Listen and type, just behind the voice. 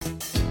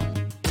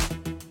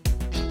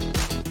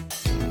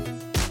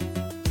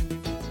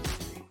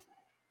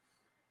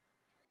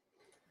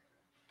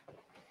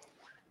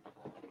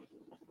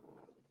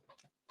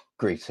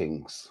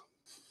Greetings.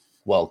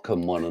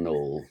 Welcome one and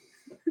all.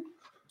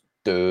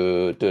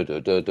 Du, du, du,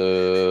 du,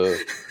 du.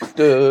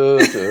 Du,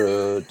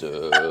 du,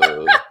 du.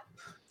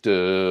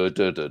 Du,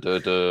 du, du, du,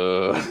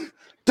 du.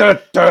 Du,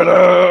 du, du.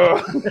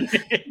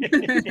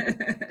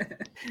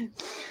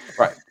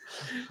 Right.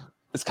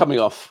 It's coming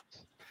off.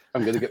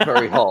 I'm going to get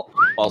very hot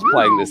whilst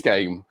playing this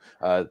game.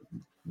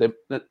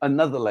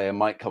 Another layer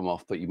might come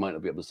off, but you might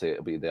not be able to see it.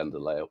 It'll be the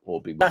underlayer, or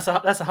be that's a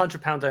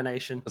 £100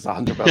 donation. That's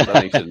 £100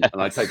 donation,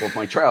 and I take off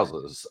my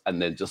trousers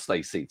and then just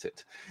stay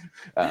seated.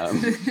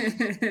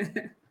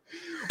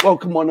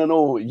 Welcome, one and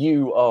all.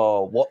 You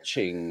are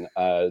watching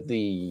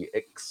the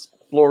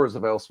Explorers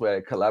of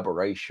Elsewhere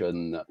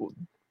collaboration,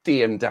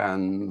 DM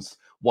Dan's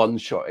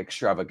one-shot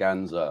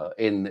extravaganza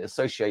in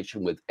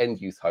association with End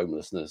Youth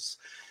Homelessness,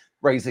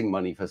 raising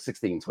money for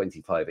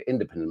 1625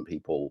 independent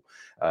people,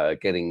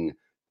 getting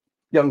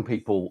young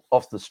people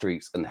off the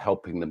streets and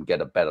helping them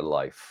get a better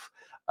life.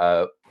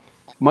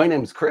 My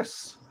name's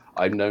Chris.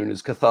 I'm known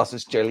as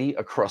Catharsis Jelly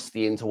across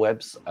the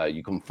interwebs.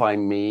 You can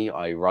find me.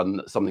 I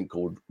run something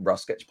called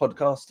Rough Sketch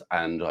Podcast,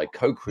 and I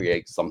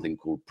co-create something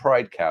called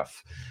Pride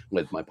Caf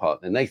with my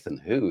partner Nathan,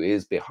 who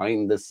is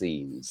behind the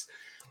scenes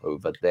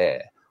over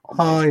there.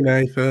 Hi,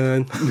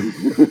 Nathan.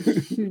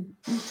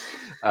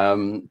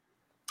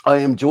 I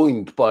am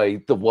joined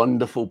by the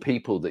wonderful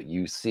people that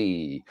you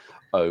see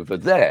over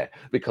there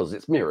because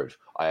it's mirrored.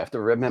 I have to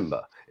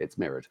remember it's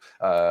mirrored.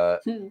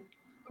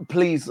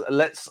 Please,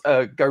 let's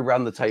go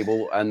around the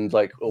table and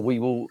we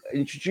will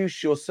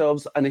introduce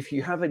yourselves. And if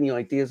you have any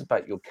ideas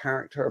about your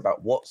character,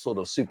 about what sort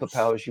of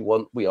superpowers you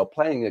want, we are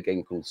playing a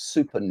game called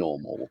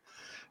SUPERNORMAL.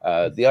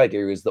 The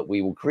idea is that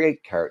we will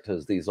create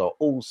characters. These are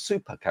all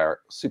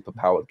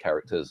superpowered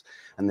characters,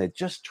 and they're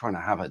just trying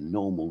to have a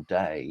normal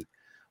day.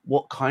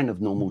 What kind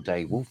of normal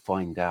day, we'll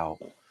find out.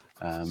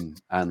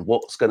 And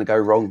what's going to go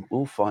wrong,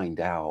 we'll find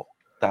out.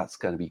 That's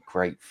going to be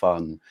great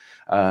fun.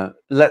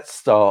 Let's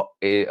start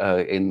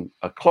in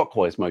a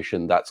clockwise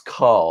motion. That's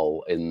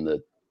Carl in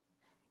the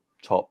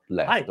top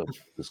left of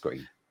the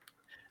screen.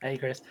 Hey,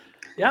 Chris.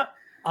 Yeah,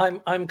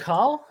 I'm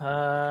Carl.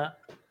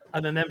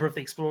 I'm a member of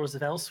the Explorers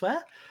of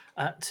Elsewhere.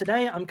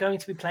 Today, I'm going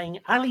to be playing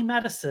Ali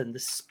Madison,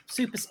 the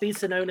super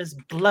speedster known as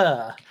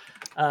Blur.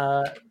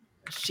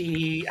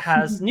 She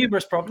has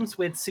numerous problems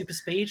with super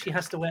speed. She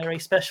has to wear a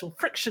special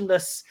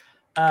frictionless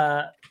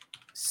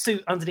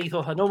suit underneath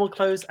all her normal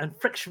clothes and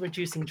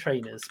friction-reducing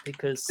trainers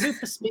because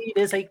super speed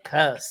is a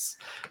curse,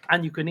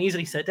 and you can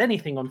easily set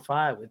anything on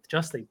fire with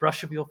just a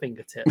brush of your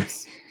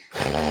fingertips.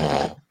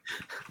 Her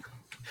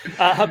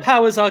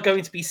powers are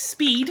going to be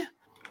speed,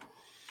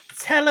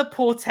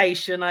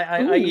 teleportation.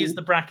 I use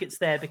the brackets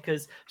there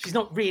because she's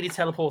not really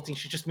teleporting,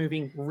 she's just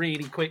moving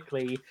really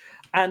quickly,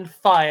 and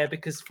fire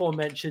because,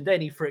 aforementioned,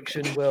 any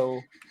friction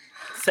will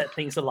set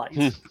things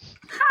alight.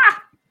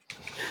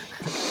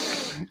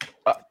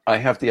 I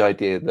have the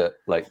idea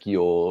that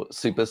your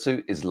super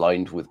suit is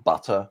lined with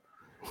butter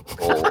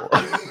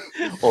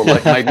or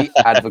maybe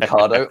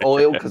avocado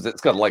oil because it's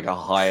got a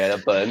higher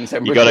burn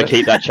temperature. You got to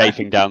keep that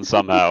chafing down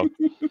somehow.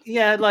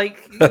 Yeah,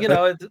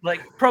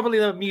 probably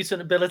the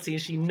mutant ability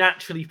is she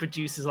naturally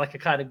produces a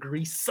kind of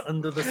grease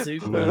under the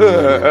suit.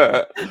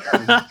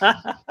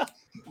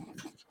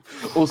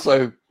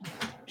 Also,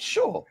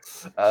 sure,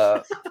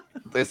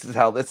 this is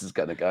how this is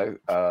going to go.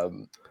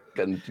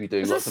 Going to be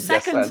doing lots of the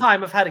second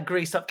time I've had a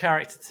greased up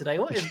character today.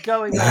 What is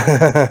going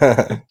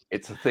on?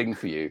 It's a thing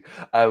for you.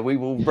 We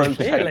will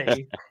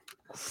rotate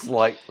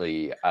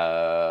slightly,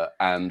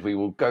 and we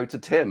will go to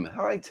Tim.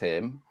 Hi,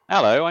 Tim.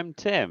 Hello, I'm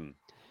Tim.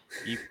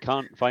 You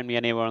can't find me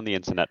anywhere on the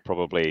internet,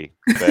 probably,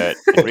 but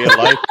in real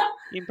life,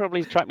 you can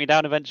probably track me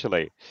down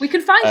eventually. We can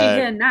find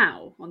you here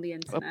now on the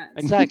internet.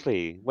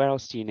 Exactly. Where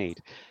else do you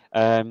need?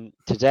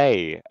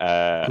 Today,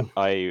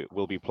 I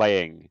will be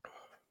playing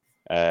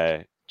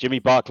Jimmy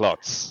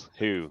Barklots,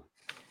 who,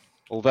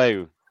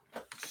 although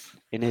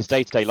in his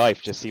day-to-day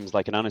life just seems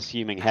like an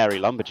unassuming hairy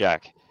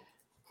lumberjack,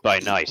 by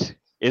night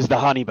is the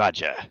honey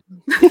badger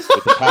with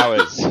the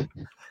powers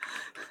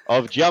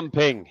of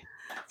jumping,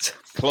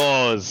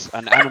 claws,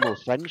 and animal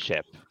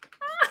friendship.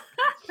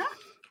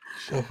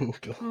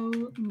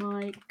 Oh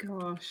my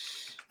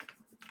gosh.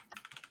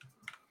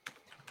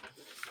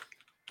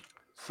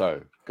 So,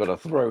 got to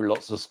throw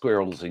lots of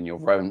squirrels in your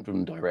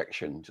random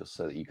direction just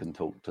so that you can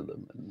talk to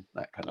them and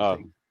that kind of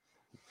thing.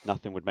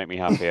 Nothing would make me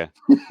happier.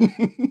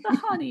 The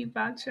honey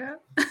badger.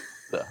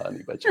 The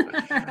honey badger.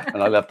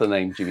 And I love the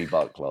name Jimmy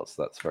Barklots.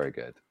 That's very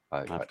good.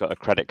 I've got a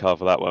credit card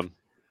for that one.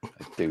 I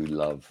do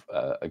love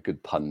a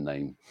good pun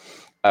name.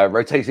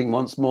 Rotating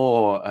once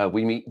more,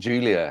 we meet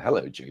Julia.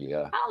 Hello,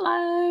 Julia.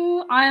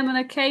 Hello. I am an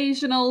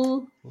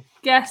occasional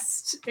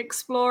guest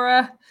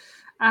explorer.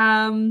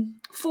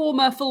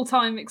 Former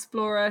full-time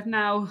explorer,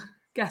 now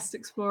guest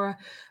explorer.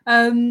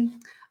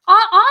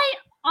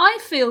 I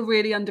feel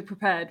really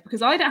underprepared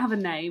because I don't have a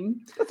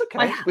name. That's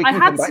okay. We can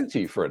come back to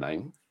you for a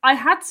name. I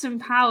had some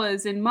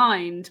powers in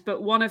mind,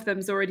 but one of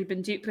them's already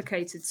been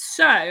duplicated.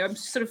 So I'm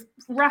sort of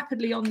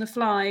rapidly on the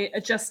fly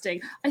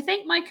adjusting. I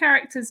think my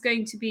character's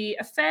going to be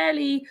a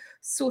fairly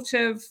sort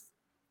of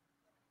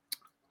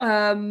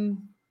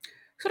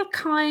sort of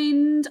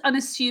kind,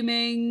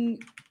 unassuming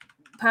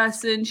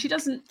person. She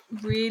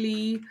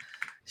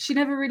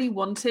never really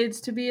wanted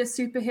to be a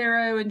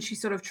superhero, and she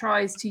sort of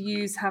tries to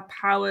use her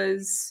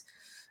powers,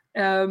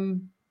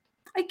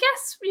 I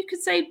guess you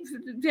could say,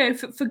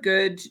 for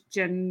good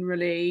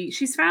generally.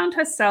 She's found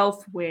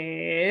herself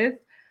with...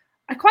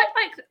 I quite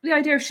like the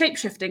idea of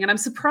shapeshifting, and I'm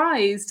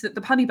surprised that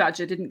the honey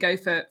badger didn't go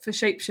for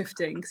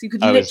shapeshifting, because you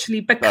could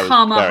literally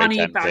become a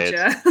honey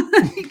badger.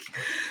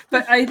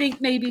 But I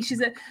think maybe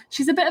she's a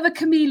bit of a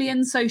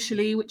chameleon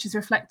socially, which is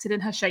reflected in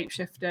her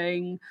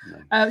shapeshifting.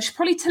 She's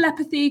probably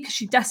telepathy, because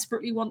she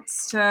desperately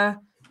wants to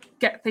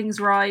get things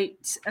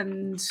right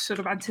and sort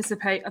of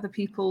anticipate other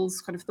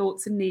people's kind of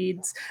thoughts and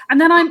needs. And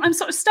then I'm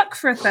sort of stuck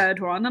for a third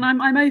one, and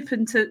I'm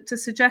open to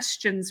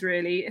suggestions,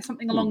 really, if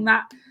something along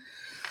that.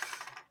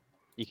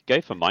 You could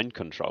go for mind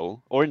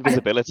control or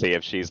invisibility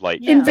if she's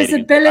like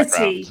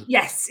invisibility.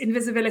 Yes,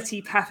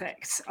 invisibility.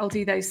 Perfect. I'll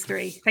do those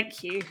three.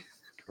 Thank you.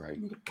 Great.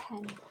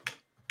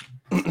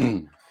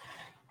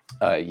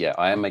 Yeah,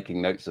 I am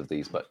making notes of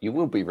these, but you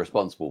will be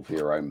responsible for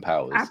your own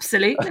powers.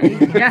 Absolutely.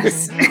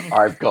 Yes.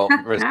 I've got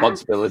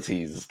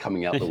responsibilities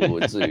coming out the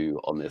wazoo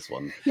on this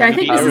one. Yeah, I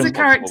think this is a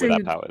character.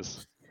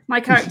 Powers. My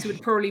character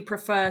would probably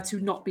prefer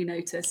to not be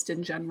noticed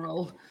in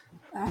general.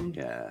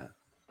 Yeah.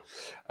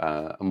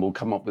 And we'll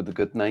come up with a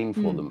good name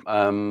for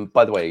them.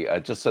 By the way,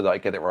 just so that I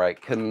get it right,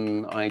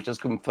 can I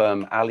just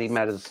confirm, Ali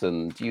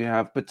Madison, do you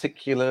have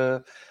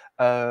particular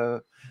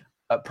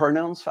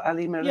pronouns for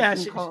Ali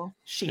Madison? Yeah,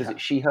 she, Is it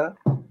she, her?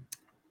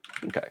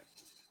 Okay.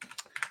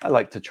 I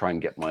like to try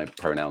and get my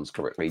pronouns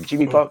correctly.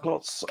 Jimmy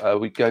Barklots, are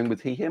we going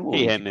with he, him? Or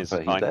he, him is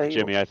fine.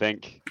 Jimmy, I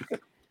think.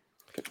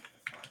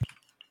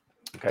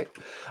 Okay.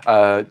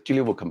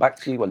 Julia, we'll come back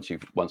to you once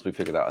we've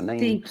figured out a name.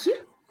 Thank you.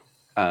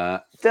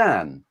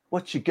 Dan,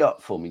 what you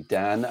got for me,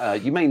 Dan?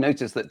 You may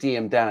notice that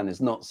DM Dan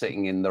is not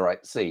sitting in the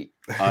right seat.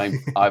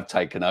 I've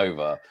taken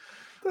over.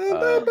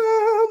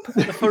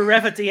 The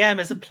forever DM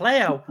is a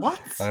player. What?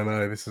 I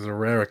know, this is a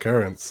rare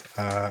occurrence.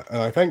 And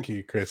I thank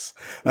you, Chris.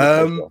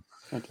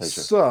 My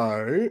pleasure.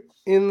 So,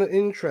 in the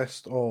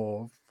interest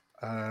of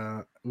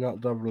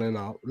not doubling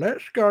up,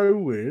 let's go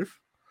with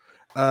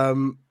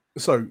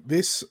so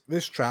this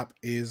chap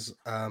is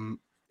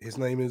his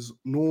name is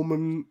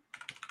Norman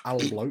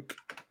Albloke,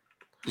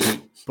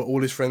 but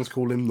all his friends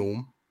call him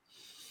Norm.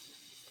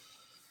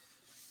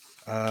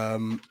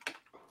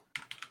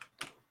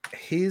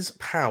 His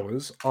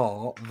powers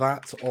are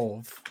that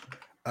of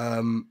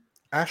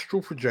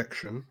astral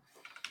projection,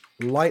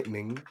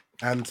 lightning,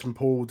 and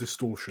temporal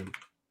distortion.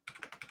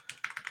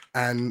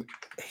 And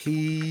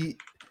his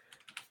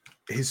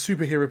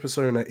superhero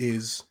persona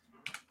is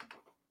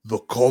the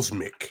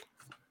Cosmic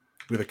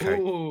with a K.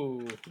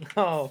 Ooh.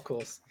 Oh, of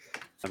course.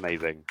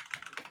 Amazing.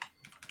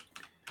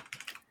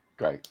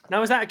 Great.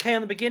 Now, is that a K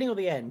on the beginning or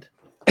the end?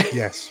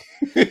 Yes.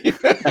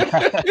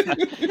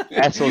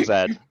 S or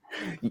Z?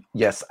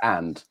 Yes,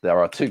 and there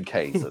are 2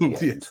 Ks at the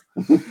end.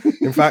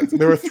 In fact,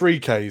 there are 3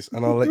 Ks,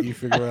 and I'll let you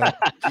figure out.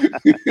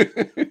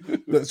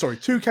 Sorry,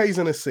 2 Ks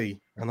and a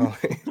C, and I'll.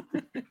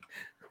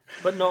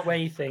 But not where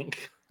you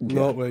think.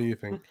 Not where you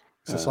think.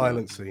 It's a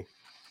silent C.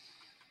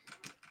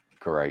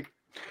 Great.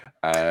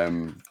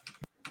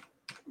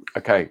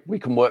 Okay, we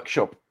can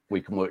workshop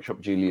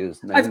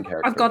Julia's name.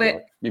 I've got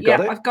it. You got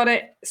it? I've got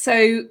it.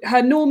 So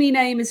her normie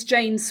name is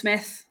Jane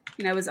Smith,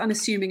 as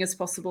unassuming as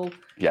possible.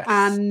 Yes.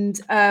 And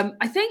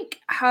I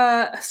think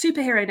her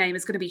superhero name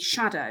is going to be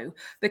Shadow,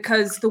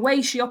 because the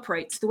way she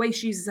operates, the way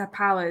she uses her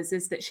powers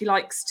is that she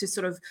likes to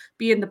sort of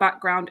be in the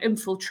background,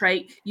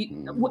 infiltrate.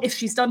 If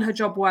she's done her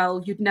job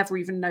well, you'd never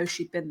even know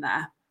she'd been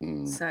there.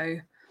 So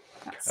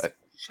that's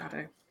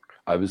Shadow.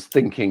 I was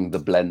thinking the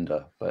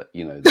blender, but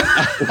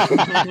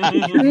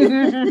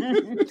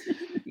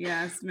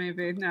Yes,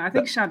 maybe. No, I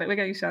think Shadow. We're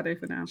going Shadow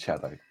for now.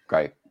 Shadow.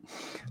 Great.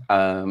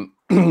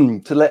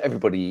 To let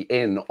everybody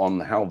in on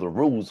how the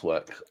rules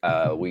work,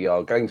 we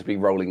are going to be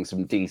rolling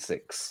some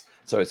D6.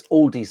 So it's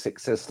all D6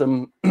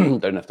 system.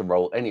 Don't have to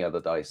roll any other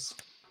dice.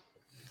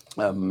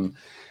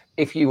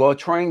 If you are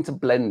trying to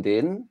blend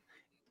in,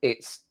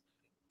 it's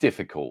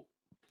difficult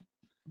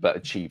but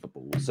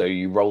achievable. So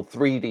you roll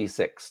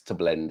 3d6 to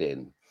blend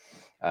in.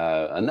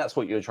 And that's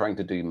what you're trying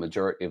to do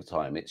majority of the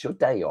time. It's your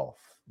day off.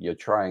 You're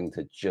trying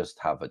to just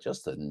have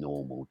just a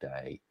normal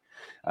day.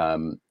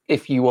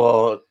 If you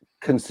are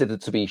considered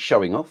to be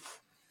showing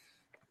off,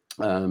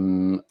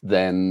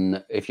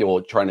 then if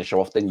you're trying to show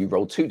off, then you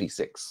roll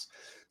 2d6.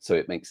 So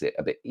it makes it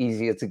a bit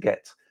easier to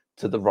get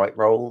to the right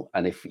roll.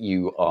 And if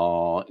you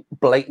are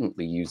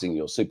blatantly using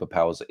your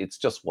superpowers, it's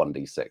just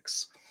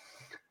 1d6.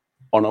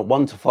 On a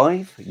 1 to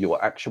 5,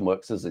 your action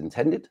works as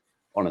intended.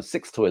 On a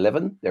 6 to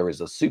 11, there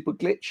is a super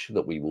glitch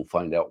that we will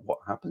find out what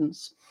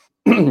happens.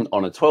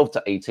 On a 12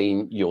 to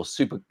 18, your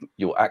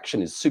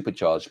action is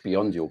supercharged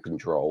beyond your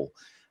control,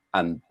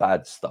 and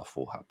bad stuff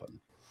will happen.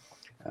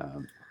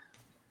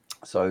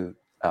 So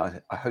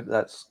I hope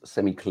that's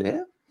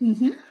semi-clear.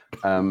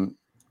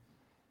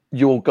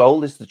 Your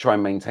goal is to try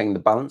and maintain the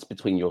balance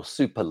between your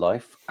super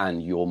life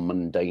and your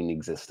mundane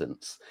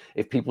existence.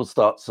 If people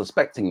start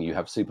suspecting you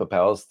have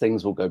superpowers,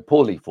 things will go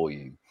poorly for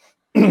you.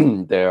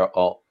 There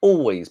are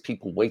always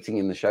people waiting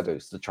in the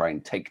shadows to try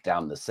and take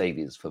down the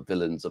saviors for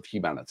villains of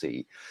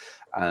humanity.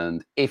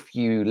 And if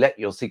you let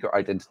your secret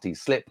identity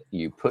slip,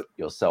 you put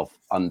yourself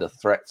under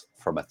threat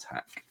from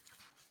attack.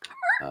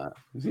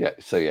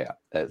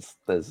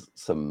 There's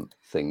some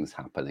things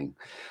happening.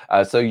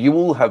 So you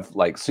all have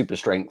like super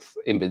strength,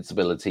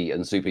 invincibility,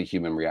 and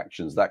superhuman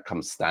reactions. That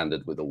comes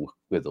standard with all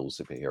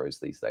superheroes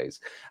these days.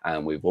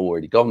 And we've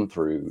already gone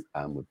through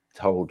and we've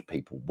told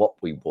people what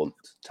we want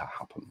to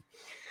happen.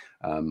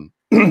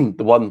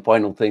 The one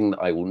final thing that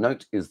I will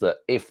note is that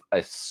if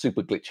a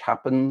super glitch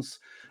happens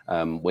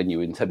when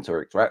you attempt to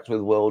interact with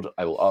the world,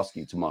 I will ask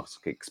you to mark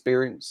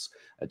experience.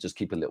 Just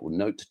keep a little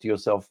note to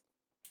yourself.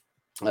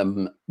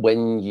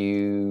 When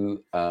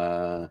you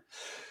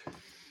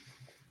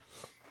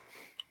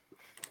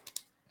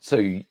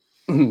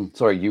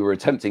sorry, you were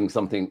attempting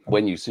something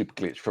when you super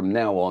glitch. From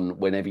now on,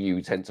 whenever you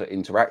attempt to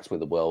interact with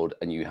the world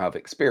and you have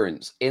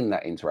experience in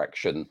that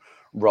interaction,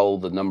 roll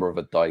the number of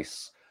a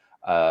dice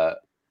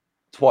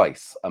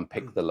twice and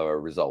pick the lower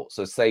result.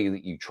 So say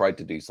that you tried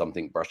to do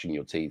something brushing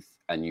your teeth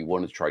and you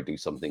want to try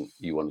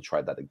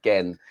that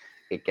again,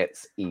 it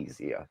gets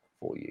easier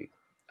for you.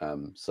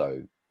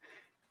 So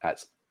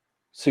that's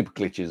super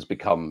glitches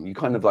become, you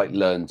kind of like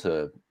learn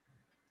to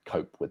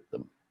cope with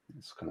them.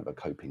 It's kind of a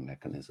coping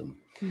mechanism.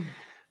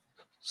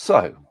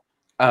 So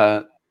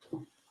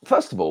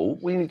first of all,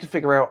 we need to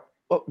figure out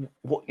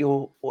what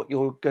you're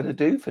going to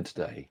do for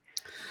today.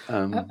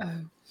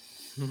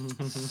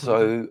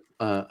 So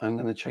I'm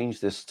going to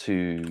change this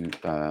to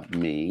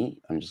me.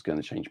 I'm just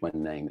going to change my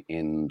name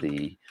in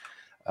the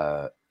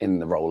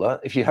roller.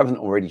 If you haven't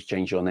already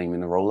changed your name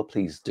in the roller,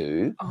 please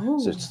do.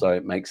 So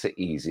it makes it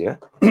easier.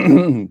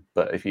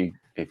 But if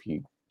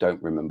you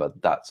don't remember,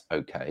 that's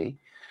okay.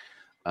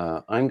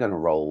 I'm going to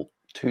roll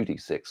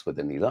 2d6 with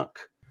any luck.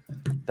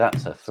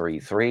 That's a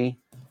 3-3.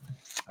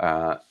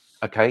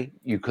 Okay,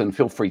 you can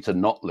feel free to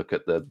not look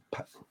at the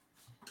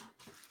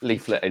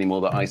leaflet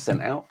anymore that I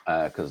sent out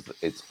because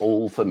it's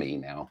all for me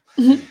now.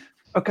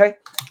 Okay,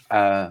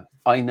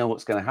 I know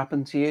what's going to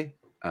happen to you,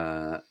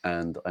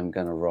 and I'm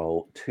going to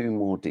roll 2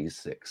 more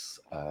d6.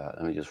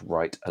 Let me just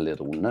write a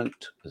little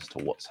note as to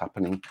what's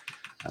happening,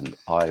 and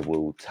I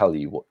will tell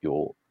you what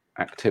your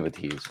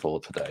activity is for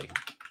today.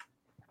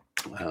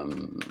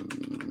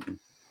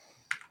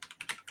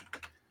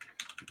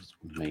 Just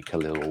make a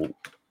little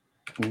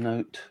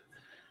note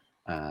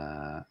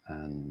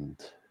and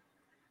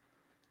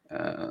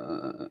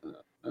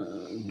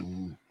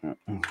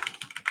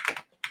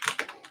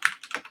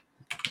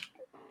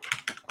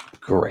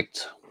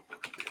great.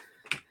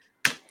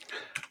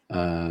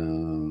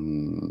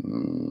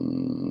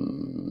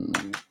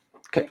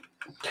 Okay.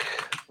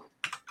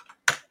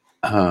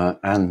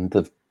 And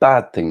the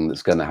bad thing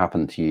that's going to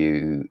happen to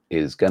you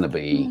is going to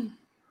be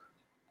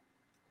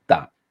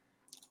that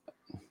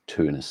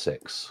 2 and a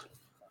 6.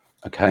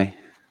 Okay.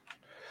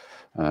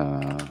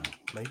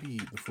 Maybe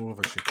the 4 of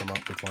us should come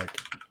up with like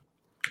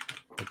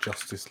a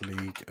Justice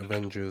League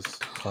Avengers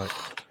type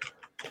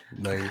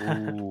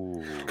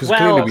name. Because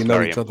clearly we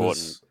know each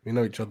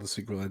other's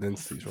secret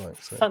identities, right?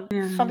 So.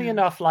 Funny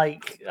enough,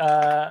 like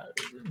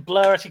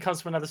Blur actually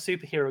comes from another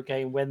superhero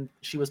game. When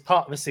she was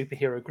part of a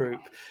superhero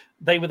group,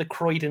 they were the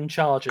Croydon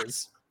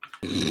Chargers.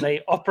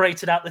 They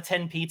operated out the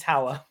 10p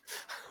tower.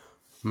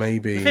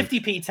 Maybe the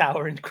 50p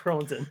tower in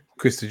Croydon.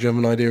 Chris, did you have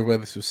an idea of where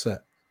this was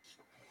set?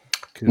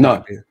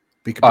 No.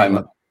 It could be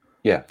like,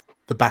 yeah,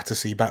 the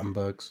Battersea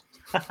Battenbergs.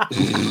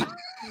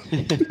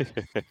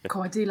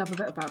 God, I do love a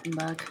bit of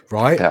Battenberg.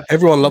 Right? Yeah.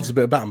 Everyone loves a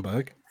bit of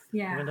Battenberg.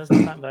 Yeah. Everyone does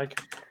love Battenberg.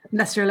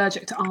 Unless you're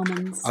allergic to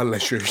almonds.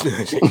 Unless you're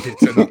allergic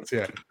to nuts,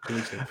 yeah.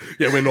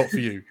 Yeah, we're not for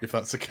you, if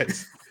that's the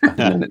case.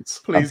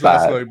 Please let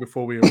us know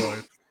before we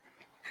arrive.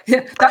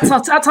 Yeah, that's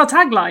our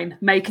tagline.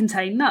 May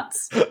contain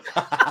nuts.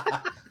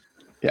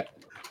 Yeah.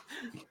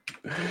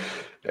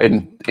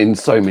 In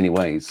so many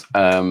ways.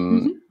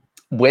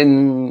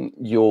 When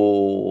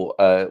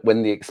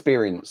the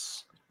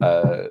experience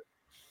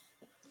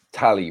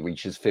tally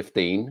reaches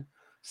 15,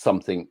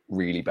 something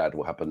really bad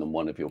will happen and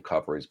one of your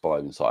cover is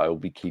blown. So I will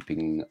be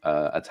keeping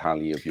a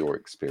tally of your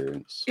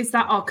experience. Is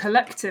that our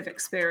collective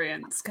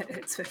experience?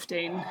 It's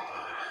 15.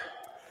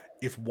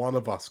 If one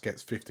of us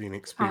gets 15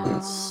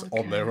 experience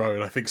on their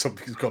own, I think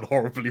something's gone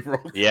horribly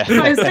wrong. Yeah,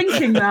 I was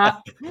thinking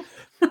that.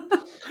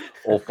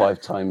 Or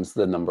 5 times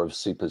the number of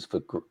supers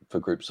for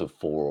groups of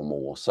 4 or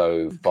more.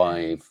 So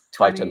 5,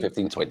 10,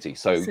 15, 20.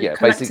 So yeah,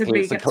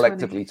 basically it's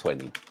collectively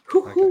 20.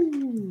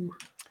 Okay.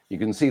 You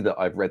can see that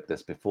I've read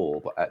this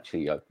before, but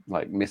actually I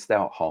missed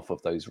out half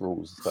of those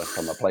rules the first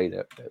time I played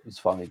it. It was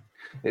fine.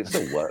 It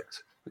still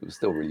worked. It was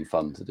still really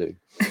fun to do.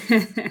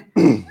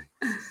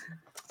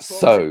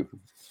 So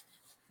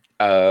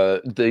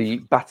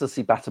the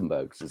Battersea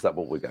Battenbergs, is that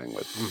what we're going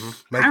with?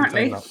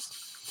 Apparently.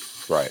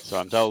 Right. So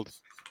I'm told.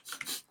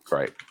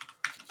 Great.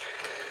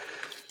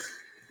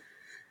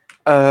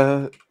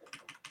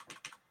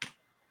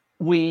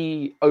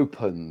 We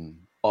open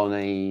on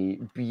a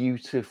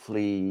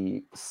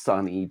beautifully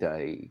sunny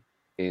day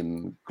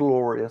in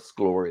glorious,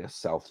 glorious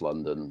South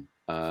London.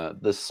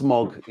 The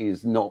smog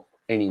is not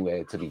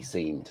anywhere to be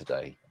seen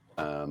today.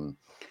 And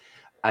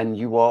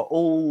you are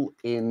all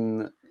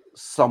in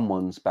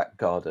someone's back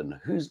garden.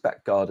 Whose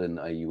back garden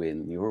are you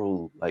in? You're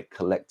all like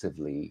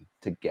collectively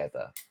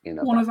together in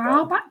a One back of our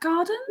garden. back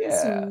gardens?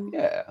 Yeah, or-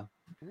 yeah.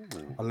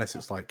 Unless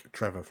it's like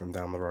Trevor from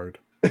down the road.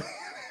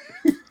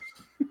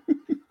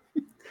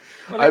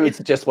 Well, I would it's-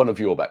 suggest one of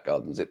your back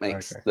gardens. It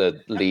makes Okay.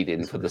 the lead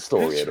in for the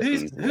story a bit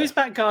easier. whose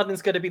back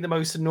garden's going to be the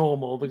most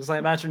normal? Because I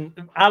imagine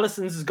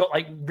Alison's has got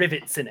like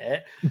rivets in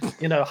it.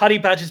 You know, Honey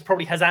Badger's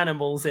probably has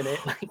animals in it.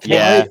 Like,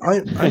 Yeah. I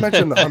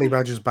imagine that Honey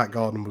Badger's back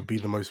garden would be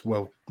the most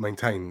well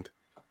maintained.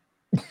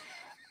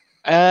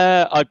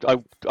 I'm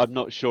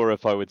not sure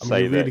if I would I mean,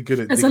 say you're really that. good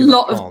at There's a digging up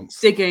lot of plants.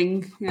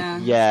 digging. Yeah.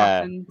 it's Yeah.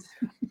 happened.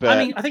 But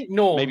I mean, I think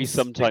norms. maybe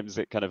sometimes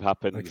it kind of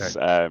happens.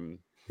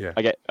 Yeah.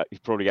 He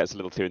probably gets a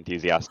little too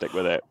enthusiastic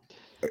with it.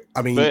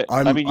 I mean, But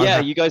I'm yeah,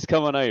 ha- you guys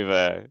come on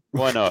over.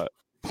 Why not?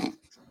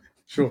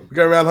 Sure.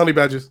 Go around Honey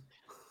Badgers.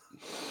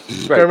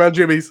 Go Great. around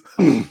Jimmy's.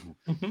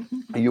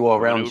 You are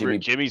Run around over Jimmy.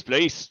 at Jimmy's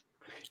place.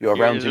 You're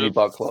around Here's Jimmy a-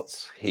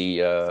 Bucklots. He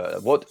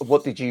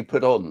what did you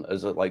put on?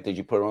 As a, like, did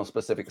you put on a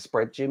specific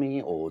spread,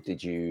 Jimmy, or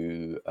did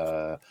you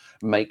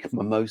make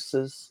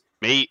mimosas?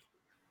 Meat,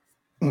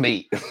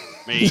 Meat.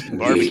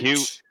 barbecue.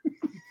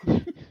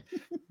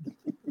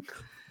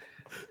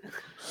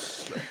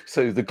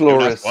 So the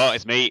Don't ask glorious, what,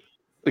 it's meat.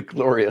 the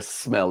glorious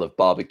smell of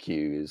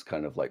barbecue is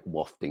kind of like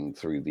wafting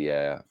through the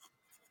air.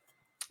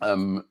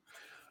 One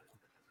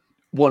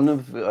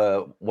of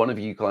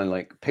you kind of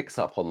like picks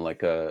up on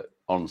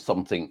on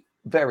something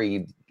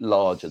very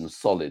large and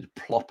solid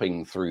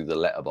plopping through the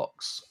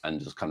letterbox and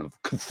just kind of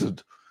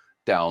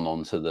down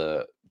onto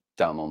the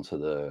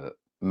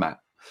mat.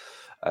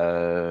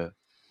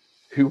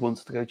 Who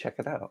wants to go check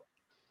it out?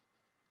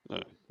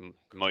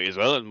 Might as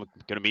well. It's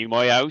going to be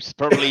my house.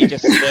 Probably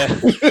just.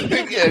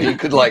 Yeah, you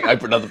could like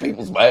open other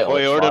people's mail.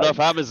 I it's ordered fine. off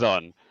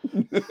Amazon.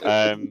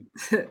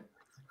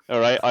 All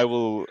right, I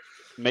will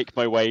make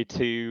my way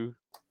to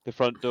the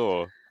front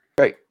door.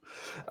 Great.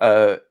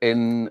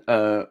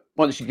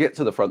 Once you get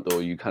to the front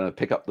door, you kind of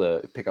pick up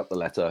the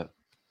letter,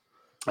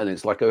 and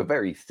it's like a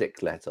very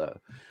thick letter,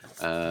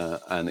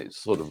 and it's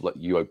sort of like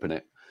you open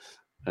it,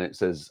 and it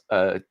says,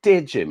 "Dear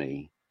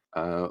Jimmy,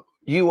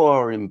 you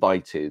are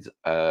invited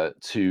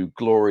to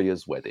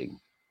Gloria's wedding.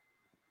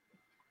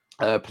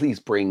 Please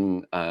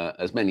bring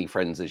as many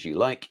friends as you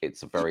like.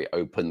 It's a very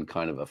open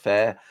kind of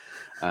affair.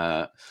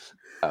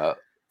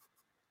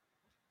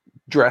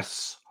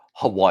 Dress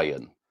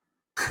Hawaiian."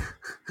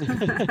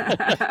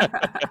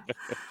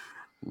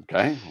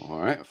 Okay, all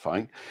right,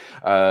 fine.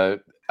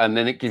 And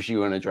then it gives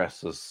you an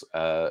address as,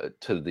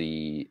 to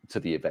the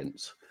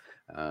event,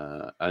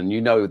 and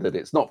you know that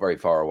it's not very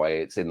far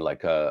away. It's in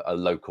like a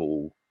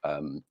local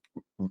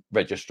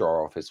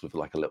registrar office with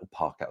like a little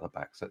park at the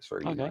back, so it's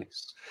really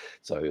nice.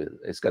 So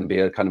it's going to be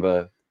a kind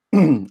of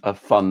a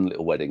fun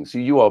little wedding. So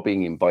you are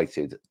being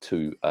invited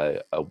to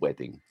a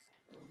wedding.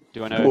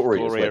 Do I know if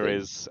Gloria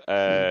is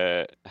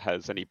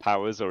has any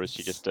powers, or is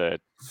she just a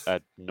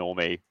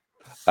normie?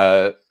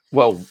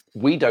 Well,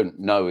 we don't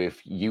know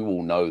if you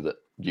all know that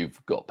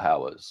you've got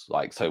powers.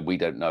 Like, so we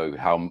don't know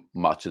how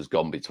much has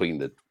gone between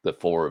the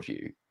four of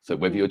you. So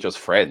whether you're just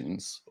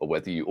friends or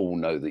whether you all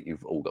know that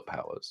you've all got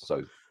powers.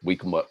 So we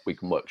can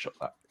workshop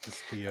that.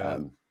 It's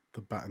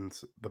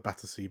the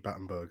Battersea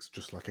Battenbergs,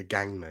 just like a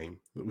gang name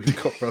that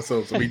we've got for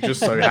ourselves, and we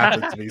just so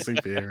happen to be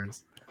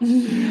superheroes.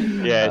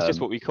 Yeah, it's just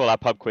what we call our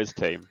pub quiz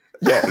team.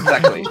 Yeah,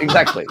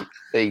 exactly.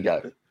 There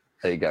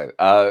you go.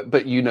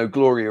 But you know,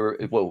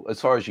 Gloria. Well, as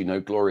far as you know,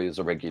 Gloria is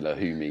a regular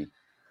Humi.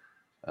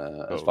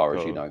 As far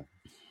as you know.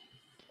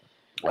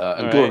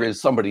 And Gloria is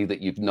somebody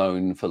that you've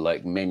known for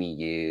like many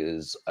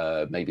years.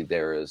 Maybe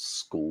they're a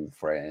school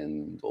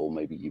friend, or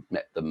maybe you've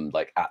met them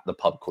like at the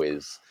pub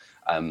quiz.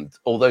 And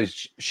although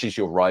she's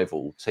your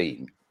rival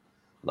team,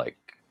 like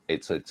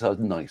it's a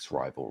nice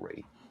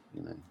rivalry,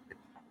 you know.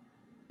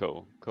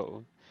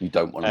 Cool. You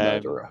don't want to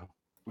murder her.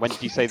 When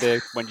did you say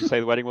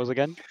the wedding was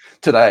again?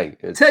 Today.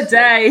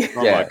 Today.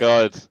 Oh my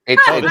god! This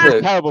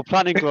is terrible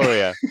planning,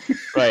 Gloria.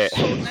 Right.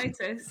 Short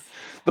notice.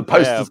 The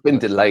post has been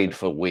delayed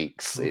for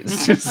weeks.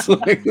 It's just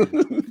like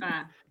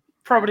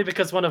probably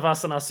because one of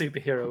us on our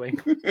superheroing.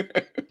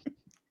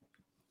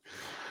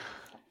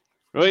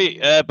 Right,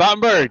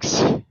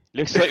 Battenbergs.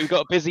 Looks like we've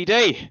got a busy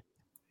day.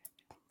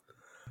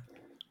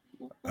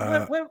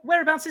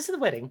 Whereabouts is the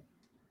wedding?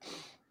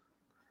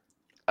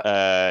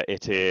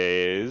 It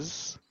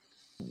is.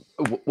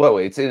 Well,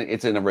 it's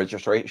in a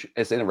registration.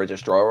 It's in a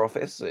registrar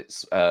office.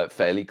 It's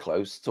fairly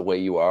close to where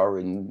you are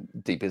in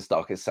deepest,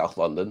 darkest South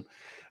London.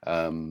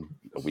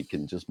 We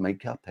can just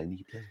make up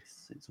any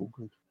place. It's all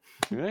good.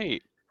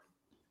 Right.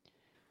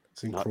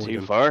 Not Croydon.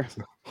 too far.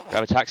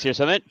 Grab a taxi or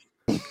something.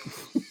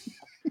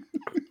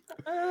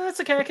 That's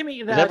okay. I can meet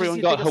you there. Has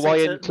everyone got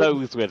Hawaiian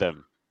clothes with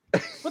them?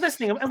 Well, this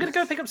thing. I'm going to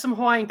go pick up some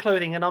Hawaiian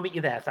clothing, and I'll meet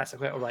you there if that's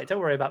okay. All right. Don't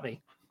worry about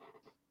me.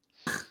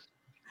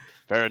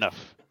 Fair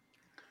enough.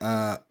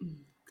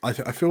 I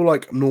feel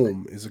like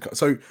Norm is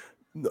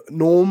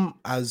Norm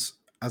as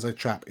a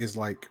chap is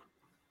like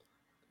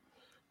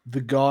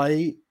the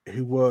guy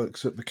who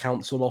works at the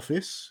council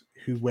office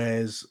who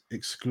wears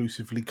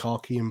exclusively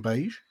khaki and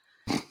beige,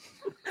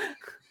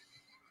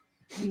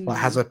 but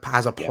has a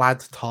plaid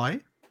tie.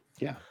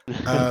 Yeah.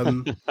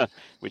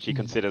 Which he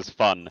considers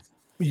fun.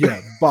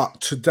 Yeah,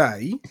 but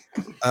today,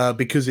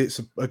 because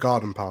it's a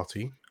garden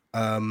party,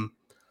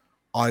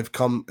 I've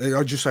come.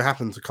 I just so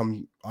happened to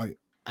come.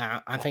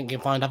 I think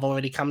you'll find I've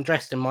already come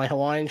dressed in my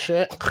Hawaiian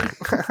shirt,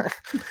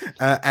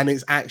 and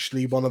it's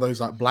actually one of those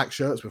like black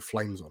shirts with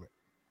flames on it.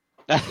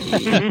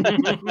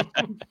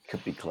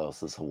 Could be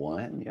classed as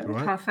Hawaiian, yeah.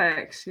 Right?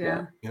 Perfect.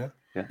 Yeah. You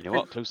know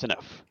what? Close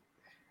enough.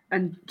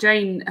 And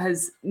Jane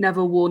has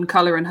never worn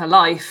colour in her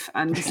life,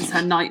 and this is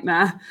her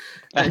nightmare.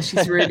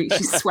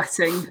 She's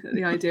sweating at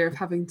the idea of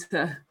having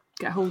to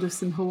get hold of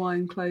some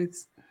Hawaiian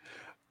clothes.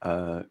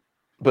 But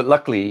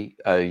luckily,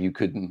 you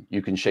can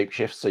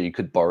shapeshift, so you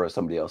could borrow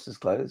somebody else's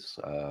clothes.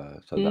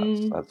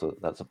 So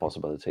that's a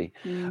possibility.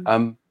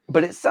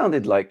 But it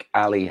sounded like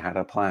Ali had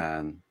a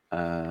plan.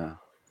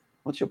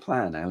 What's your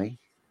plan, Ali?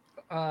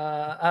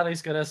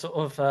 Ali's gonna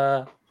sort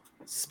of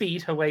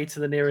speed her way to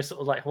the nearest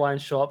sort of like Hawaiian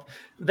shop,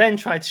 then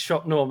try to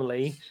shop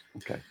normally.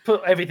 Okay.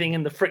 Put everything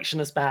in the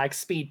frictionless bag,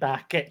 speed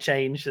back, get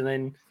changed, and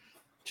then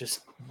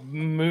just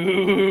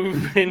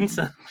move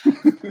into.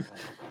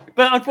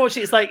 But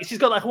unfortunately, it's like she's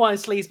got like Hawaiian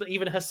sleeves, but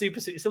even her super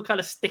suit is still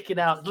kind of sticking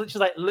out.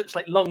 It looks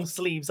like long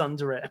sleeves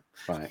under it.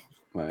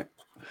 Right.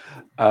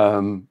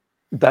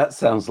 That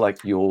sounds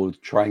like you're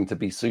trying to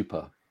be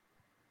super.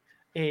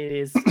 It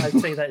is. I'd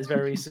say that is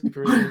very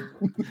super.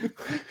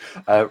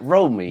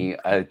 Roll me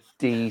a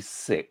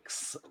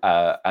d6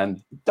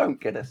 and don't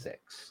get a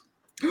 6.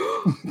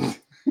 Oh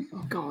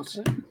God.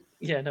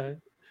 Yeah, no.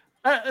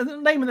 The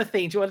name of the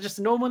theme. Do you want just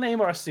a normal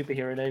name or a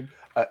superhero name?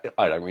 I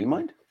don't really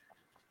mind.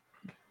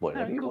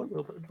 Whatever you Cool. want.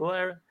 We'll put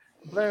Blair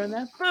in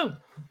there. Boom.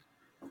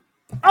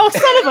 Oh,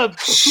 son of a!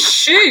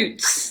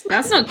 Shoot!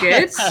 That's not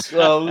good.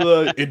 Well,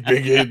 look, it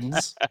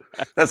begins.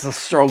 That's a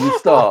strong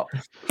start.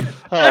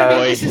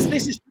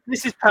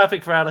 This is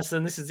perfect for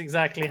Alison. This is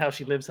exactly how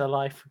she lives her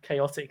life,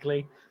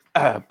 chaotically.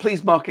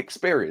 Please mark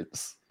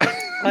experience.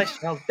 I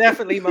shall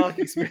definitely mark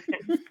experience.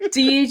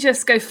 Do you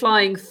just go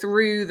flying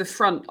through the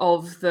front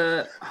of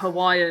the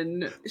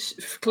Hawaiian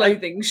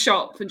clothing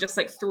shop and just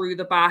like through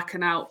the back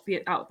and out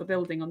the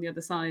building on the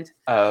other side?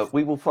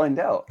 We will find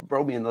out.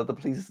 Roll me another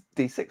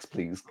d6,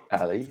 please,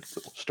 Ali.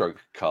 Stroke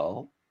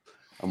Carl.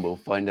 And we'll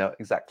find out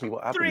exactly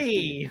what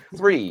happens.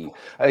 3.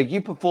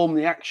 You perform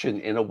the action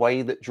in a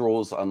way that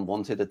draws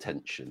unwanted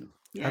attention.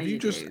 Yeah, Have you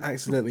just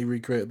accidentally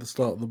recreated the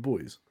start of The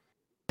Boys?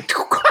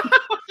 No.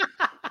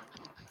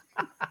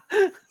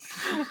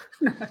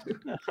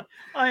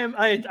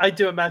 I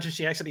do imagine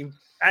she actually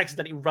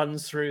accidentally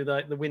runs through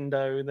the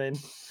window, then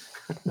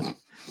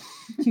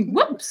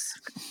Whoops.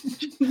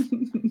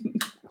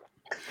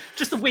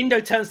 just the window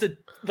turns to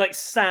like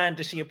sand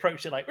as she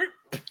approaches it,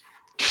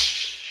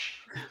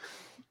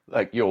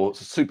 Like your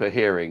super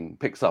hearing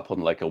picks up on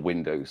like a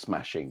window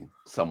smashing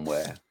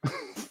somewhere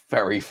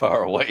very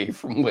far away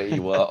from where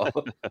you are.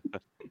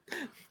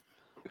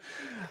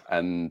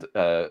 And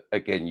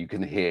again, you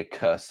can hear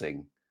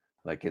cursing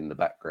like in the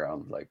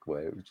background, like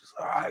where it was just,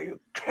 you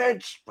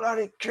kids,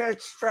 bloody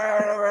kids,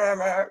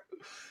 the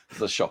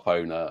shop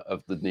owner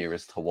of the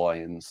nearest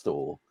Hawaiian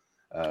store.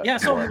 yeah,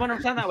 so we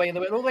went down that way, and they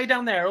went all the way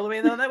down there, all the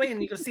way down that way,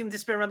 and you can see them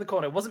disappear around the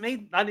corner. It wasn't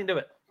me. I didn't do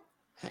it.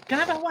 Can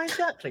I have a Hawaiian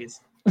shirt, please?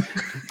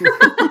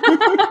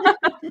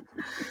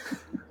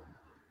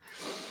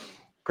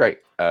 Great.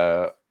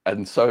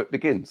 And so it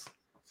begins.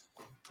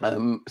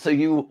 So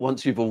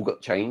once you've all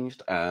got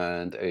changed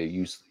and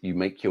you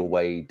make your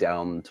way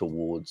down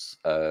towards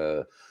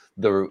the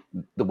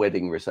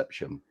wedding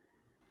reception.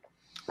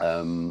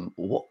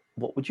 What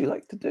would you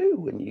like to do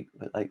when you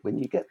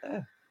get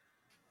there?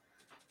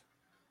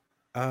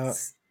 I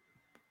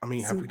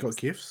mean, have we got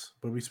gifts?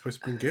 Were we supposed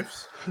to bring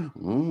gifts?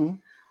 Mm-hmm.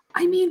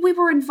 I mean, we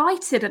were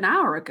invited an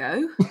hour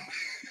ago.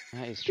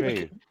 That is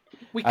true.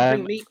 We can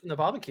bring meat from the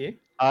barbecue.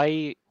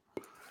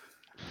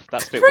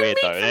 That's a bit weird,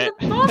 though, isn't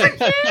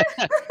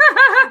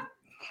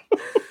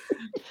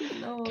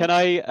it?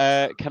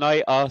 Can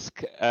I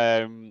ask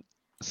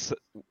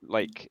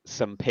like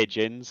some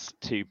pigeons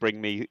to bring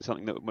me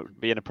something that would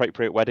be an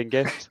appropriate wedding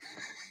gift?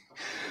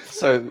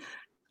 So,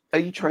 are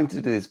you trying to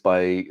do this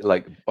by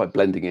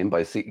blending in,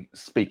 by speaking?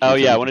 Oh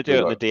yeah, I want to do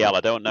it on the DL.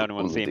 I don't want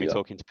anyone seeing me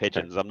talking to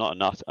pigeons. I'm not a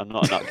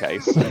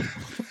nutcase.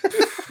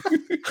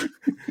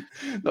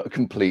 Not a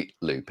complete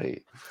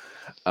loopy.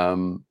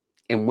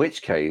 In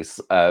which case,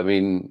 I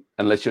mean,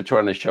 unless you're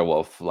trying to show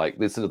off, like,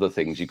 these are the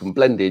things you can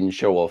blend in,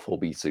 show off, or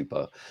be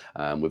super.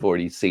 We've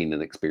already seen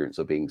an experience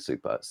of being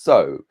super.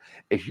 So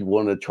if you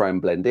want to try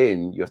and blend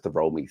in, you have to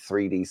roll me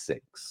 3d6.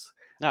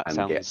 That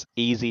sounds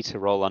easy to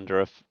roll under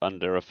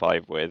a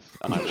 5 with,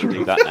 and I will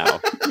do that now.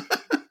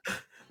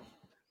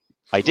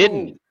 I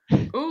didn't.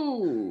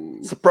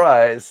 Ooh.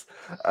 Surprise!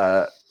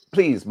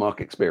 Please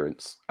mark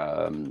experience.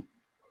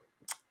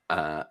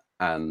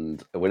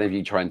 and whenever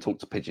you try and talk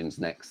to pigeons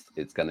next,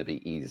 it's going to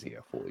be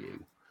easier for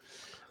you.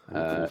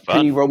 Ooh,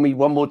 Can you fun. roll me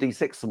one more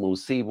d6 and we'll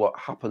see what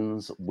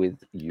happens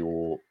with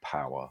your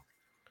power?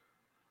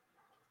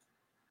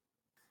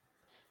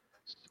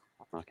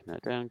 Marking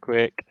that down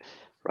quick.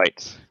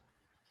 Right.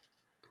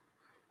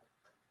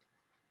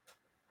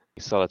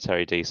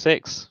 Solitary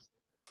d6.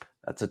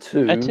 That's a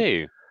 2. A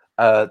 2.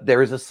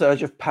 There is a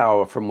surge of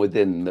power from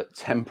within that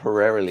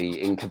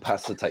temporarily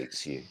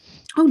incapacitates you.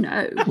 Oh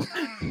no.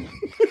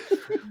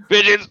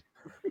 Pigeons!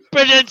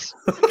 Pigeons!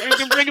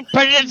 Bring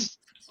pigeons!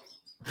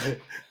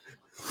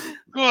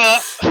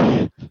 Gosh.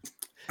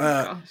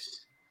 Never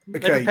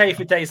Okay. pay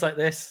for days like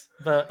this,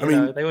 but you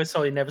know, they always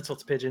told you never talk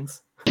to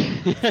pigeons.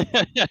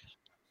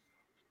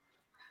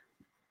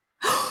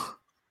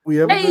 We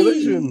have a Hey,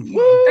 donation.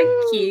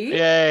 thank you.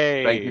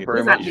 Yay! Thank you very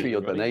Was much that for your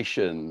everybody.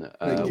 donation.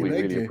 Thank you, We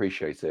thank really you.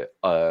 appreciate it.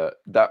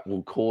 That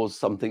will cause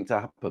something to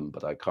happen,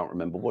 but I can't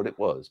remember what it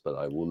was, but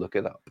I will look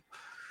it up.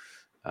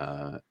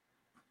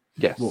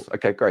 Yes. Well,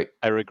 okay, great.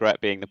 I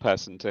regret being the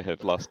person to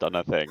have lost done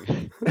a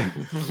thing.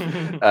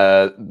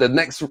 The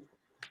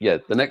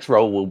next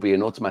roll will be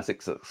an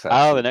automatic success.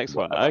 Oh, the no next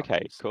matter one. what Okay,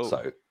 happens. cool.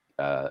 So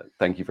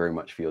thank you very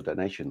much for your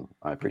donation.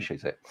 I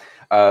appreciate it.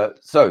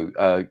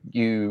 So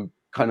you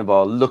kind of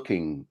are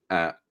looking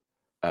at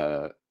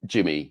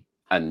Jimmy,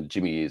 and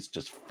Jimmy is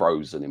just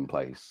frozen in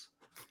place.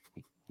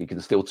 He can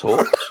still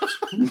talk.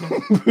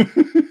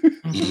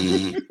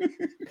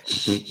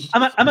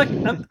 Am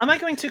I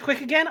going too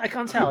quick again? I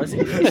can't tell.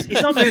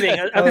 He's not moving.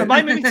 Am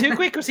I moving too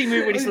quick, or is he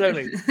moving really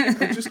slowly?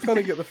 I just kind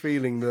of get the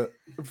feeling that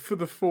for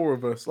the four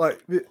of us,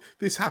 like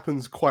this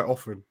happens quite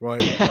often,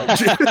 right? Like,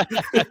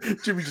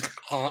 Jimmy just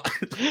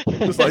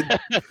like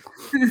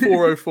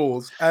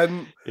 404s,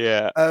 and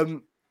Yeah.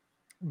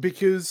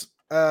 because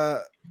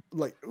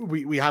like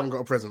we haven't got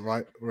a present,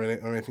 right, or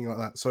anything like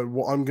that. So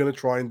what I'm gonna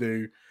try and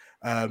do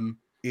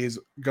is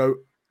go,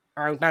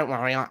 oh, don't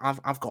worry,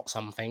 I've got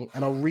something,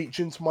 and I'll reach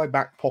into my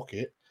back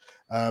pocket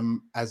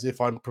as if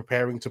I'm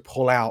preparing to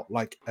pull out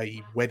like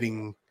a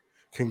wedding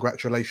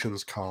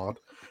congratulations card,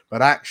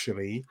 but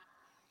actually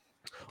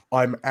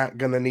I'm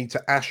gonna need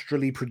to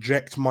astrally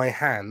project my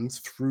hands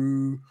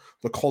through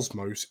the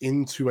cosmos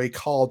into a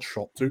card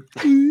shop to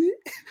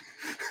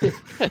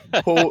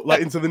pull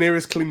like into the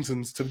nearest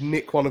Clintons to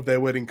nick one of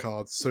their wedding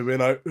cards. So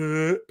when I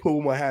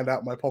pull my hand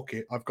out my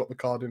pocket, I've got the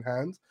card in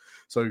hand.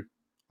 So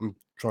I'm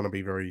trying to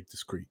be very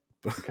discreet.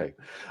 Okay.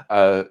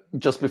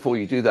 Just before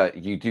you do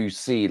that, you do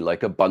see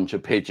like a bunch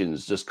of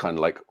pigeons just kind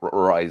of like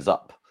rise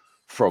up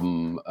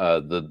from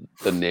the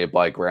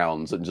nearby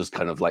grounds and just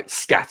kind of like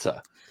scatter.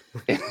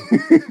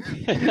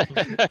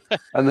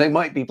 And they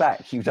might be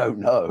back. You don't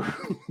know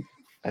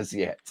as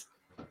yet.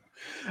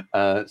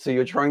 So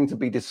you're trying to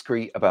be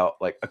discreet about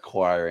like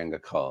acquiring a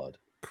card.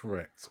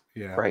 Correct.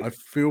 Yeah. Great. I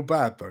feel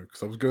bad though,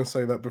 because I was going to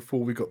say that before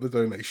we got the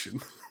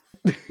donation.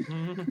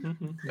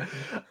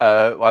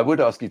 I would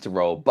ask you to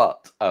roll,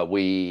 but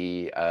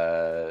we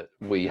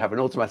have an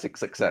automatic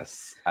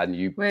success, and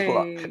you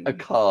pluck a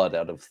card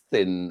out of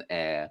thin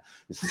air.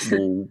 A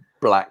small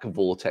black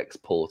vortex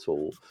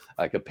portal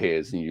like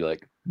appears, and you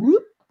like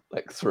whoop,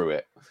 like through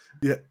it.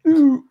 Yeah.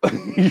 You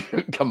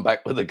come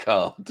back with a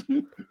card.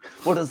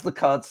 What does the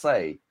card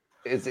say?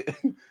 Is it?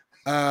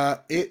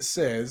 It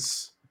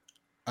says,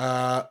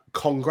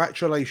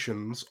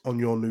 "Congratulations on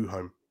your new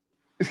home."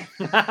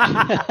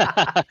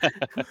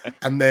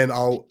 And then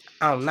oh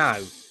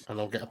no, and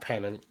I'll get a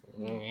pen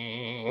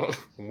and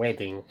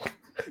wedding.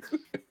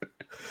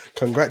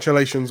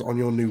 Congratulations on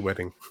your new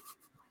wedding.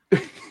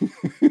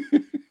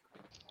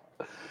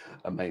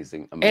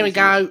 Amazing. Here we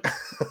go.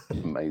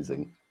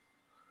 Amazing.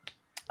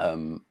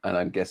 And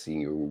I'm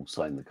guessing you all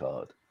sign the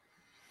card.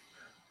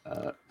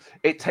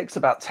 It takes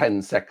about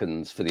 10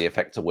 seconds for the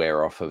effect to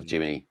wear off of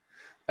Jimmy.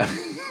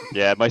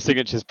 Yeah, my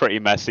signature's pretty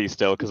messy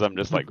still because I'm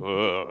just like.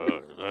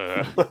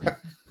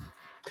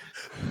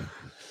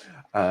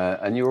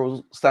 And you're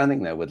all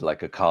standing there with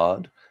like a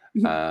card.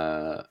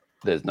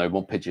 There's no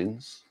more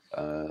pigeons.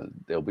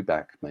 They'll be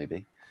back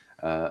maybe.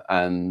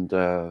 And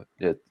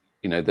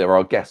you know, there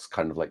are guests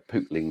kind of like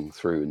pootling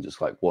through and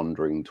just like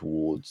wandering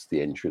towards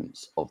the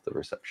entrance of the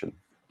reception.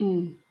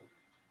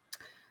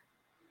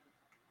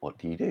 What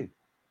do you do?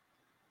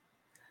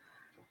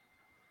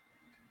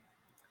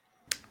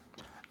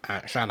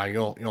 Shadow,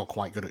 you're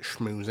quite good at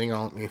schmoozing,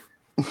 aren't you?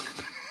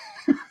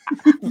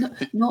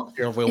 Not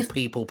You're a real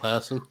people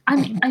person. I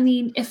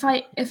mean, if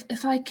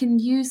I can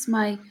use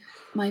my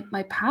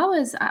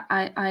powers,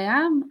 I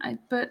am.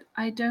 But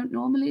I don't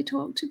normally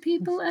talk to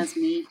people as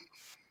me.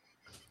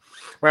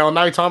 Well,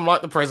 no time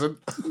like the present.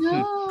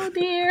 No,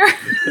 dear.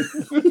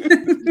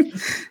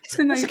 It's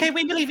okay.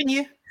 We believe in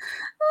you.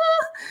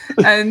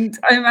 And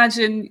I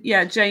imagine,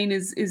 yeah, Jane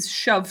is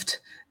shoved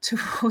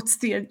towards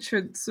the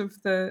entrance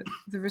of the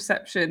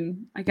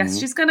reception. I guess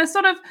she's gonna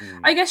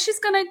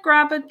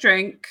grab a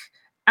drink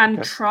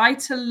and try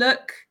to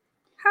look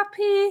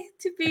happy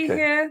to be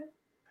here.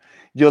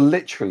 You're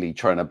literally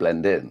trying to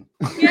blend in.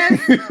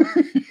 Yes.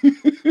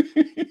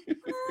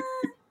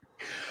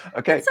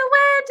 Okay. It's a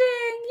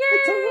wedding!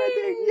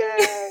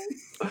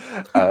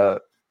 Yay! Yay!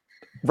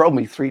 Roll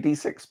me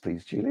 3d6,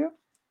 please, Julia.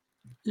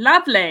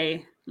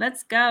 Lovely.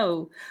 Let's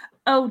go.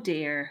 Oh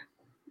dear.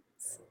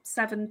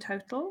 7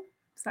 total.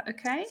 Is that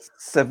okay?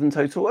 7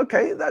 total.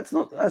 Okay, that's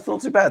not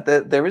too bad.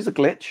 There is a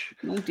glitch.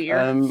 Oh dear.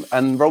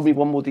 And roll me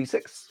 1 more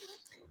d6.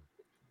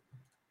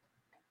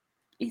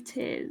 It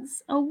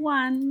is a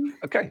 1.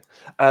 Okay.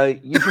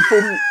 You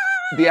perform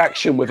the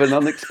action with an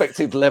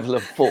unexpected level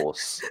of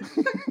force.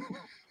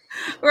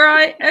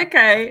 Right.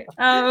 Okay.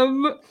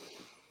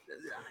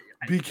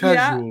 Be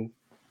casual.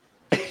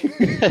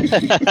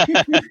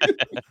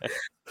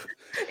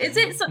 Is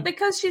it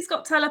because she's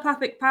got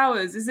telepathic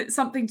powers? Is it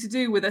something to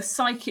do with a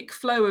psychic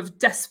flow of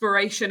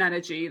desperation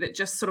energy that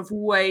just sort of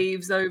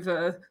waves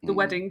over the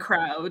wedding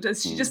crowd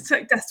as she just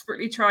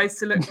desperately tries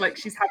to look like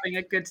she's having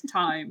a good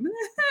time?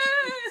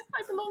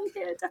 I belong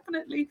here,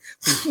 definitely.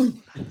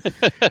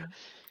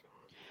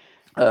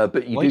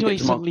 But you Why do do I get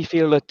to suddenly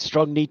feel a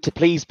strong need to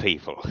please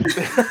people?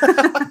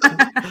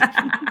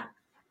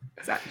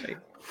 Exactly.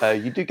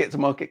 You do get to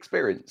mark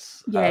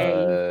experience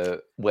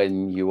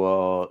when you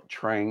are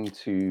trying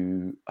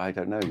to, I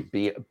don't know,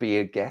 be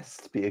a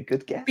guest, be a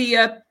good guest, Be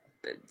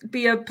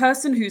a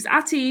person who's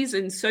at ease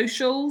in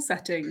social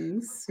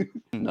settings.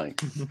 Nice.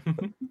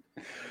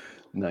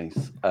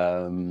 Nice.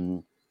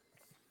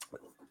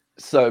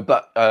 So,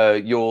 but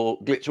your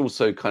glitch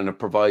also kind of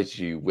provides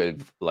you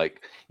with,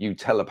 like, you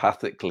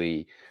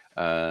telepathically,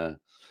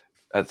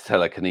 that's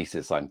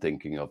telekinesis I'm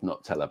thinking of,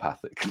 not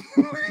telepathic.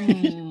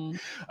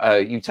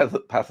 You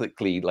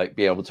telepathically, like,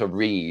 be able to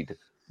read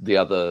the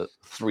other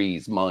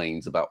three's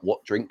minds about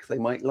what drink they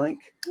might like.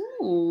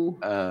 Ooh.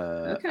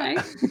 Okay.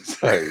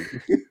 So,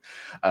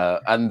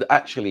 and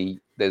actually,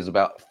 there's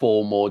about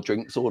 4 more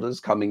drinks orders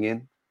coming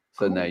in.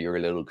 So now you're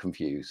a little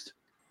confused.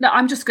 No,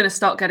 I'm just going to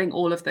start getting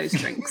all of those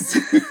drinks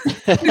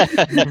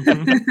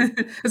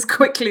as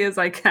quickly as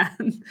I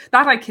can.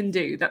 That I can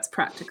do. That's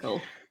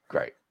practical.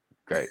 Great.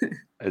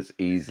 It's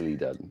easily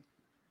done.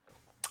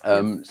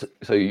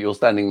 So you're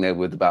standing there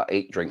with about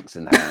 8 drinks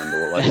in hand,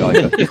 or like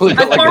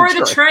I borrowed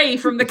a tray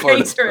from the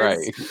caterers,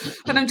 tray.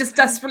 and I'm just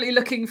desperately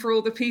looking for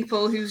all the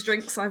people whose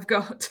drinks I've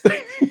got.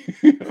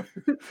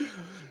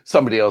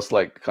 Somebody else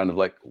kind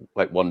of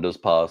wanders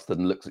past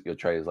and looks at your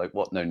tray, is like,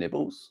 "What? No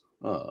nibbles?"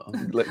 Oh,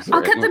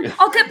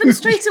 I'll get them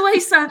straight away,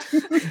 sir.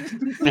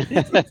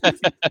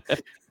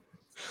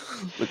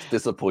 Looks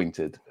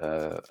disappointed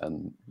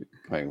and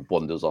kind of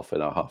wanders off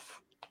in a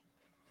huff.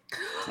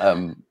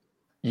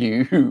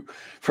 You,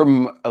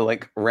 from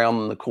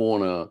around the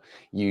corner,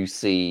 you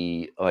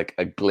see like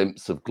a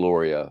glimpse of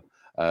Gloria,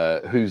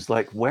 who's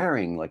like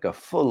wearing like a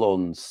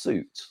full-on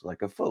suit,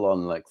 like a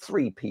full-on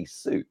 3-piece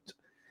suit.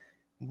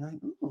 You're like,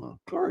 oh,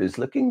 Gloria's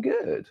looking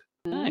good.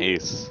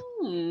 Nice.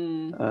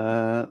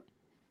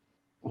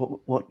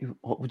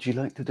 What would you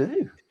like to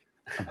do?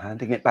 I'm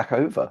handing it back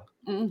over.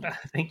 I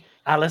think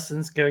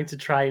Alison's going to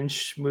try and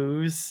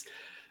schmooze,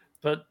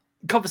 but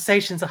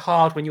conversations are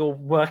hard when you're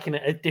working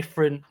at a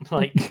different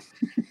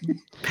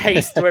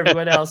pace to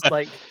everyone else.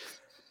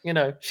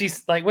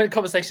 She's like, when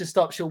conversation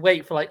stops, she'll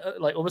wait for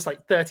almost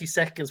 30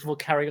 seconds before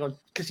carrying on,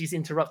 because she's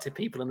interrupted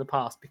people in the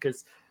past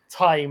because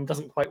time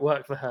doesn't quite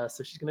work for her.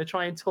 So she's going to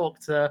try and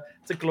talk to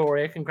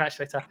Gloria,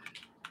 congratulate her.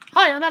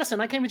 Hi, I'm Alison.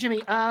 I came with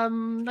Jimmy.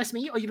 Nice to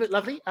meet you. Oh, you look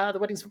lovely. The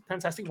wedding's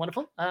fantastic,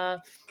 wonderful.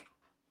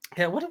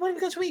 Yeah, what are we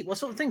going to eat? What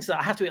sort of things?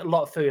 I have to eat a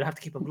lot of food. I have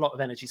to keep a lot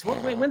of energy. So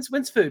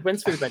when's food?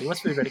 When's food ready?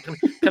 When's food ready? Can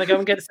I go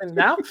and get it sent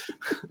now?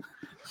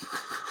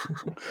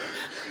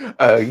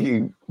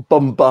 You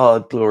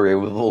bombard Gloria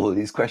with all of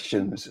these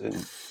questions,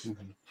 and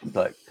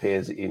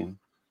peers at you.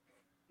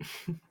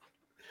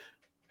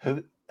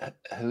 Who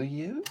are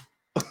you?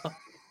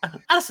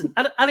 Alison,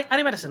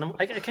 Annie Madison.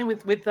 I came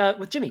with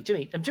Jimmy.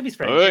 Jimmy's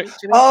friend. Right.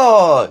 Jimmy.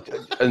 Oh,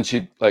 and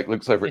she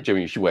looks over at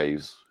Jimmy. She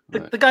waves.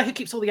 The guy who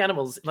keeps all the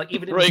animals,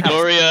 even in Right, his house.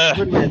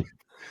 Gloria.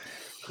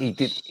 He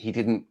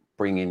didn't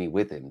bring any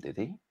with him, did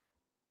he?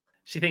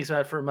 She thinks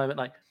about it for a moment,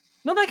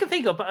 not that I can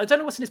think of, but I don't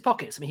know what's in his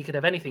pockets. I mean, he could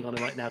have anything on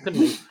him right now,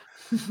 couldn't he?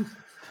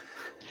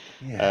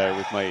 Yeah.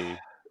 With my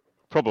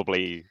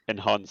probably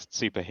enhanced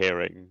super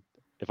hearing,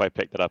 if I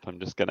pick that up, I'm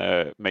just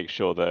gonna make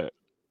sure that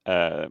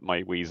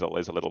my weasel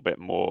is a little bit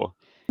more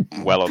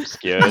well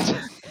obscured.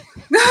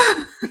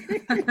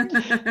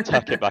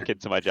 Tuck it back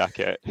into my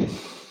jacket.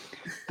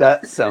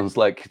 That sounds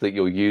like that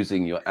you're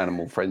using your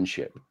animal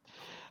friendship.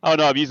 Oh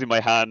no, I'm using my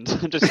hand.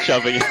 I'm just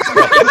shoving it.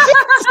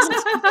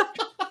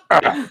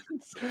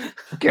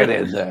 Get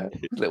in there.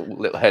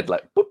 Little head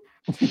boop,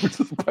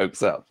 just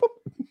pokes out. Boop.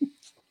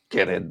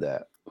 Get in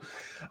there.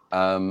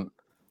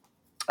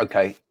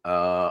 Okay,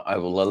 I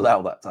will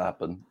allow that to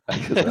happen,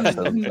 because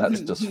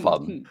that's just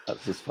fun.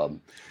 That's just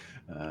fun.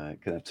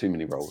 Can have too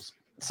many rolls.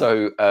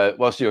 So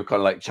whilst you're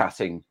kind of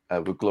chatting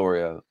with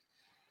Gloria,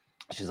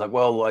 she's like,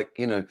 well,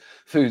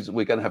 foods,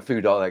 we're going to have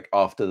food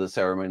after the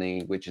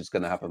ceremony, which is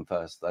going to happen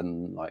first,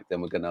 and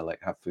then we're going to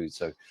have food,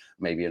 so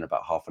maybe in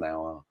about half an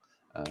hour,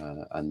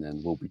 and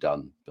then we'll be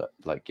done. But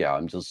yeah,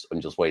 I'm just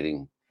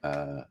waiting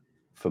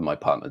for my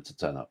partner to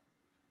turn up.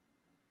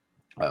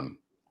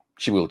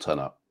 She will turn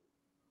up.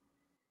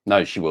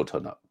 No, she will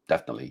turn up.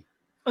 Definitely.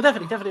 Oh,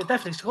 definitely.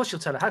 Of course she'll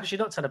turn up. How could she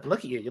not turn up? Look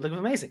at you. You look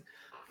amazing.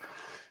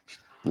 She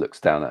looks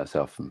down at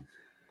herself and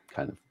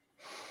kind of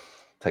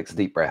takes a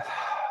deep breath.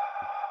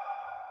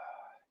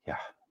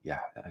 Yeah.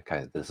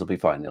 Okay, this will be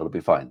fine. It'll be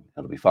fine.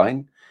 It'll be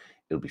fine.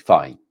 It'll be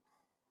fine.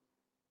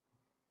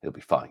 It'll be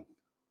fine.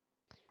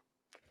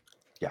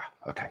 Yeah.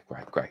 Okay.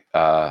 Great.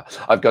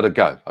 I've got to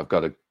go.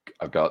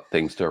 I've got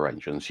things to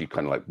arrange. And she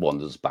kind of like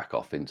wanders back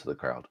off into the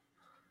crowd.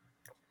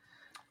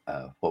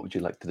 What would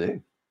you like to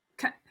do?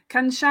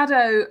 Can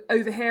Shadow,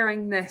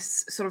 overhearing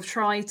this, sort of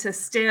try to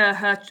steer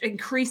her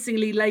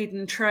increasingly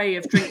laden tray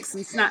of drinks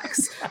and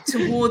snacks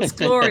towards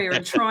Gloria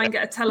and try and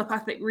get a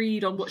telepathic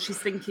read on what she's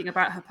thinking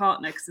about her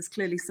partner? Because there's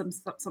clearly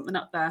something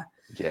up there.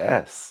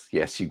 Yes,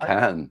 you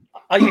can.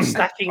 Are you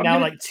stacking now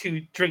like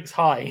 2 drinks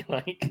high?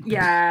 Like,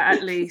 yeah,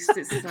 at least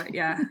it's like,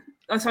 yeah.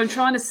 So I'm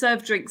trying to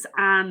serve drinks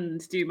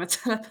and do my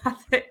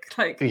telepathic,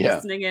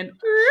 listening in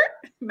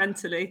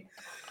mentally.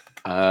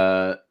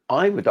 I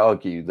would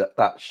argue that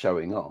that's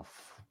showing off.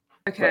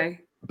 Okay.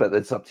 But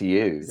it's up to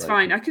you. It's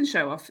fine. I can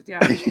show off.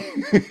 Yeah.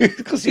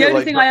 The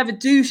only thing I ever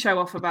do show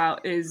off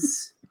about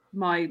is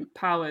my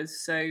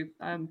powers. So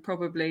I'm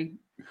probably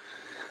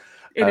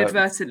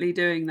inadvertently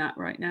doing that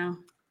right now.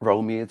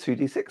 Roll me a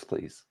 2d6,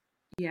 please.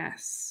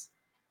 Yes.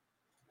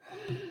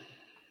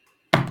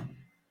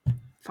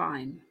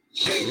 Fine.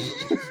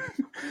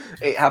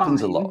 It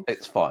happens a lot.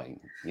 It's fine.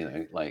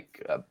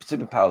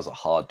 Superpowers are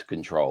hard to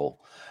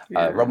control.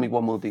 Roll me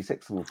one more d6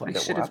 and we'll find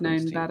out what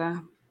happens.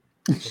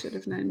 I should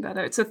have known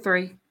better. It's a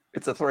 3.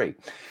 It's a 3.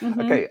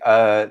 Mm-hmm. Okay.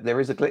 There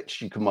is a glitch.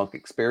 You can mark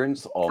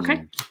experience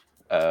on,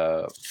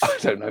 I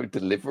don't know,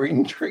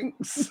 delivering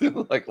drinks,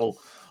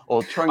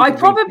 or trying. I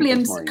probably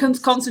am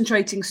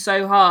concentrating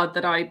so hard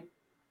that I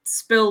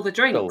spill the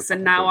drinks,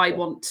 and now I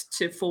want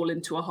to fall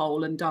into a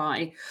hole and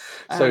die.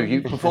 So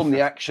you perform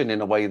the action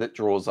in a way that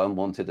draws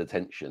unwanted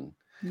attention.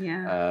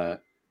 Yeah.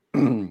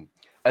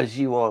 As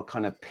you are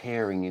kind of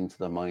peering into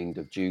the mind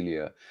of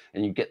Julia,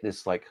 and you get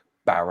this like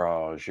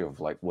barrage of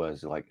like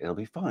words like, it'll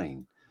be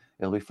fine,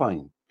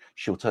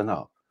 she'll turn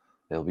up,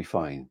 it'll be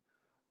fine,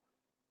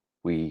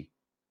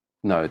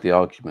 no, the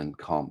argument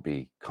can't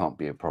be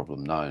a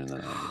problem, no.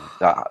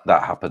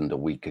 That happened a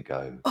week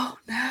ago. Oh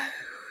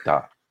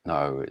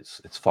no,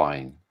 it's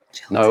fine.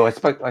 Jilted. No,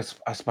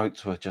 I spoke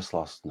to her just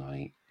last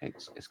night.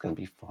 It's gonna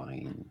be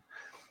fine.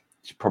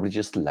 She's probably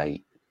just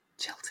late.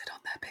 Jilted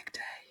on their big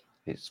day.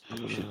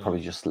 She's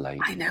probably just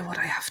late. I know what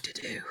I have to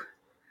do.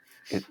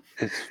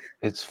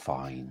 It's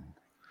fine.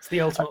 It's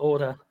the ultimate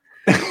order.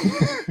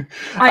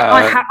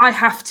 I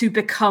have to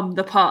become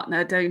the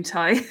partner, don't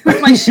I?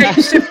 With my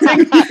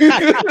shape-shifting. That's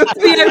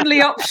the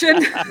only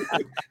option.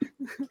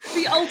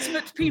 The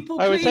ultimate people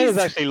please. I would say there's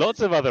actually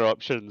lots of other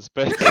options,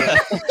 but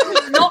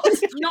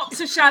not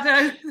to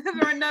Shadow.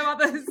 There are no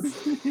others.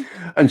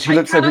 And she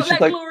looks over. She's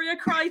like, Gloria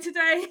cry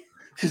today.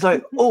 She's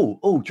like,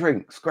 oh,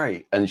 drinks,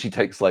 great. And she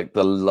takes like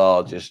the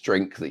largest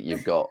drink that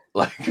you've got.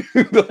 Like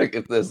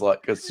if there's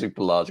like a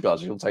super large glass,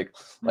 she'll take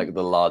like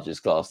the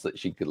largest glass that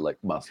she could like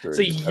muster. It's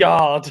a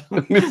yard.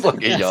 It's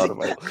like a yard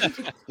of it.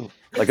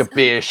 Like a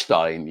beer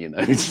stein,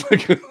 It's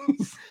like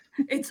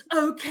It's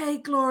okay,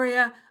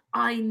 Gloria.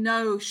 I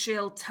know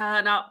she'll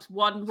turn up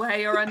one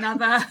way or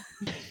another.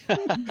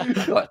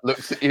 Like,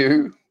 looks at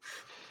you.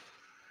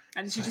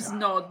 And she just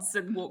nods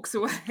and walks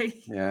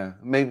away. Yeah,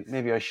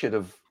 maybe I should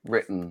have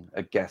written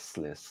a guest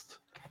list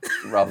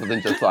rather than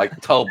just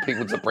like told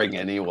people to bring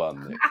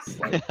anyone. It's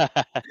like,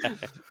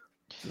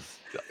 just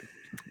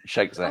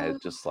shakes her head,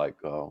 just like,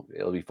 oh,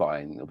 it'll be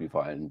fine.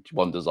 She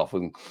wanders off,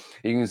 and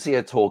you can see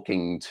her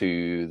talking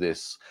to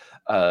this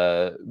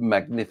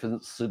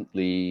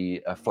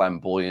magnificently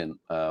flamboyant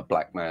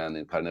black man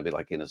in kind of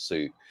like in a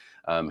suit,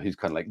 who's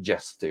kind of like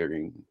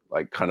gesturing,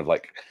 like kind of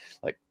like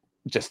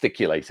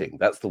gesticulating.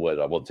 That's the word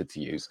I wanted to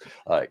use.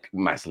 Like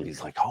massively,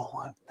 he's like,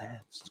 oh, I'm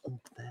there.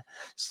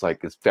 It's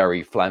like this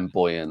very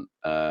flamboyant,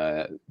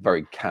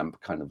 very camp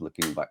kind of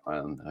looking black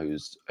man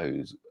who's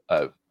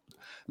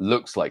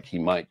looks like he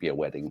might be a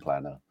wedding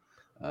planner.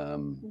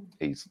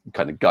 He's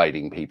kind of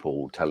guiding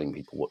people, telling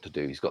people what to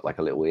do. He's got like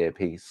a little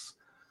earpiece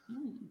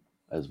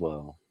as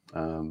well.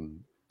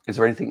 Is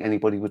there anything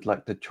anybody would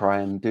like to try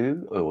and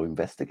do or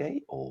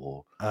investigate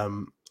or?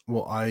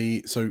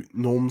 So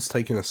Norm's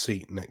taking a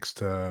seat next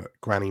to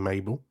Granny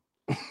Mabel.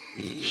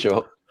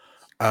 Sure.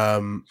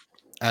 And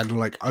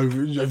like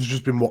I've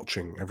just been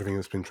watching everything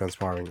that's been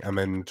transpiring, and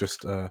then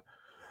just I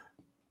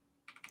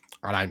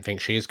don't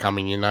think she's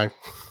coming, No.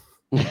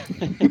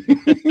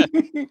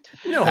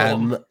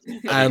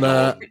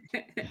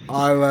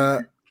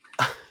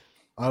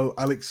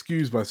 I'll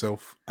excuse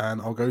myself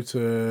and I'll go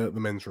to the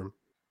men's room,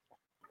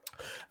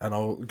 and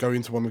I'll go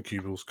into one of the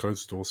cubicles,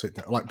 close the door, sit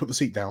down, like put the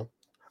seat down.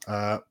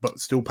 But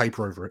still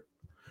paper over it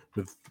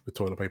with the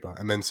toilet paper,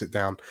 and then sit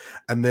down.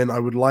 And then I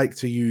would like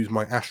to use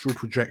my astral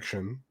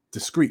projection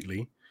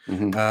discreetly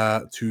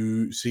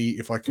to see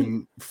if I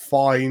can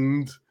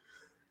find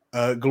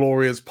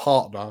Gloria's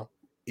partner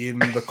in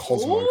the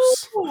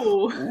cosmos.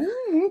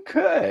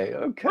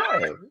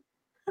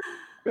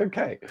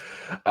 Okay.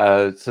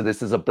 So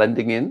this is a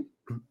blending in.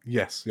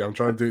 Yes, yeah, I'm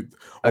trying to do it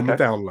on the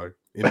down low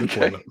in the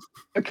toilet.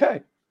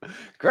 Okay,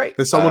 great.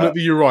 There's someone at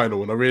the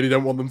urinal, and I really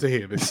don't want them to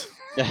hear this.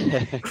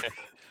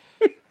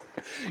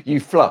 You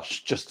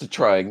flush just to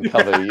try and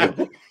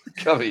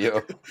cover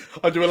your.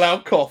 I do a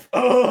loud cough.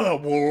 Oh,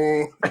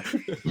 whoa.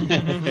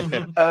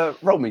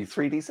 Roll me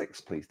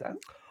 3d6, please, Dan.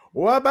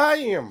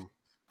 Wabam!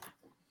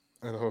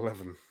 An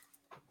 11.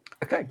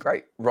 Okay,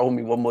 great. Roll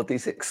me one more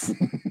d6.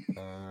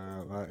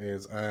 That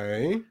is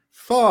a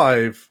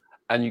 5.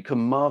 And you can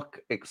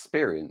mark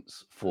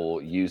experience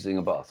for using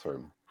a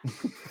bathroom.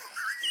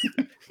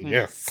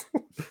 Yes.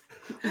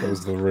 That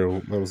was the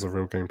real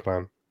game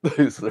plan.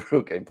 Those are the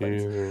real game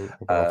plans.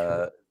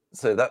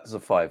 So that's a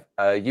 5.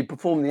 You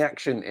perform the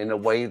action in a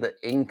way that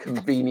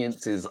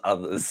inconveniences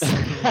others.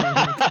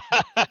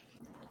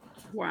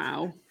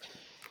 Wow.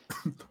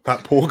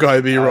 That poor guy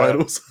at the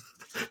urinals.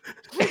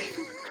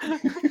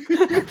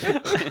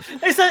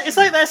 It's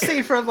like that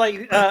scene from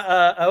like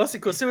what's it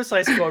called,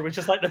 Suicide Squad, which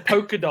is like the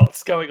polka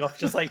dots going off,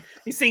 just like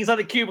he sees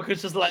other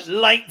cubicles, just like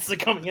lights are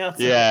coming out.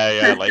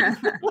 Yeah, like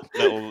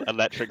little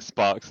electric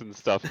sparks and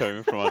stuff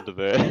coming from under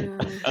the.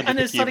 And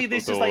then suddenly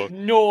this this just like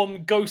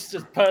Norm ghost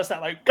just bursts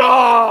out like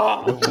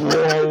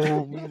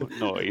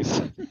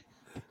noise.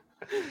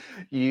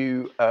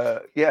 You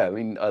I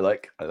mean I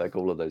like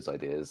all of those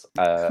ideas,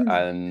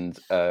 and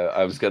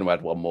I was going to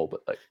add one more,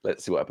 but like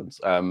let's see what happens.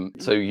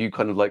 So you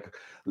kind of like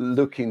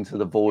look into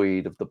the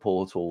void of the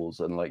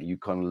portals, and like you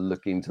kind of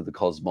look into the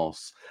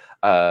cosmos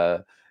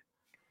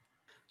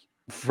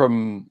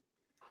from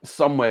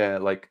somewhere,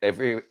 like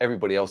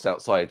everybody else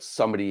outside.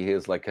 Somebody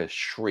hears like a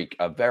shriek,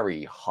 a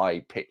very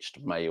high-pitched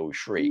male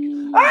shriek.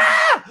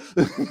 Ah!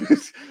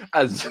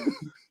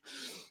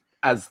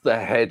 as the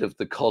head of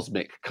the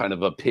cosmic kind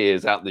of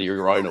appears out the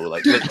urinal,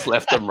 like looks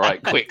left and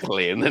right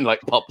quickly, and then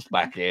like pops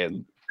back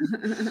in.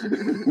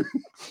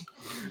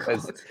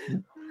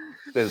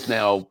 There's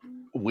now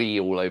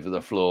wee all over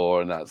the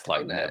floor, and that's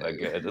like never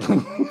good.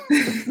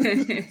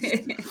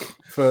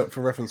 For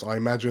reference, I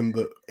imagine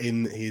that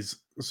in his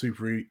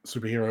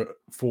superhero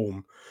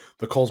form,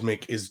 the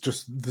cosmic is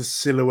just the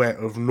silhouette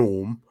of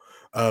Norm,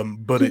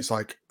 but it's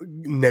like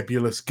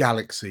nebulous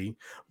galaxy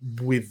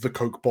with the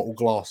Coke bottle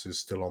glasses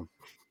still on.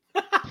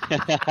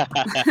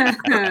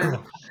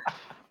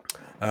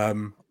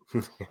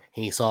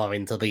 He saw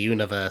into the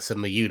universe,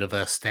 and the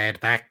universe stared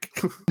back.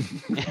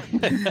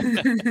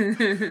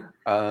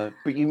 But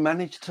you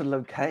managed to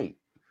locate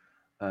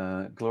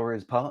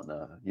Gloria's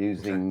partner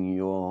using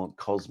your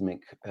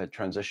cosmic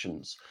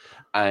transitions,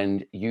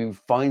 and you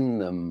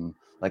find them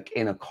like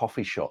in a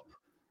coffee shop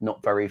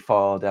not very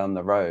far down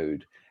the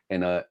road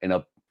in a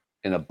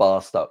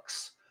bar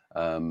stocks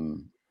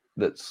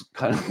that's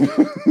kind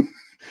of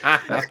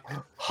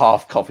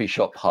half coffee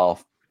shop,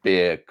 half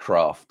beer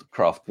craft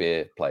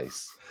beer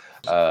place.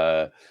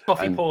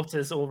 Coffee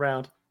porters all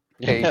round.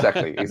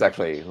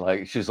 Exactly.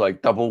 Like she's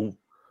like double.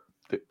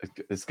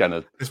 It's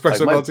gonna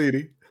espresso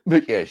martini.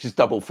 But yeah, she's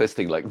double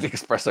fisting like the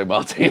espresso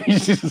martini.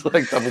 She's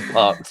like double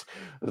parked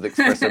with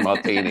espresso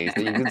martinis.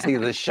 And you can see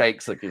the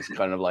shakes, like it's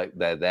kind of like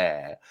they're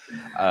there,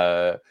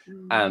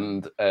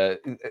 and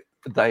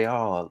they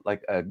are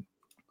like a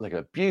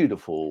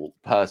beautiful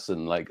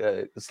person, like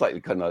a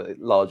slightly kind of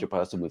larger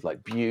person with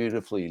like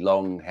beautifully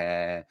long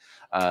hair,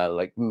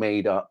 like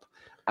made up,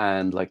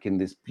 and like in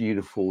this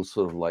beautiful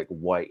sort of like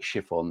white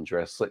chiffon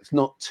dress. So it's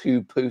not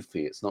too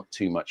poofy. It's not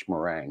too much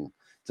meringue.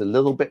 It's a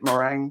little bit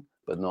meringue,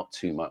 but not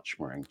too much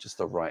meringue, just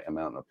the right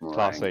amount of meringue.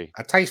 Classy.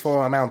 A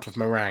tasteful amount of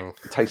meringue.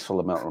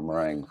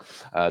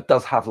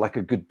 Does have like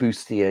a good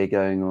bustier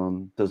going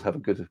on. Does have a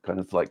good kind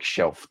of like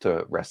shelf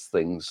to rest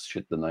things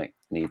should the knight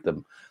need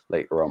them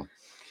later on.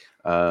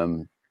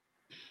 And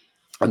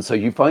so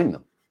you find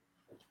them.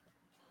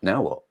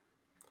 Now what?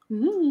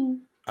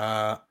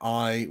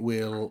 I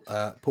will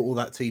put all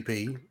that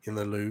TP in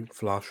the loo,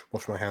 flush,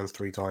 wash my hands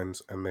 3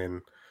 times, and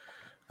then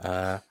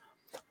I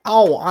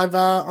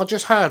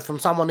just heard from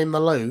someone in the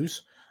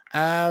loos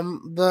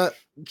that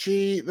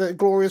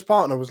Gloria's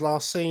partner was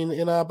last seen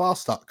in bar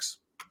stocks.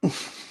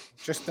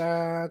 just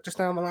down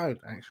the road,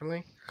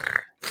 actually.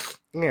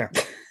 Yeah.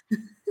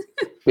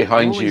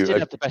 Behind you did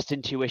have the best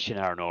intuition,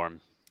 Norm.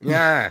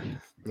 Yeah.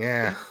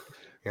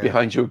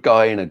 Behind you, a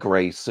guy in a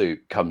grey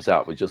suit comes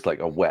out with just like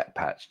a wet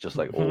patch, just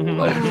like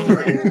all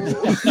over it.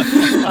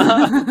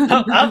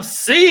 I'm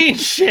seeing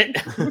shit.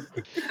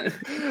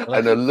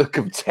 And a look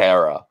of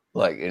terror,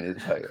 like in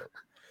his face.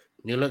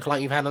 You look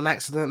like you've had an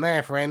accident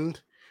there,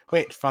 friend.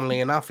 Which,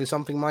 funnily enough, is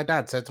something my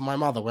dad said to my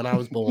mother when I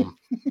was born.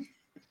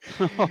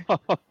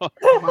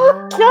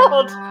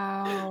 God.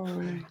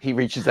 He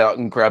reaches out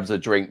and grabs a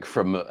drink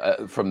from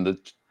the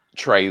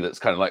tray that's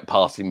kind of like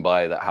passing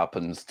by that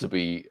happens to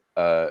be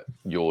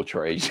your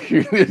tray.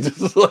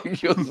 Just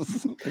like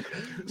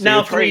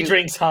now 3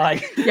 drinks high.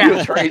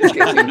 Your tray is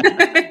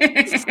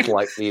getting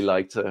slightly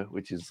lighter,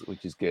 which is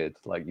good.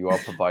 Like you are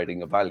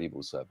providing a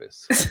valuable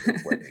service at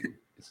this wedding.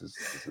 This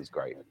is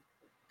great.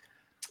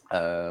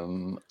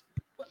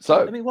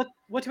 So I mean, what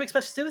do you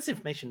expect to do with this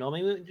information, Norm?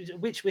 I mean,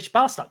 which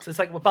bar stocks? It's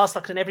like bar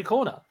stocks in every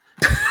corner.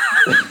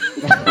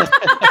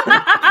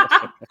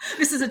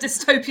 This is a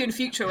dystopian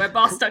future where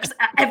Barstocks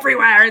are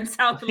everywhere in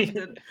South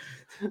London.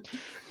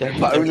 The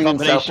But only in South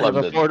combination of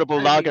London.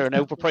 affordable lager and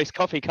overpriced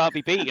coffee can't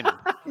be beaten.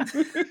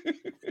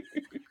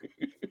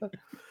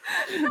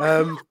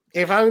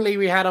 If only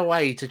we had a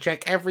way to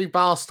check every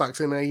Barstocks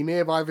in a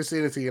nearby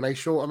vicinity in a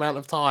short amount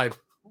of time.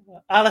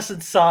 Alison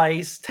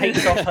sighs,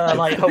 takes off her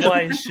like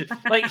Hawaiian shirt.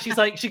 Like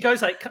she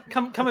goes like,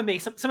 come with me.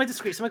 Somewhere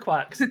discreet, somewhere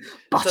quiet.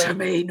 Butter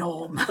me,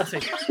 Norm. That's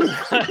it.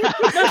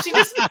 No, she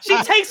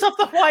takes off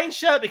the Hawaiian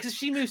shirt because if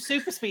she moves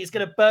super speed, it's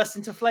going to burst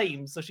into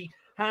flames. So she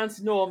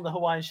hands Norm the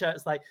Hawaiian shirt.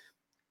 It's like,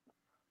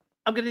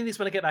 I'm going to need this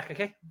when I get back,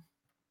 okay?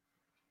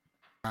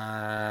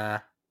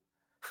 I'm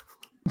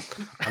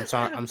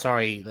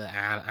sorry,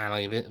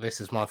 Annie.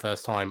 This is my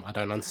first time. I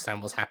don't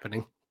understand what's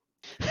happening.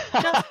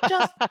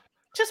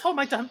 Just hold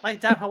my damn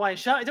Hawaiian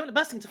shirt. I don't want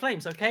to burst into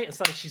flames, okay? And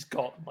suddenly she's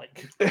got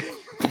like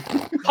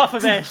half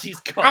of air.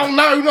 She's got. Oh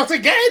no, not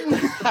again!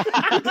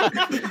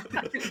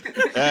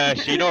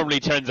 She normally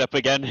turns up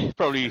again.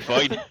 Probably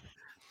fine.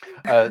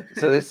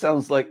 So this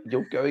sounds like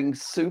you're going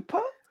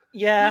super.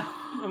 Yeah,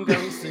 I'm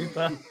going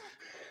super.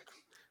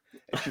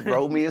 If you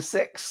roll me a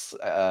 6,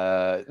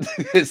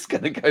 it's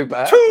going to go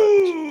back.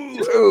 2!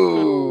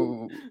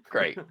 2!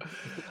 Great.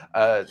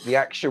 The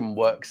action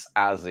works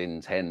as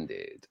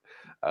intended.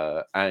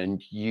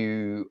 And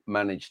you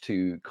manage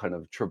to kind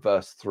of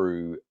traverse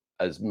through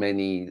as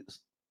many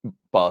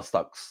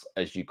Barstocks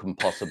as you can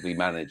possibly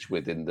manage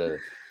within the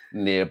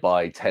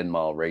nearby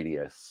 10-mile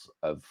radius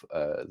of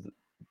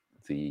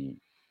the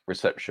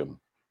reception.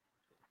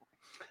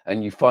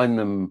 And you find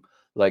them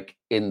like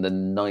in the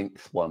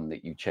 9th one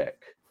that you check.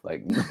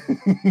 Like,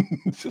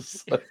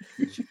 just like...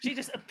 She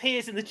just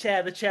appears in the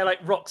chair. The chair like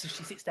rocks as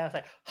she sits down.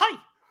 Like, hi.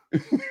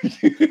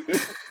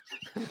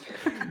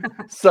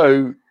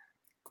 So,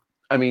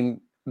 I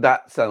mean,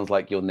 that sounds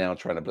like you're now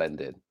trying to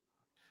blend in.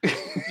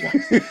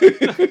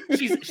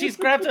 She's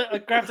grabbed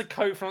a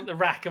coat from the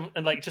rack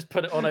and like just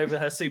put it on over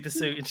her super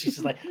suit, and she's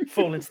just like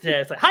falling into the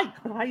chair. It's like, hi,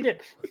 how you doing?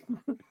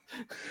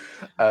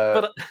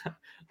 But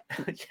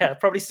yeah,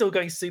 probably still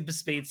going super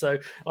speed, so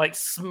like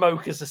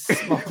smoke is just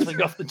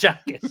smothering off the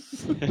jacket.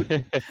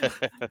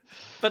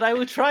 But I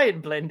will try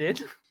and blend in.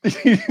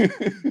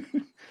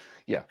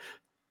 Yeah,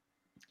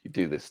 you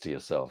do this to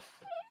yourself.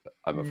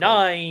 I'm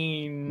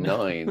afraid. 9.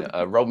 9.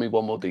 Roll me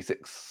one more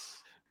d6.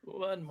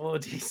 One more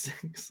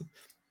d6.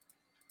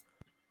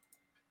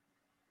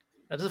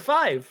 That is a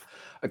 5.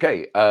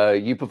 Okay,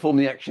 you perform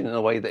the action in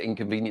a way that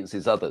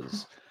inconveniences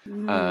others.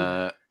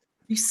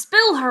 You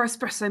spill her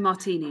espresso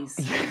martinis.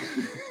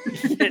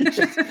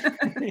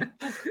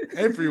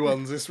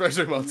 Everyone's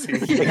espresso martini.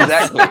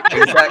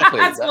 Exactly.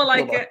 That's more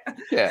like it.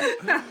 Yeah.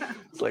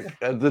 It's like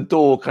the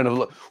door kind of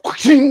like...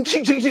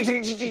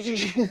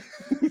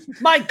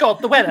 My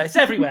God, the weather, it's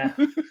everywhere.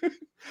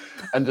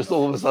 And just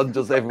all of a sudden,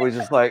 just everybody's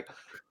just like,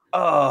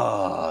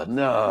 oh,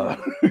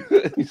 no.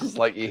 It's just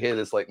like you hear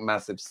this like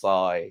massive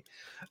sigh.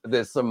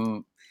 There's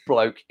some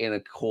bloke in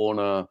a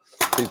corner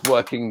who's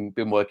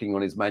been working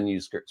on his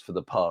manuscripts for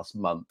the past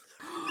month.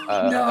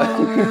 No,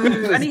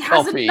 and he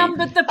hasn't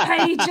numbered the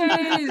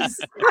pages.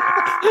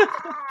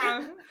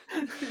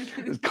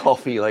 There's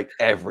coffee like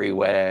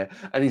everywhere,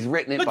 and he's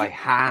written it by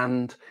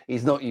hand.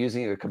 He's not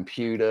using a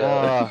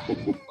computer.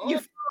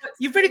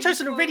 You've really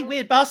chosen a really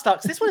weird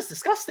Barstocks. This one is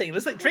disgusting.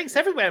 There's like drinks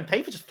everywhere and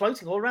paper just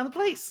floating all around the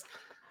place.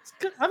 It's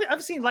good.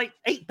 I've seen like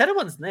 8 better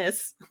ones than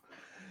this.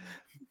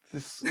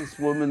 This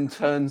woman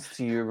turns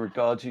to you,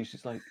 regards you.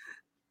 She's like,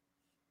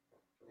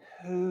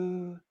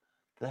 "Who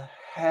the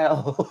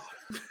hell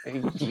are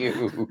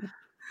you?"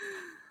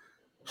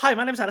 Hi,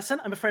 my name's Alison.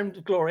 I'm a friend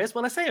of Gloria's.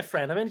 Well, I say a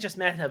friend. I've only just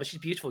met her, but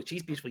she's beautiful.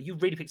 She's beautiful. You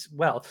really picked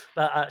well.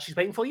 But she's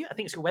waiting for you. I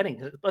think it's your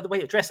wedding. By the way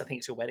you're dressed, I think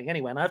it's your wedding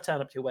anyway. And I've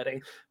turned up to your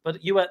wedding.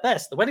 But you weren't there.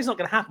 So the wedding's not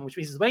going to happen, which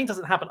means the wedding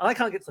doesn't happen. I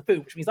can't get to the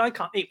food, which means I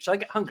can't eat, which I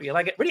get hungry. And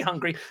I get really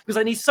hungry because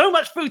I need so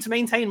much food to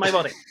maintain my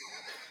body.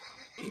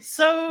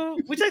 So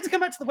would you like to come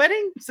back to the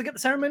wedding to get the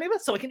ceremony over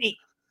so I can eat?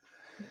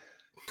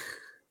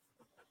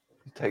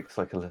 He takes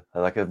like a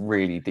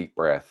really deep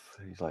breath.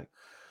 He's like,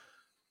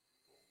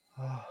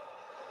 oh,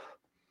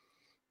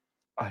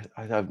 I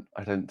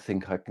don't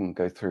think I can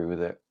go through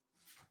with it.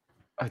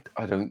 I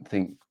don't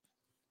think.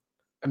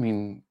 I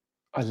mean,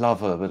 I love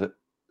her, but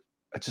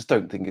I just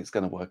don't think it's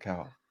going to work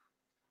out.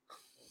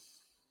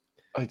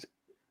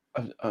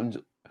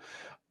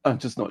 I'm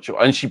just not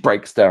sure. And she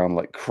breaks down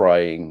like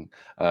crying,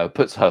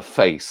 puts her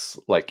face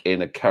like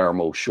in a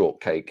caramel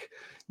shortcake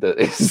that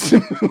is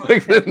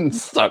like then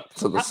stuck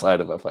to the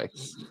side of her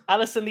face.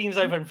 Alison leans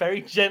over and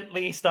very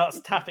gently starts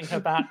tapping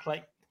her back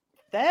like,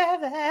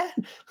 there.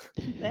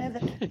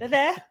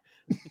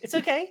 It's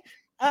okay.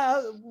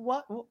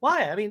 What?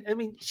 Why? I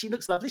mean, she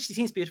looks lovely. She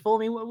seems beautiful. I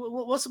mean,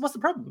 what's the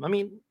problem? I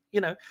mean,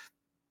 you know,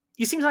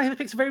 you seem like you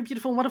picked a very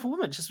beautiful, wonderful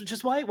woman.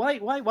 Just why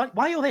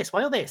all this?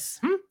 Why all this?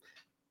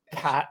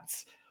 Cat.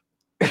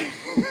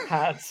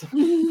 Hats.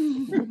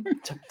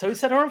 Don't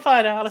set her on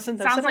fire now, Alison.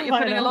 Don't Sounds set her like on you're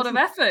fire putting a now. lot of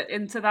effort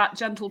into that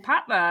gentle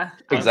pat there.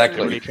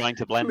 Exactly. Really trying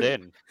to blend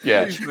in.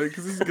 Yeah.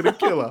 because this is gonna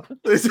kill her.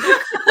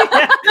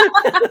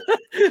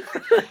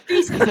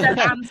 Please keep their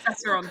hand set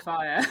her on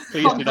fire.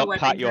 Please on do her not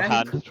pat wedding your day.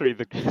 hand through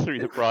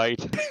the bride.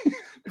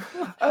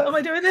 Am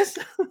I doing this?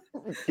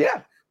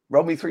 Yeah.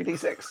 Roll me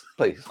 3d6,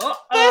 please. 13!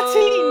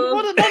 Uh-oh.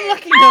 What an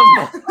unlucky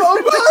number! Oh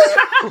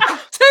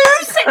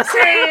 2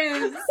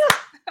 sixes!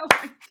 Oh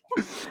my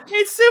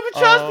It's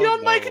supercharged Oh,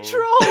 beyond my no.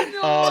 control!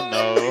 Oh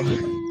no.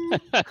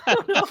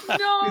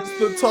 no! It's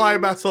the Thai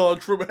massage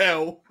from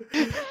hell.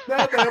 Didn't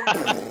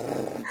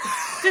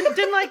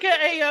I get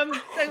a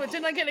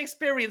didn't I get an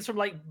experience from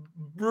like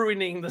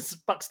ruining the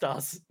Buck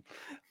Stars?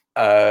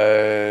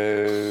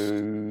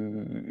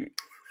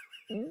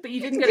 But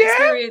you didn't get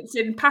experience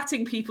in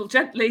patting people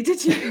gently,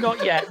 did you?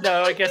 Not yet.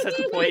 No, I guess that's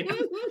the point.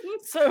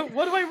 So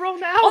what do I roll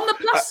now? On the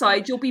plus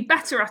side, you'll be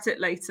better at it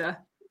later.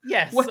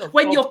 Yes.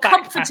 When you're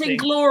comforting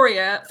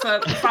Gloria for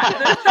the fact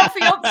that her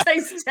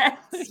fiance's dead.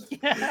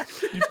 Yeah.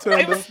 You've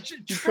turned It was a,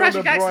 you've turned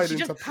a tragic accident. bride She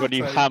into just- When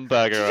you pate.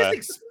 hamburger She her. just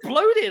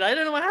exploded. I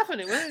don't know what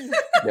happened. It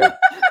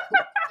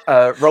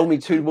went... Roll me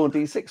 2 more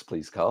d6,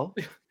 please, Carl.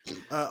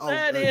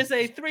 That is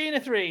a 3 and a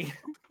 3.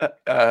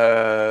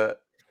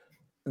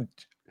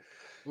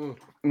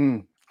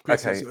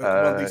 Chris, Okay, it's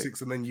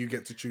 1d6 and then you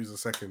get to choose a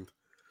second.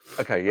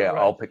 Okay, yeah, Right.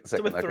 I'll pick the So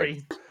second. with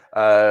Okay.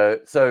 3.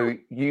 So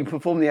you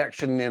perform the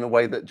action in a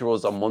way that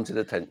draws unwanted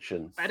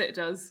attention, Bet it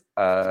does.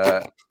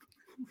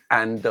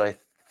 and I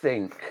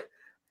think,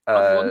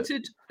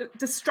 Unwanted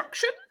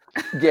destruction?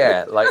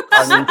 yeah, like Set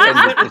the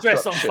unintended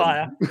dress on destruction.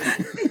 fire.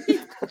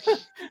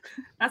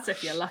 That's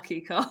if you're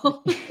lucky,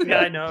 Carl. Yeah,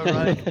 I know,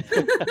 right?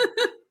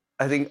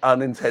 I think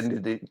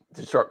unintended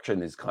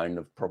destruction is kind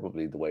of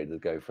probably the way to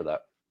go for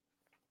that.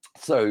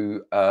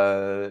 So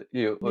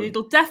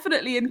It'll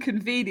definitely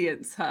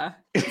inconvenience her.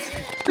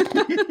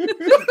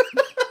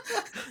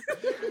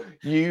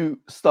 you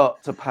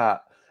start to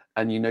pat,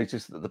 and you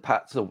notice that the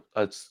pats are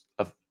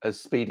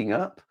speeding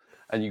up,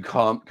 and you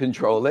can't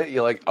control it.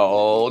 You're like,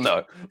 oh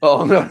no.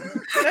 No,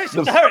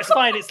 to her, it's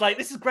fine. It's like,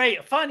 this is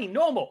great. Finally,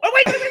 normal. Oh,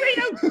 wait,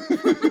 no.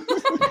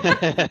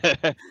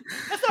 That's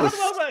not how the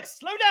world works.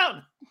 Slow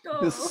down.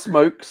 Oh. The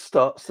smoke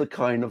starts to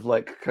kind of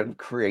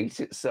create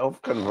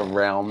itself kind of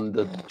around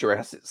the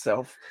dress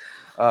itself,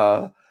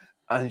 and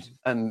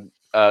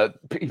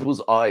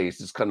people's eyes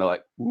just kind of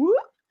like whoop,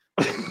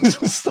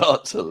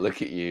 start to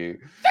look at you.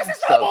 This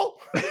is normal.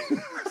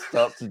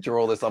 Start to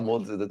draw this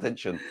unwanted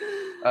attention.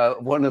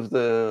 One of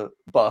the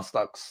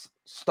Barstock's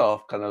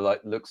staff kind of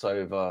like looks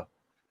over,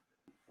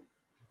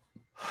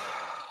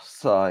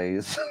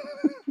 sighs,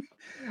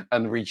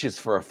 and reaches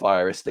for a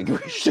fire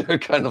extinguisher,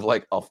 kind of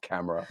like off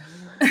camera.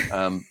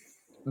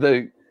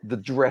 The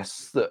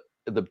dress,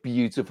 the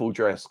beautiful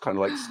dress, kind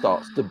of like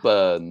starts to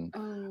burn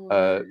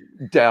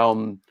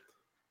down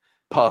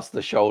past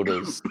the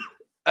shoulders,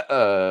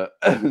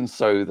 and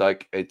so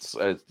like it's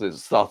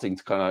starting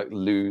to kind of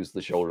lose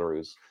the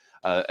shoulders,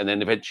 and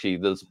then eventually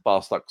this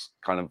Barstock's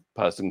kind of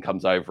person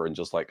comes over and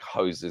just like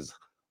hoses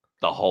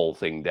the whole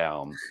thing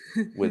down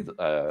with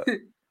a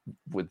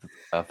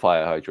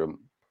fire hydrant.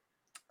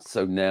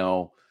 So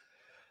now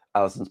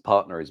Alison's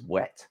partner is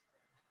wet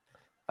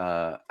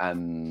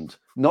and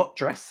not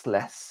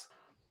dressless,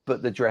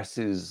 but the dress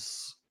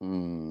is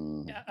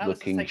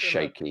looking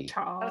shaky.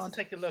 Alison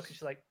take a look and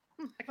she's like,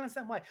 I can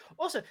understand why.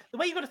 Also, the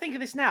way you've got to think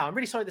of this now, I'm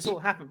really sorry this all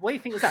happened. What do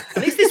you think was that?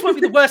 At least this won't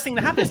be the worst thing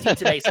that happens to you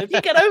today. So if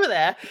you get over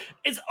there,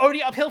 it's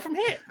already uphill from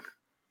here.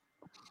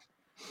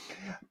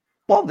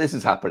 While this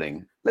is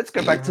happening, let's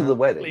go back to the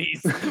wedding.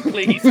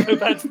 Please go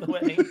back to the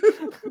wedding.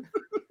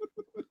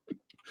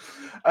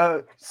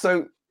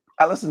 So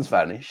Alison's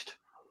vanished.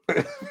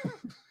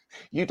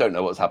 You don't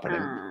know what's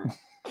happening.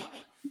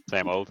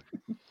 Same old.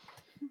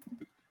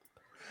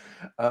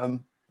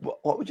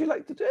 What would you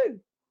like to do?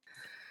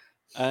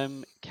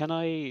 Can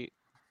I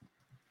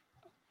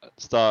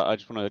start? I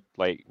just want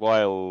to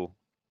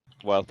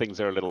while things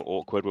are a little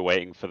awkward, we're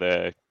waiting for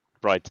the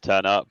bride to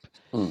turn up.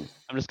 I'm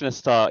just going to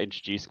start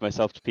introducing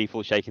myself to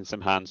people, shaking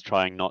some hands,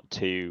 trying not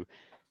to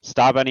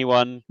stab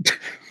anyone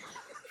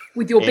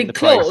with your in big the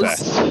claws.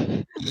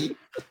 process.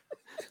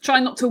 Try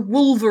not to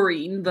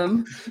Wolverine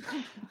them.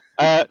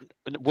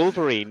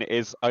 Wolverine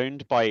is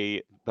owned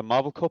by the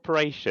Marvel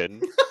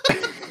Corporation.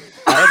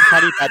 I am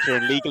Honey Badger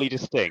and legally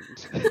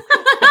distinct.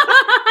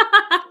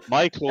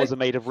 My claws are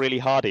made of really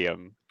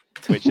hardium,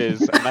 which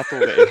is a metal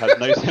that has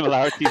no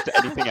similarities to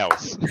anything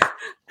else.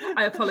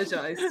 I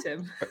apologise,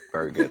 Tim.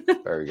 Very good,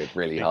 very good.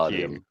 Really Thank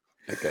hardium. you.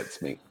 It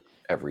gets me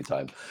every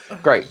time.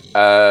 Great.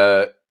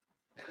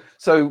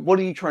 So what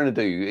are you trying to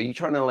do? Are you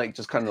trying to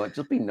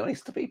just be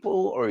nice to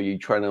people, or are you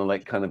trying to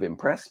kind of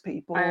impress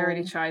people? I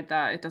already tried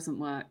that. It doesn't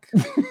work.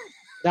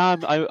 No,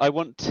 I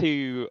want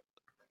to.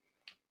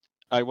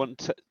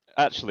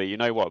 Actually, you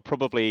know what?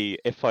 Probably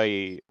if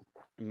I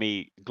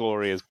meet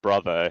Gloria's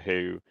brother,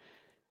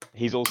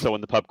 he's also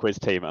on the pub quiz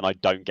team, and I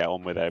don't get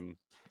on with him,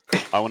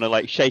 I want to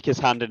like shake his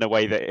hand in a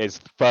way that is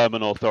firm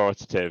and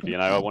authoritative. You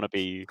know, I want to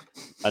be,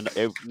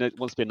 it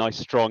wants to be a nice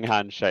strong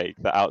handshake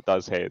that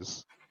outdoes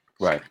his.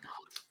 Right.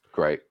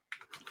 Great.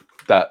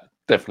 That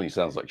definitely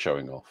sounds like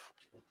showing off.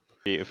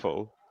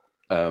 Beautiful.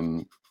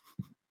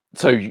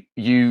 So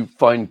you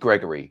find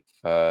Gregory,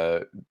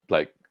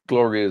 like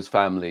Gloria's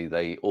family,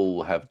 they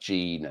all have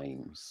G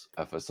names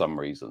for some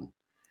reason,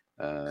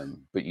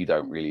 but you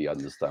don't really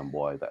understand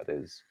why that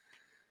is.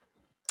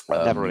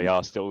 Never really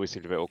asked. It always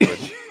seemed a bit awkward.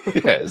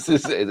 Yes,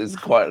 it is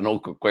quite an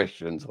awkward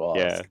question to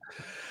ask.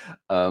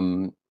 Yeah.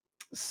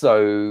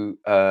 So,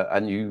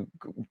 and you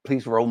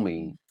please roll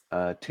me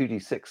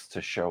 2d6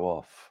 to show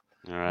off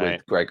All right.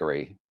 with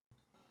Gregory.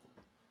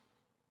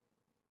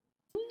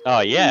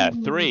 Oh yeah,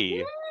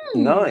 3.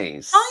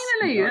 Nice.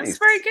 Finally, Nice. that's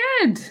very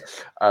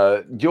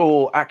good.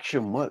 Your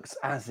action works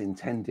as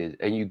intended,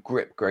 and you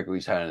grip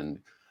Gregory's hand,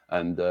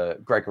 and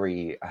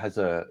Gregory has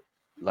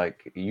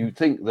you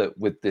think that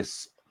with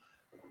this,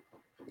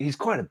 he's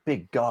quite a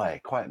big guy,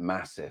 quite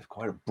massive,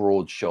 quite a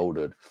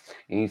broad-shouldered,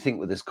 and you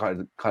think with this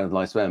kind of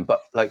nice man.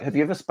 But like, have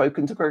you ever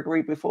spoken to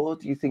Gregory before?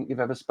 Do you think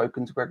you've ever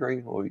spoken to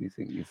Gregory, or do you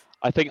think you've?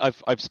 I think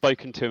I've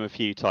spoken to him a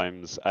few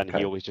times, and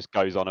he always just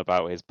goes on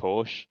about his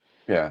Porsche.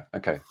 Yeah.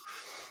 Okay.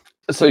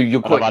 So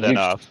you're quite I've had used.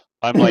 enough.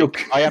 I'm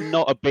like, I am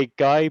not a big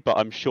guy, but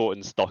I'm short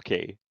and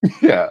stocky.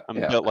 Yeah. I'm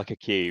built like a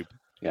cube.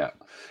 Yeah.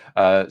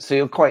 So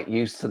you're quite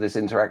used to this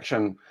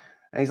interaction,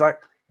 and he's like,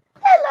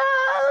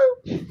 "Hello,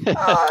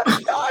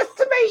 nice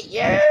to meet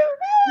you."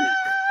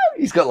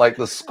 He's got like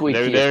the squeakiest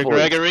Hello there, voice.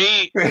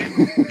 Gregory.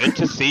 Good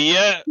to see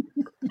you.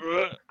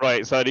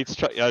 Right, so I need to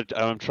try.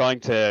 I'm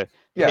trying to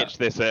pitch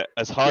this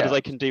as hard as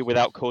I can do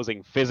without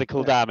causing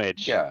physical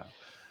damage. Yeah.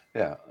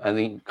 And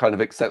he kind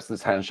of accepts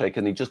this handshake,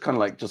 and he just kind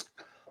of just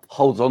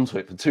holds on to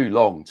it for too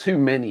long. Too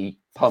many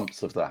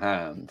pumps of the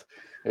hand.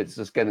 It's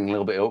just getting a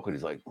little bit awkward.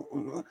 He's like,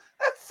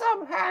 "That's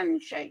some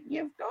handshake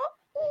you've got.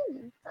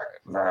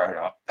 Very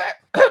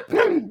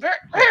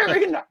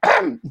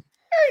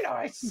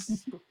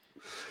nice.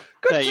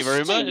 Thank you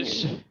very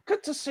much.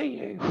 Good to see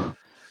you.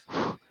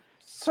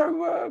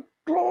 So,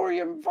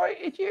 Gloria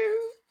invited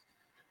you?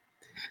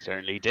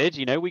 Certainly did.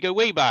 You know, we go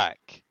way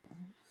back.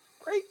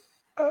 Great.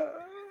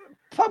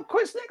 Pub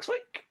quiz next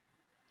week?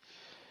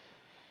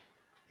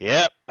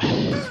 Yep.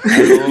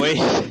 As always.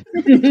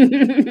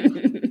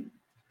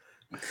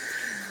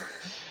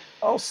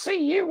 I'll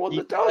see you on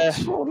the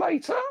dance floor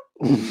later.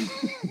 Do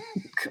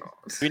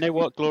you know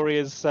what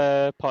Gloria's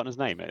partner's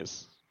name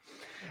is?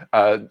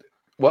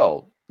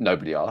 Well,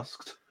 nobody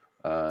asked.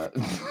 I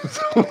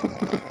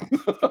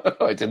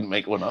didn't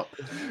make one up.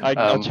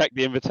 I'll check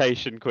the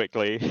invitation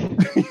quickly.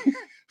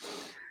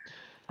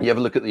 You have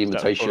a look at the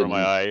invitation.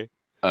 My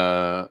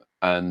eye.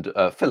 And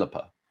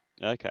Philippa.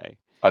 Okay.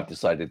 I've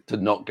decided to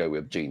not go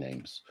with G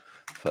names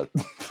for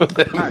them.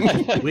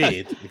 That's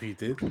weird if you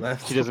did.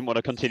 She doesn't want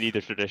to continue the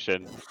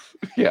tradition.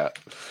 Yeah.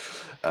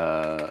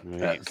 Right.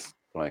 That's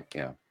like,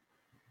 yeah.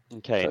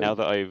 Okay, So- now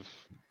that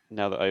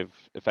I've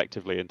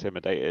effectively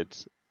intimidated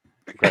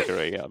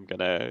Gregory, I'm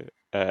gonna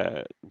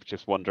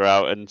just wander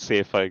out and see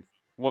if I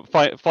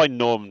find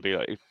Norm and be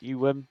like, "You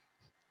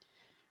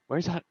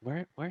where's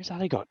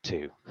Ali got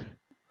to?"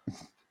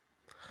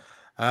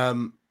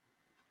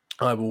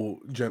 I will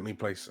gently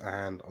place a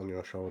hand on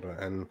your shoulder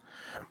and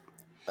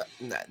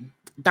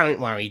don't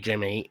worry,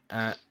 Jimmy.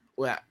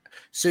 Well,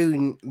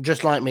 soon,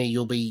 just like me,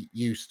 you'll be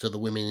used to the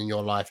women in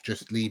your life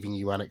just leaving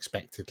you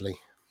unexpectedly.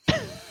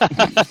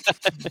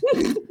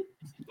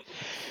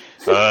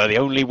 The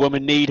only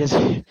woman need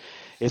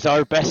is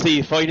our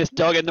Bessie, finest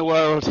dog in the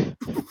world.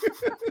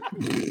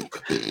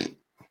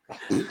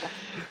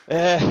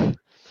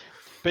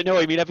 But no,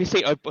 I mean, have you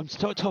seen? I'm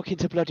still talking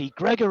to bloody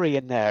Gregory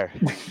in there.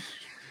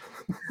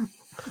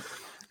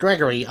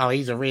 Gregory,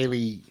 he's a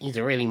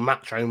really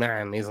macho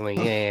man, isn't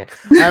he? Yeah.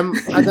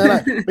 I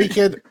don't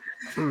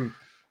know.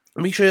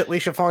 We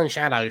should find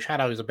Shadow.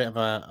 Shadow's a bit of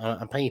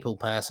a people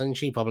person.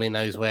 She probably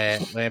knows where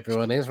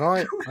everyone is,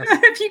 right? Where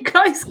have you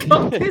guys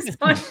got this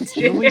idea?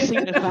 She always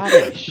seems to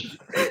vanish.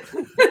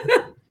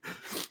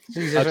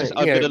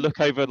 I'm going to look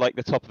over like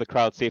the top of the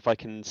crowd, see if I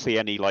can see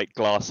any like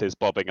glasses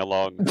bobbing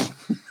along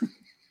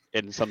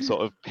in some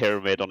sort of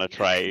pyramid on a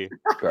tray.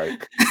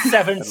 Great.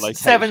 Seven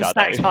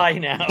stacks high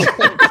now.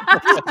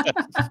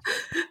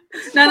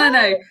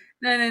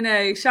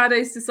 No.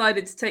 Shadow's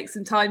decided to take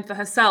some time for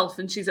herself,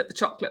 and she's at the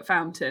chocolate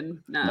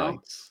fountain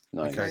now.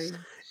 Nice. Okay.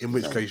 In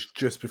which case,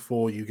 just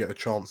before you get a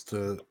chance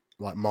to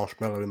like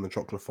marshmallow in the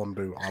chocolate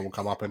fondue, I will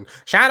come up and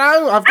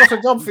Shadow, I've got a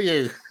job for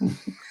you.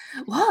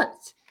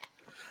 What?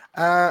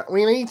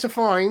 We need to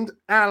find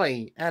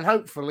Ali, and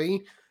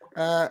hopefully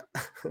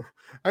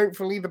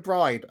the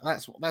bride.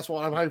 That's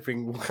what I'm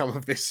hoping will come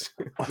of this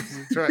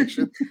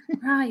interaction.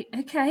 Right.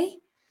 Okay.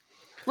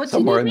 What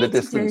Somewhere in do you the need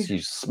me distance, to do?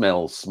 you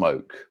smell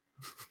smoke.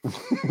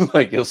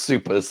 Like your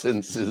super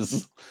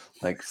senses,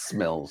 like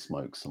smell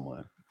smoke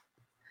somewhere.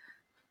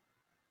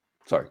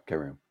 Sorry,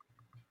 carry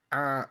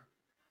on.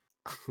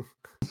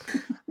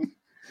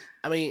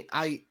 I mean,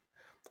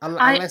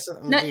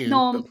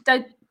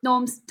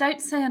 Norm,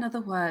 don't say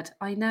another word.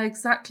 I know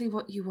exactly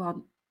what you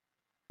want.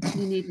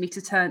 You need me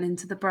to turn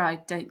into the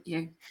bride, don't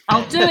you?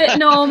 I'll do it,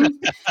 Norm.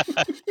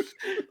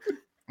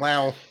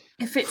 Well,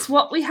 If it's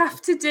what we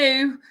have to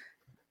do.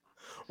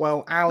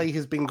 well, Ali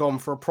has been gone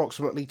for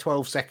approximately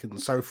 12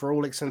 seconds, so for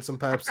all intents and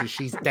purposes,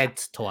 she's dead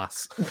to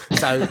us.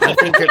 So I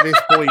think at this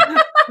point,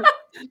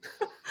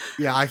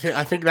 yeah, I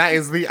think that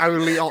is the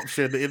only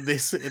option in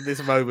this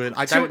moment.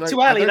 I don't know.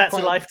 To Ali, that's a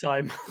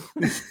lifetime.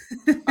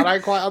 I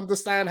don't quite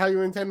understand how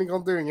you're intending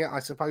on doing it. I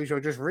suppose you're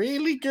just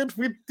really good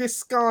with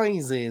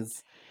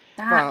disguises.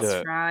 That's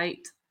Look,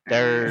 right.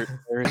 There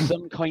are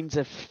some kinds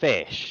of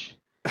fish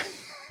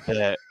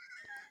that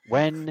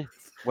when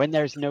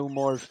there's no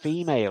more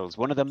females,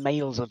 one of the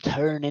males will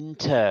turn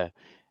into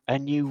a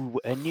new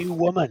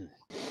woman.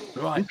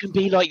 Right. You can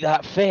be like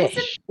that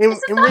fish. In which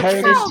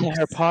Turn case, into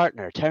her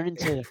partner. Turn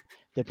into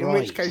the bride. in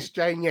which case,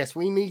 Jane, yes,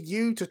 we need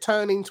you to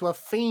turn into a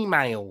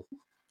female.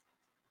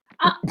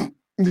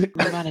 You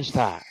manage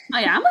that.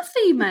 I am a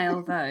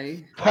female, though.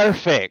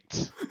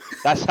 Perfect.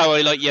 That's how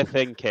I like your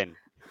thinking.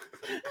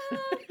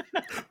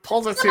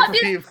 Positive There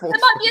might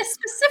reinforcement. be a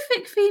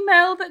specific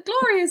female that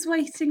Gloria's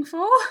waiting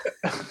for.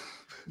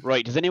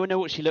 Right, does anyone know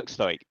what she looks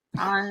like?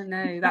 I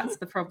know, that's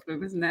the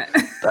problem, isn't it?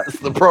 That's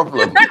the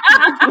problem.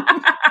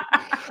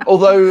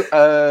 Although,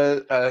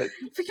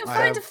 If we can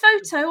find a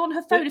photo on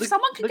her phone, if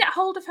someone can get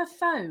hold of her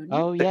phone.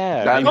 Oh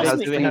yeah, Dan maybe has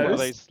they're doing one of knows.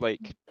 those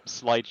like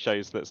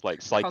slideshows that's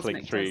like cycling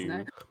Cosmic does through.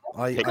 know.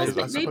 pictures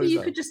Cosmic, of maybe suppose you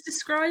so. could just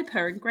describe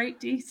her in great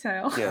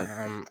detail.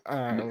 yeah.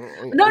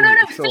 No.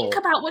 Sure. Think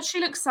about what she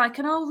looks like,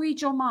 and I'll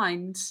read your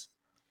mind.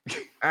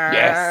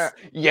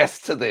 Yes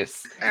to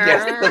this.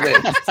 Yes to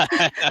this.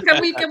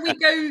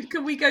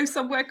 Can we go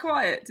somewhere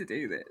quiet to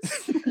do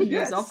this?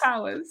 Use our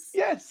powers.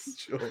 Yes.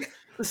 Sure.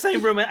 The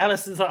same room where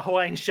Alison's like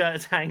Hawaiian shirt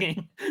is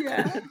hanging.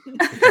 Yeah.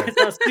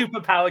 It's our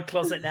super powered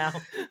closet now.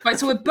 Right,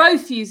 so we're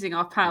both using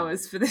our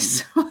powers for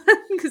this one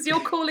because you're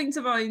calling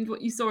to mind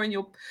what you saw in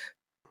your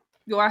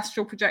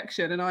astral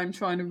projection, and I'm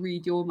trying to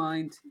read your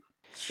mind.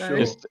 So,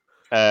 Sure.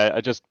 I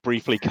just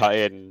briefly cut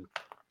in,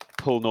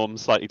 pull Norm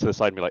slightly to the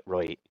side and be like,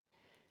 right,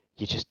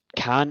 you just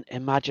can't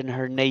imagine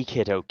her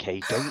naked,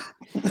 okay? Don't.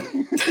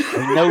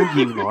 I know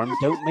you, Norm.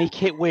 Don't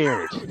make it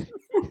weird.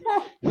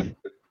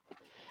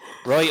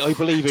 Right, I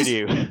believe in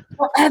you.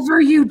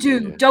 whatever you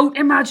do, don't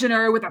imagine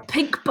her with a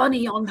pink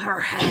bunny on her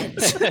head.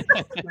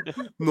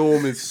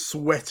 Norm is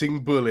sweating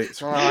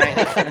bullets.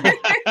 Okay,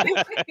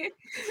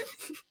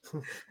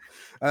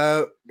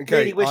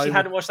 Really wish you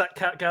hadn't watched that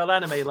Cat Girl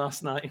anime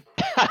last night.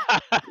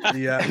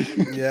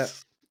 yeah.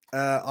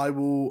 I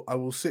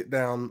will sit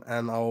down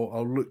and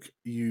I'll look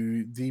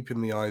you deep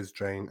in the eyes,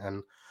 Jane,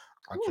 and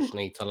I just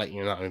need to let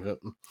you know that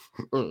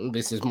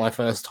this is my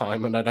first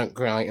time and I don't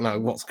quite know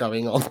what's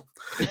going on.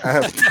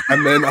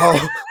 And then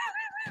I'll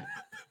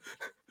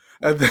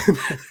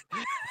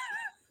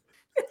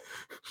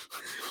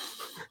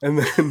and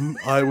then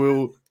I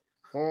will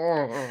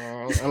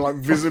and like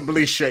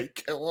visibly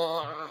shake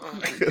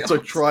as I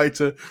try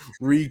to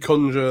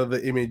reconjure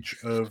the image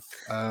of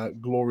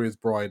Gloria's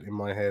bride in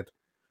my head.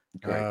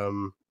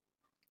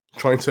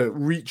 Trying to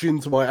reach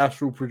into my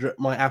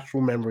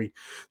astral memory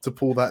to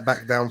pull that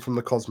back down from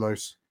the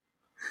cosmos.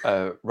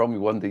 Roll me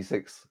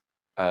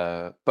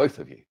 1d6, both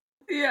of you.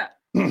 Yeah.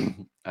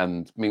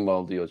 And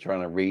meanwhile, you're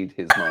trying to read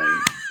his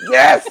mind.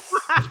 Yes!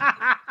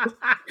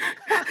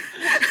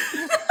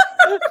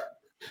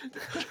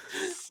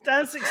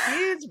 Dan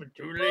succeeds, but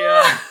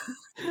Julia.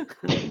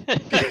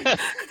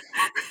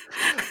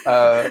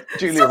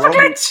 Julia,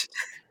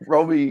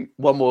 roll me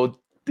one more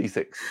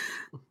d6.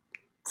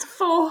 It's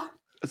 4.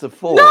 It's a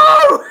 4.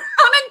 No!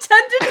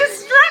 Unintended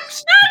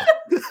distraction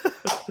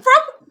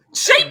from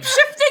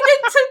shape-shifting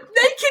into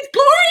naked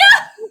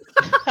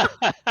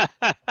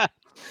Gloria!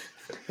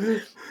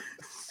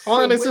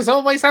 Oh, this has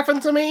always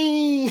happened to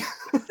me!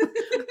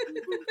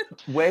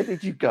 Where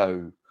did you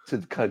go to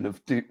kind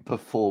of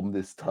perform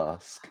this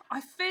task?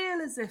 I feel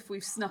as if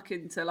we've snuck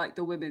into like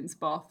the women's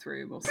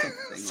bathroom or something.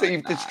 So like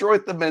you've that.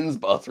 destroyed the men's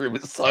bathroom.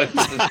 It's time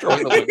to destroy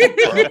the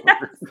women's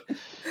bathroom.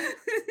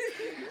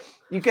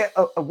 You get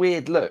a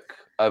weird look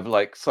of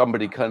like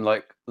somebody kind of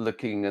like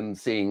looking and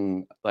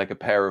seeing like a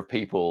pair of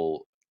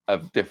people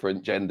of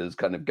different genders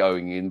kind of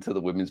going into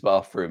the women's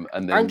bathroom,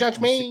 and then Don't judge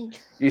me.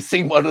 You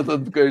see one of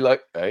them go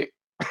like, "Hey."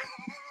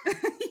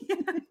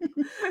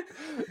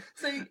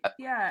 So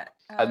yeah,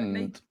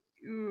 and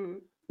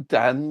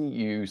Dan,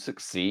 you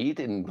succeed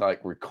in like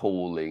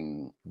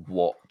recalling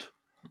what.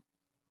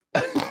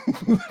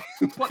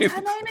 What's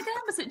her name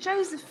again? Was it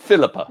Josephine?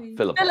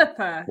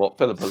 Philippa. What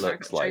Philippa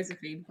looks like.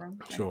 Josephine from.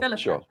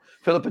 Sure.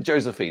 Philippa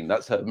Josephine.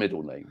 That's her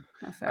middle name.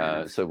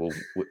 So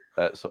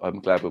so I'm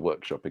glad we're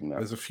workshopping that.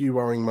 There's a few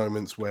worrying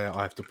moments where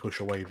I have to push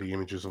away the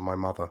images of my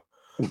mother,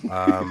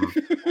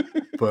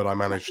 but I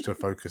managed to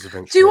focus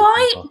eventually.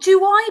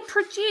 Do I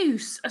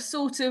produce a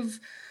sort of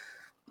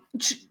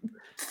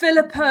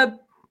Philippa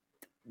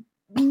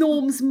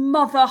Norm's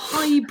mother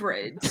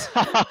hybrid.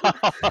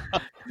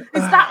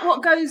 Is that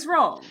what goes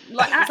wrong?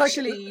 Like,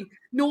 actually,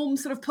 Norm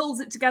sort of pulls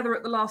it together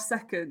at the last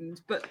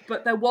second, but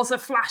there was a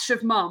flash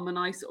of mum, and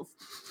I sort of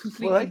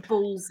completely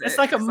balls it. It's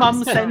like a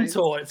mum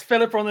centaur. It's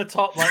Philippa on the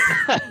top, like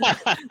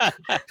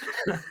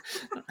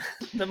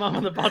the mum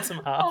on the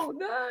bottom half. Oh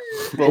no!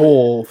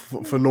 Or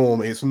for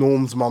Norm, it's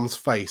Norm's mum's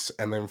face,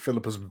 and then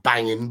Philippa's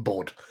banging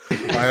bod.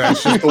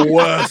 That's just the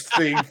worst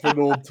thing for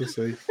Norm to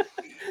see.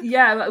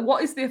 Yeah, like,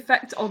 what is the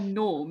effect on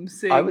Norm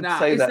seeing I would that?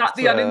 say Is that that's,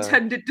 the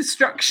unintended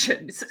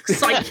destruction? It's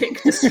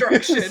psychic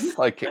destruction.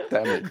 Psychic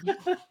damage.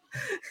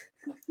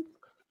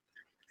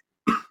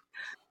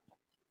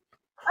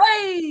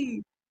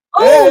 Hey!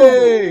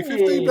 Hey,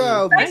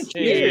 £15. Thank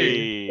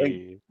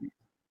you.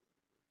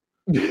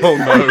 Oh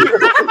no!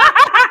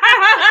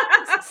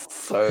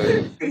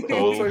 So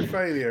Also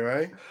failure,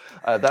 eh?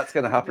 that's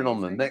going to happen on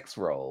the next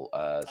roll.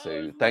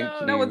 So thank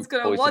you. No one's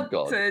going to voice of want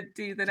God, to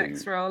do the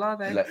next roll, are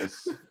they? Let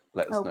us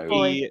Oh, know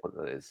boy.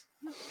 what it is.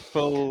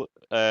 Full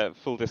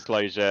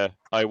disclosure,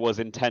 I was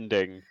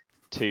intending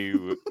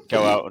to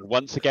go out and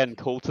once again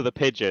call to the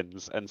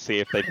pigeons and see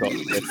if they've got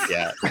this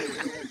yet.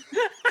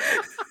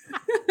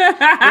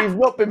 We've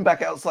not been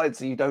back outside,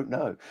 so you don't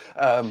know.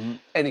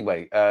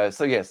 Anyway,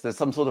 so yes, there's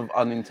some sort of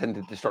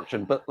unintended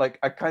destruction, but like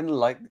I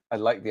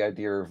like the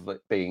idea of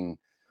it being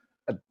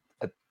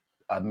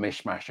a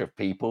mishmash of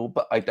people,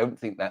 but I don't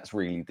think that's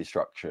really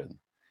destruction.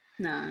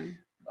 No.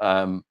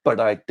 But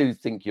I do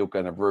think you're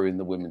going to ruin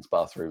the women's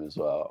bathroom as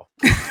well.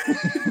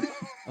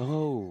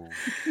 Oh,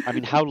 I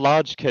mean, how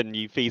large can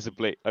you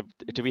feasibly?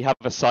 Do we have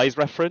a size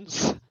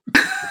reference?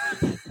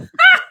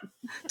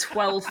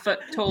 12-foot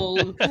tall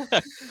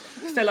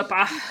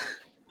Philippa.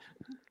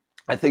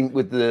 I think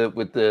with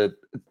the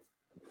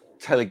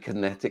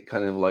telekinetic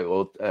kind of like,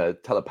 or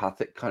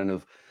telepathic kind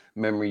of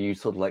memory, you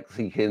sort of like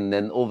see him,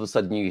 then all of a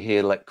sudden you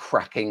hear like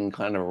cracking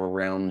kind of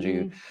around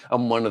you,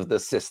 and one of the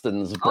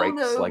cisterns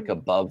breaks like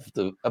above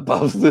the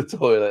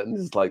toilet, and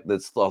it's like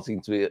there's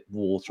starting to be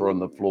water on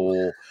the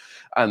floor,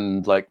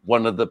 and like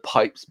one of the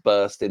pipes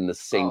burst in the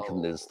sink,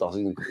 and there's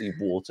starting to be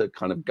water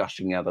kind of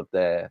gushing out of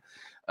there.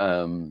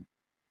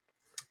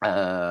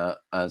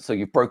 So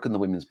you've broken the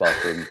women's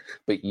bathroom,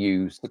 but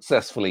you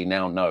successfully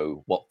now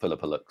know what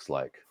Philippa looks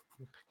like.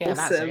 Yeah,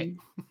 that's it.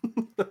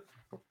 Awesome.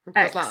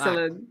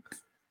 Excellent.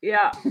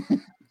 Yeah.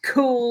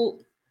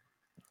 Cool.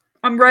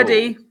 I'm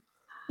ready.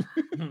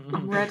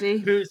 I'm ready.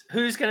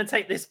 Who's going to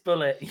take this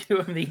bullet? You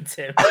and me,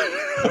 Tim.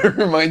 I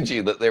remind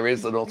you that there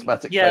is an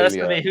automatic Yeah, failure. that's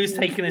going to be who's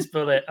taking this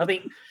bullet. I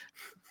think.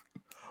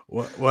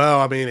 Well,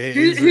 I mean,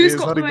 who's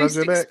got the most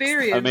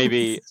experience?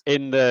 Maybe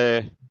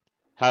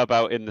how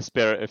about in the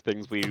spirit of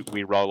things,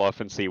 we roll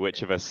off and see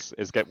which of us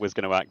was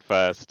going to act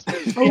first.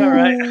 Oh, yeah,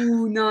 right.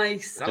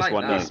 Nice. Just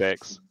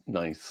 1d6.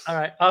 Nice. All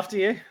right, after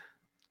you.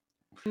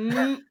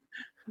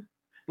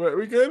 Where are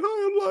we going,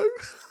 high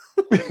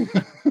or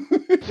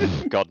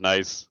low? God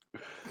knows.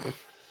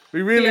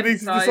 We really need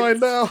to decide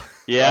now.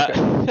 Yeah.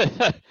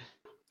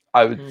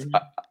 Okay.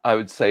 I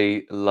would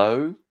say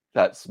low.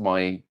 That's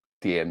my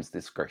DM's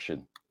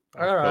discretion.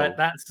 All right,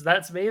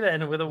 that's me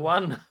then with a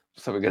 1.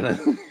 So we're gonna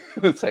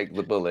take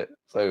the bullet.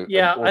 So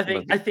yeah, I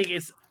think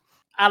it's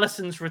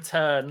Alison's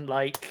return.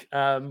 Like,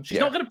 she's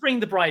not going to bring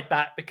the bride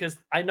back because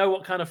I know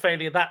what kind of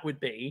failure that would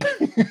be.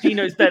 She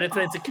knows better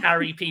than to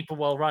carry people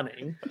while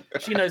running.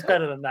 She knows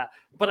better than that.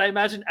 But I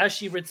imagine as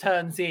she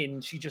returns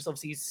in, she just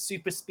obviously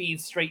super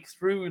speeds straight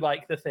through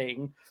like the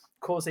thing,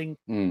 causing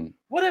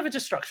whatever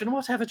destruction,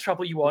 whatever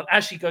trouble you want,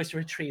 as she goes to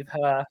retrieve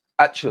her.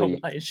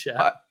 Actually,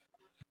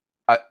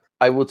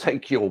 I will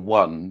take your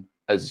 1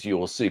 as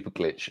your super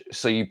glitch.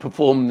 So you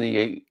perform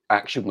the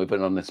action with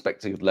an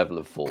unexpected level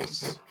of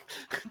force.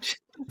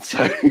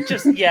 So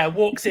just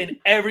walks in,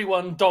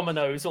 everyone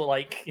dominoes or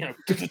like, and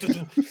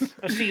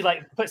she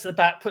like puts the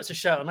back, puts a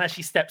shirt on. As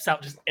she steps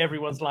out, just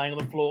everyone's lying on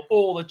the floor.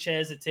 All the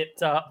chairs are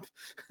tipped up.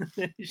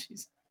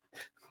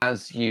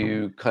 As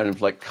you kind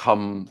of like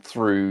come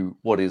through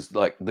what is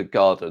like the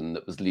garden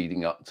that was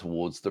leading up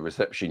towards the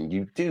reception,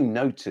 you do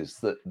notice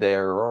that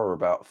there are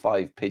about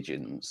 5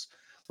 pigeons,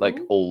 like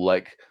all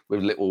like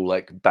with little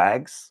like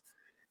bags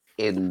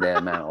in their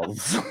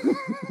mouths.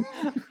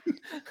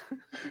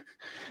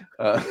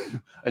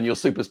 And your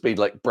super speed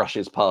like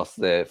brushes past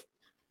their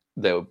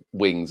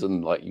wings,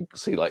 and like you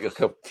see like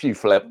a few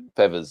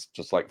feathers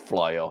just like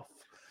fly off.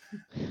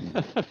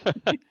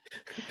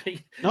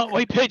 Not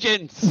my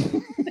pigeons.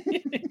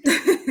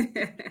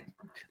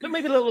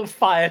 Maybe a little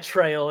fire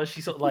trail as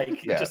she sort of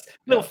like just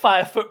little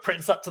fire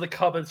footprints up to the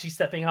cupboard she's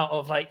stepping out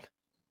of. Like,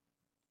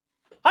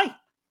 hi.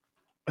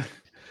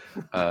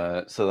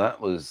 So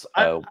that was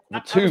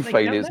 2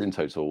 failures in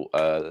total.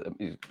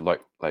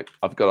 Like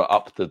I've got to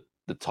up the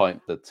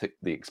time,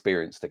 the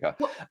experience ticker.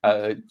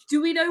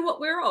 Do we know what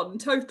we're on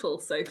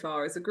total so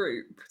far as a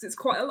group? Because it's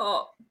quite a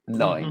lot.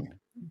 9.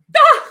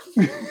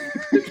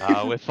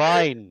 Oh, we're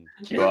fine.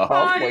 You are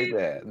halfway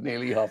there,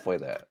 nearly halfway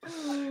there.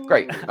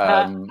 Great.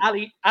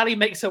 Ali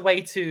makes her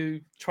way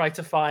to try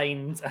to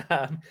find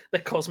the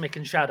cosmic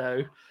and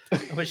shadow,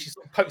 where she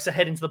sort of pokes her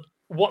head into the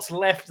what's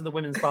left of the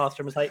women's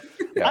bathroom. It's like,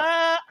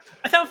 Yeah.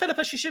 I found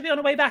Philippa. She should be on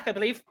her way back, I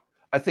believe.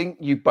 I think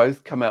you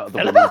both come out of the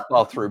Philippa? women's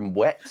bathroom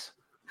wet,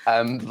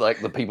 and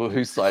like the people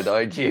who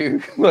side-eyed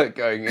you, like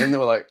going in, they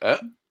were like,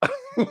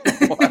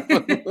 what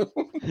happened?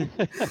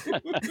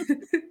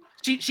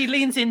 She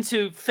leans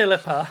into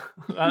Philippa,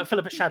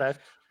 Philippa's shadow.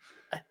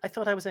 I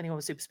thought I was only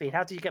on super speed.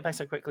 How did you get back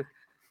so quickly?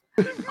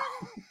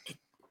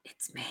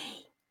 It's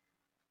me.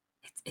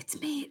 It's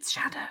me. It's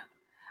Shadow.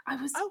 I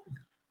was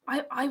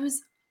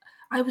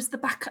the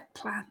backup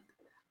plan.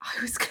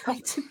 I was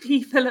going to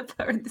be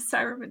Philippa in the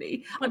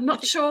ceremony. I'm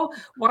not sure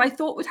what I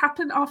thought would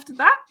happen after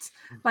that.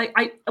 Like,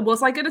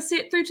 was I going to see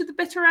it through to the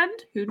bitter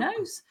end? Who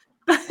knows?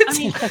 But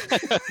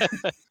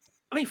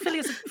I mean,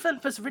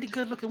 Philippa's a really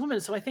good-looking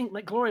woman, so I think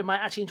like Gloria might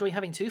actually enjoy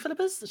having two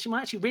Philippas. She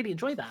might actually really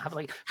enjoy that. Have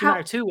like she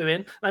married two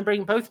women and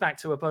bring both back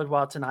to a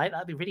boudoir tonight.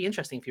 That'd be really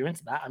interesting if you're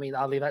into that. I mean,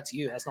 I'll leave that to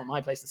you. That's not my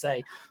place to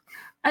say.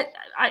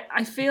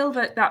 I feel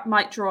that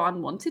might draw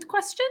unwanted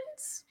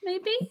questions,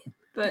 maybe.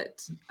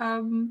 But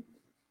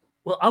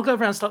well, I'll go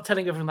around and start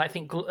telling everyone that I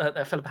think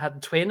that Philippa had a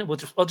twin. I'll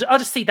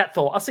just see that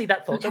thought. I'll see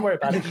that thought. Okay. Don't worry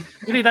about it.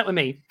 You leave that with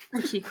me.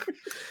 Thank you.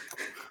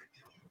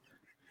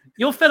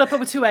 You're Philippa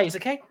with two A's,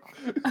 okay?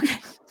 Okay.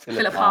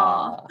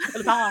 Philippa.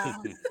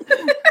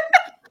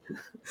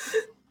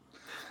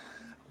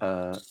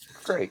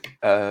 Great.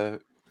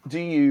 Do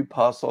you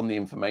pass on the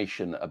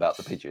information about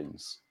the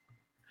pigeons?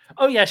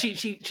 Oh yeah,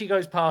 she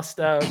goes past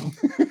So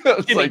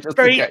Jimmy, just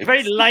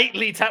very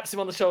lightly taps him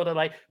on the shoulder,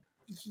 like,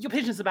 your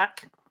pigeons are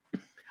back.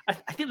 I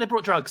think they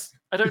brought drugs.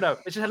 I don't know.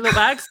 They just had little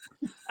bags.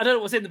 I don't know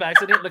what's in the bags.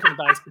 I didn't look in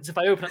the bags because if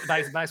I open up the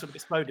bags would have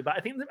exploded. But I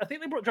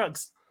think they brought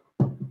drugs.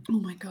 Oh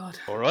my god.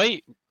 All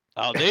right,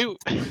 I'll do.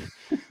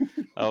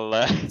 I'll.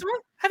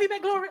 Have you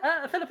met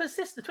Gloria, Philippa's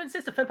sister, twin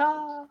sister,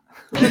 Philippa?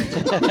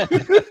 Hello.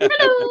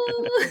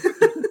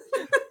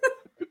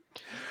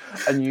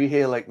 And you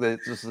hear like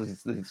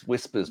these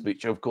whispers,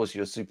 which of course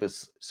your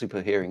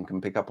super hearing can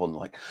pick up on.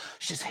 Like,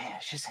 she's here.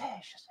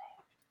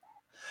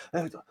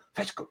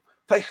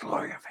 Fetch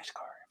Gloria.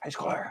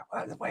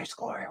 Where's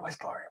Gloria? Where's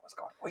Gloria?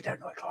 We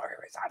don't know where Gloria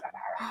is. I don't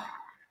know.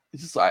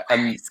 It's just like,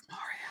 and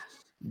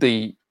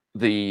the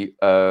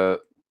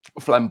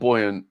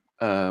flamboyant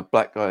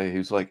black guy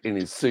who's like in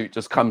his suit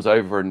just comes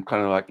over and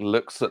kind of like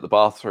looks at the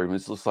bathroom.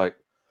 It's just like,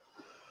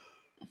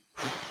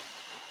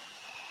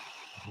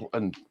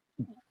 and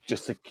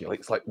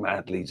gesticulates like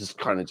madly, just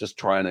trying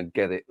to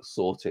get it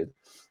sorted,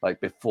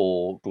 like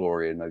before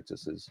Gloria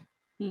notices.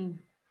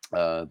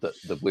 That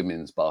the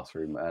women's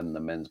bathroom and the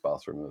men's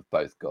bathroom have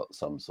both got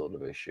some sort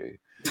of issue,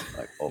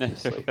 like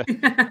obviously.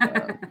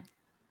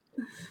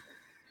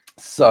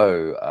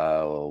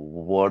 So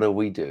what are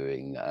we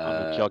doing?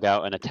 I'm gonna jog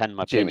out and attend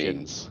my Jimmy,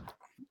 pigeons.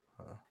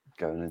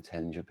 Go and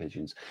attend your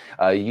pigeons.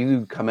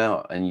 You come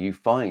out and you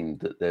find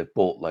that they've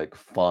bought like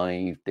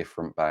 5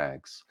 different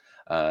bags.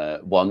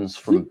 One's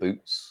from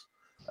Boots,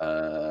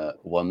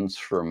 one's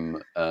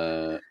from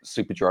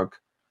Superdrug,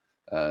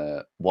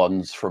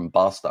 one's from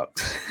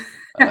Barstocks.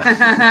 And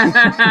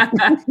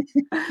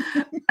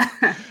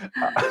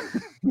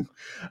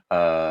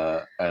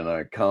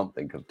I can't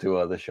think of 2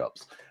 other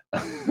shops.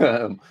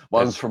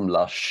 One's from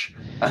Lush.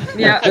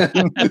 Yeah,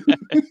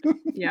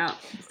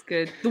 it's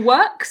good. The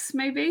Works,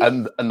 maybe,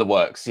 and the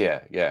Works,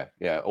 yeah.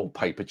 All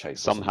Paper Chase.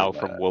 Somehow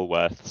from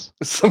Woolworths.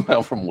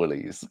 Somehow from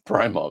Woolies.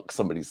 Primark.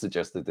 Somebody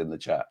suggested in the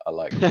chat. I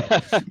like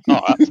that.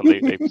 Oh,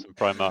 absolutely, some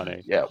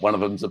Primani. Yeah, one of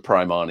them's a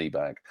Primani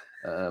bag.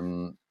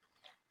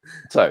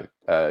 So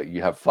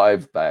you have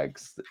 5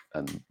 bags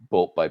and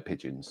bought by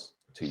pigeons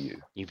to you.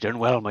 You've done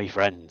well, my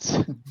friends.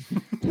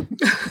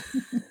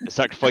 The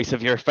sacrifice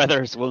of your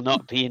feathers will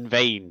not be in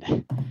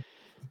vain.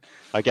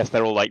 I guess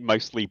they're all like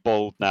mostly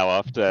bald now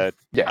after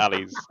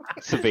Ali's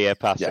severe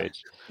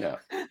passage. Yeah.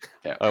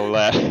 All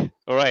right.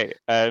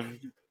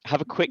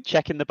 Have a quick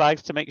check in the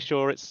bags to make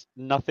sure it's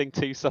nothing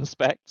too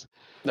suspect.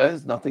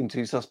 There's nothing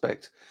too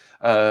suspect.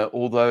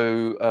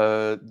 Although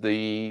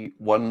the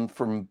one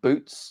from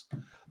Boots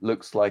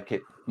looks like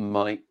it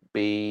might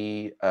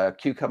be a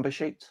cucumber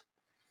sheet.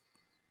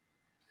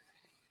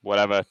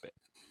 Whatever,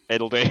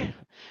 it'll do.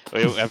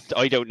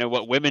 I don't know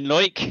what women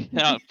like.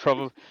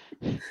 Probably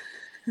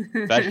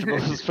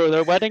vegetables for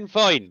their wedding.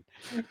 Fine.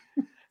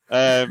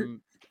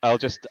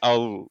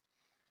 I'll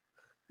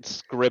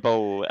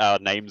scribble our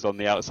names on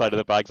the outside of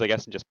the bags, I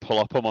guess, and just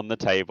plop them on the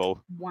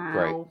table.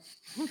 Wow.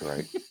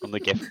 Great. On the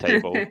gift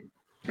table.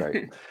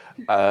 Great.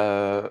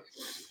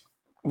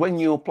 When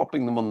you're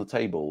plopping them on the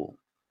table,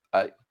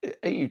 are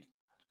you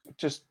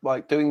just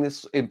like doing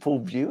this in full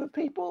view of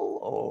people,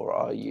 or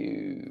are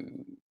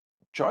you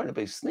trying to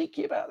be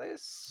sneaky about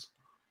this?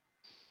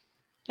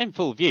 In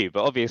full view,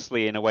 but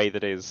obviously in a way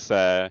that is,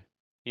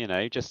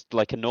 just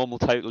like a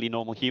totally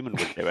normal human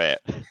would do it.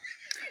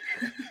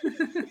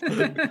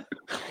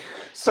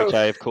 So, which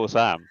I, of course,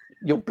 am.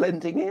 You're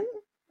blending in?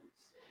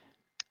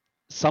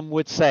 Some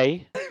would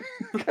say.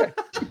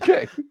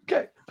 Okay.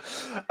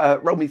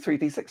 Roll me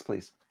 3d6,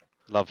 please.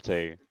 Love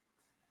to.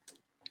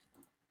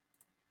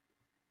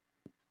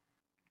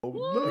 Oh,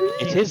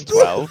 no. It is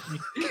 12.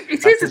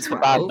 It is a 12.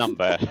 A bad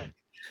number.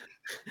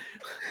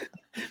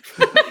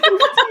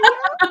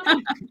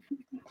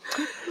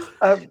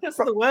 That's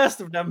the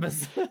worst of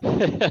numbers.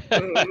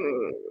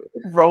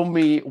 Roll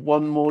me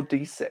one more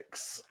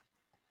d6,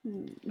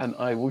 and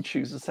I will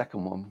choose the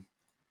second one.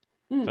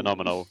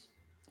 Phenomenal.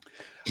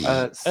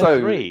 So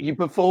 3. you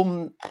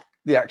perform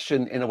the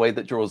action in a way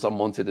that draws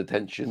unwanted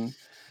attention.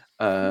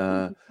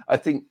 I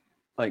think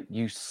like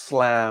you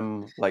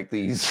slam like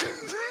these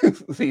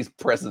these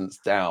presents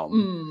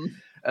down,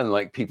 and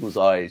like people's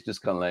eyes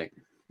just kind of like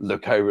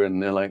look over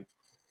and they're like,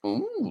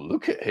 "Ooh,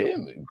 look at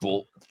him! He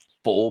bought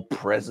 4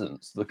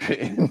 presents. Look at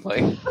him,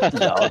 like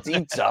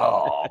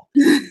la-di-da."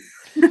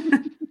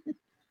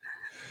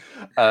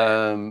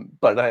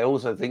 But I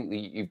also think that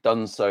you've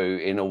done so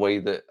in a way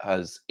that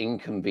has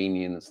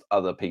inconvenienced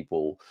other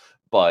people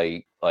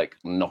by like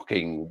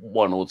knocking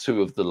 1 or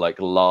 2 of the like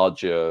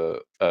larger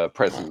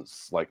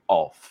presents like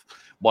off.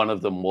 One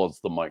of them was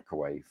the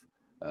microwave.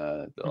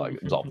 Like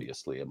it's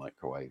obviously a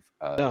microwave.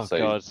 Oh So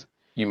God.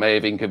 you may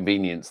have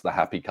inconvenienced the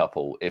happy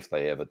couple if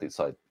they ever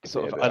decide.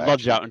 I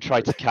lunge out and try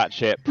to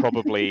catch it.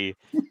 Probably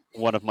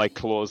one of my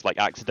claws like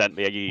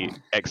accidentally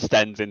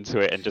extends into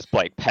it and just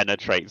like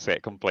penetrates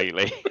it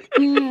completely.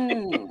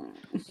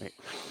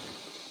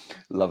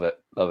 Love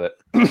it. Love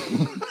it.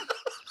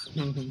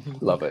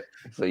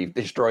 So you've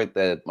destroyed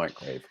their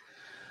microwave.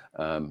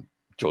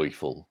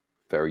 Joyful,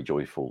 very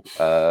joyful.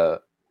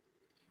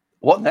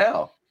 What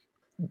now,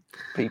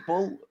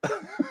 people?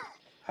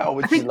 How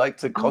would you like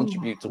to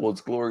contribute towards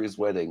Gloria's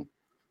wedding?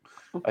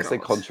 I say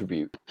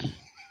contribute.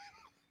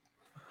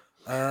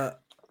 Do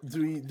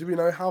we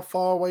know how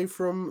far away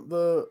from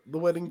the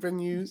wedding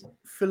venue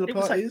Philippa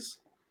like is?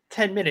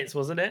 10 minutes,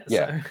 wasn't it?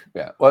 Yeah, So.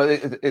 yeah. Well,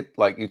 it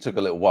like you took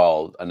a little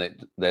while, and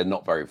they're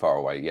not very far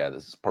away. Yeah,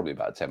 this is probably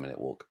about a 10-minute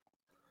walk.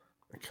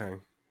 Okay.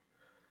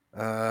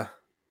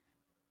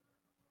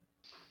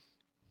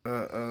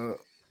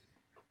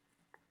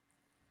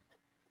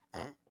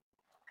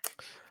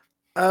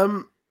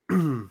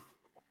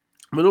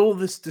 With all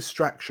this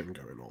distraction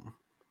going on,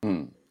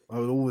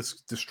 with all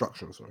this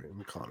destruction,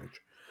 and carnage,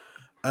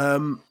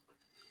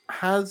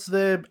 has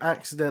there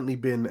accidentally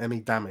been any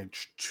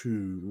damage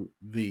to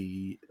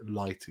the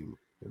lighting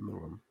in the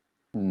room?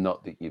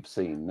 Not that you've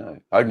seen, no.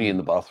 Only in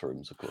the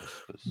bathrooms, of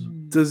course.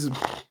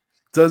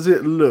 Does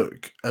it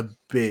look a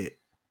bit?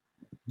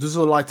 Does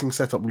the lighting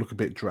setup look a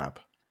bit drab?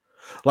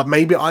 Like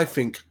maybe I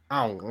think,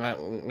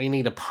 we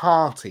need a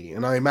party,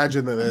 and I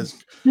imagine that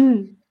there's.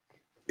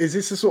 Is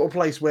this the sort of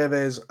place where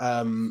there's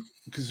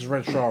because it's a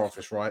registrar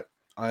office, right?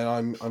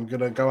 I'm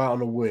gonna go out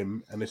on a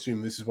whim and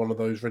assume this is one of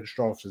those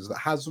registrar offices that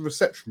has the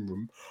reception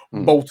room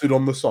bolted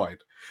on the side.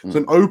 It's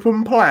an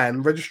open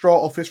plan registrar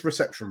office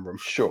reception room.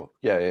 Sure.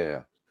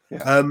 Yeah.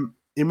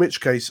 In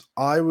which case,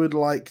 I would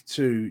like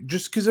to,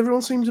 just because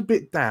everyone seems a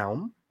bit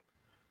down.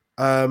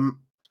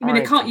 I mean,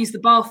 I can't use the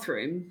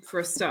bathroom for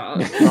a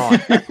start.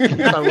 Right.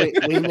 So we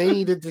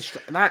need a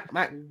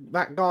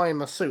that guy in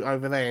the suit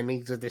over there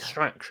needs a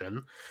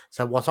distraction.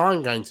 So what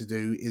I'm going to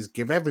do is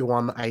give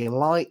everyone a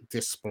light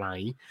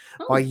display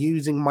by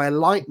using my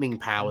lightning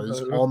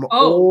powers on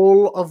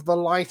all of the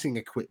lighting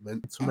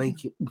equipment to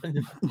make it.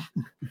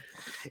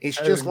 It's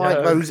just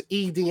like those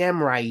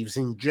EDM raves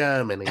in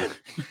Germany.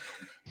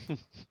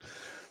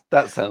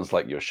 That sounds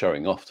like you're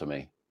showing off to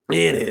me.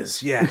 It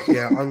is, yeah.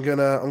 I'm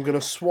gonna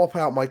swap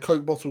out my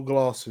Coke bottle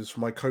glasses for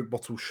my Coke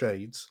bottle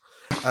shades,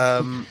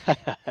 and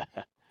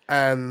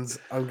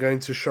I'm going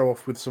to show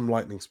off with some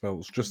lightning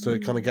spells just to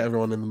kind of get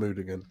everyone in the mood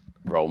again.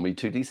 Roll me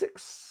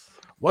 2d6.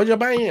 What'd you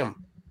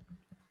bam?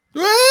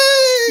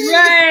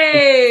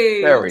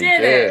 Yay! Very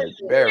good.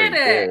 Very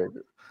Did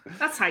good.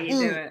 That's how you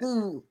do it.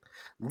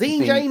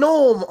 DJ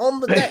Norm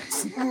on the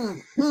decks.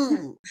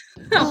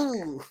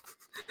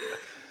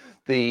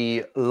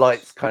 The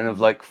lights kind of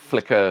like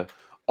flicker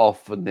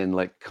off and then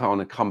like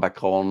kind of come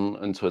back on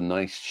into a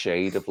nice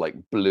shade of like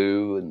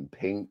blue and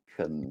pink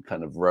and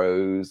kind of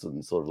rose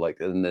and sort of like,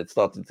 and it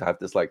started to have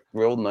this like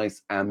real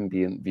nice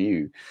ambient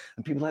view,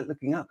 and people like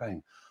looking up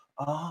going,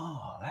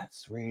 oh,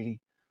 that's really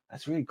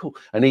cool.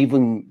 And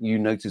even you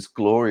notice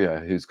Gloria,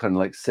 who's kind of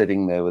like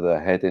sitting there with her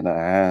head in her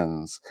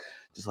hands,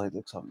 just like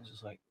looks up and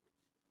just like,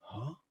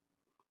 huh? A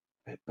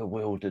bit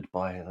bewildered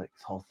by like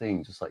this whole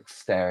thing, just like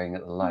staring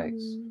at the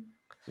lights.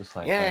 Just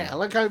like,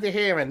 look over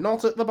here and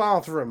not at the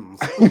bathrooms.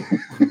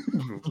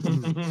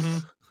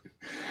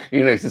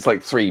 You know, it's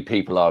like 3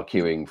 people are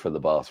queuing for the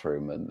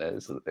bathroom, and there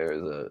is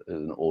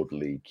an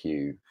orderly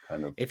queue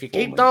kind of. If you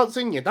keep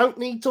dancing, you don't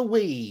need to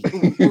wee.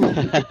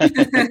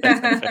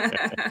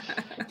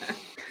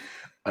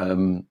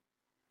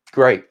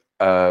 Great.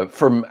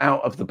 From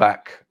out of the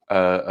back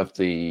of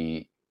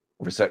the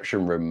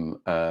reception room,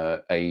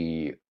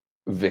 a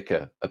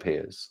vicar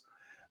appears,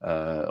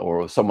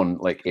 or someone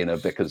like in a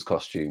vicar's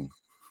costume.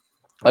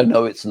 I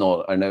know it's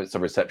not. I know it's a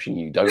reception.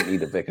 You don't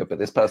need a vicar, but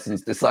this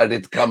person's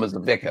decided to come as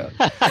a vicar.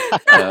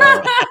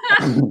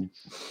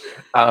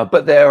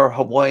 But they're a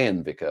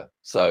Hawaiian vicar,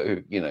 so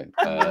you know.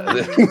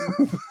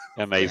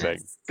 Amazing.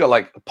 Got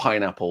like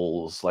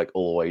pineapples like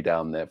all the way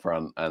down their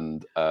front,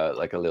 and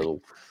like a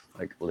little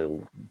like a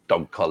little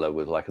dog collar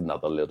with like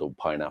another little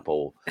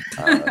pineapple.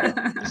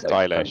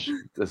 Stylish.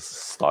 This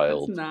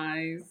styled. That's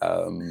nice.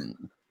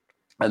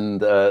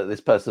 And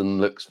this person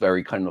looks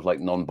very kind of like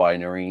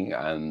non-binary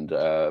and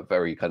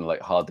very kind of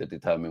like hard to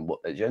determine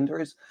what their gender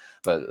is,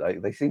 but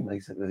like they seem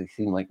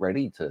like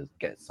ready to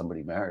get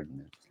somebody married, and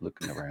they're just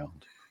looking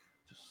around,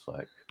 just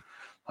like,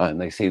 and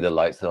they see the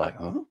lights. They're like,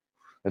 huh?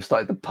 They've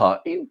started the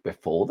party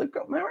before they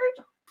got married.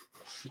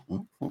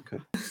 Oh, okay.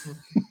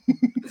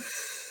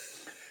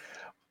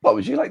 What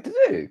would you like to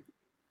do?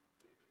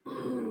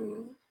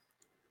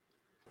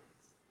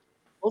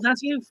 Well,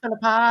 that's you,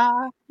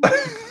 Philippa.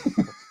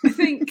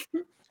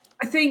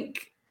 I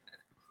think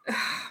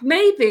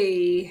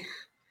maybe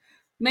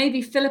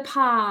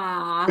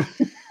Philippa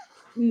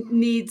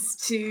needs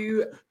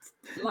to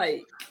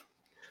like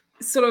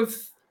sort of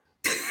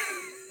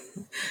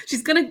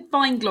she's gonna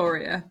find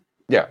Gloria.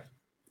 Yeah.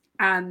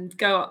 And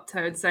go up to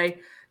her and say,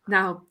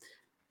 now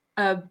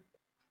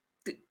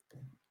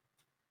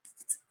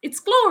it's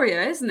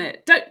Gloria, isn't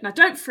it?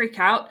 Don't freak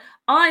out.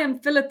 I am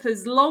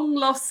Philippa's long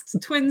lost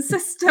twin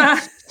sister.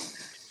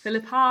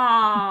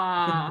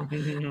 Philippa.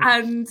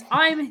 And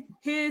I'm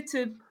here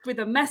with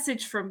a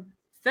message from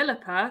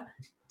Philippa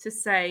to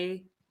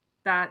say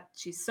that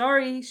she's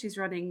sorry, she's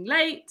running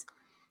late,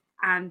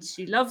 and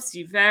she loves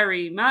you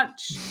very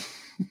much,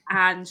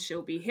 and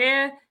she'll be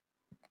here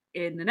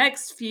in the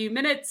next few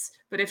minutes.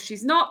 But if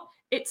she's not,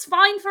 it's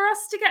fine for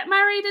us to get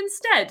married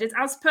instead. It's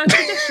as per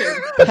tradition.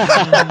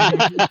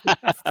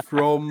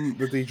 From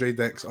the DJ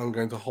decks, I'm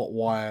going to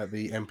hotwire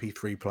the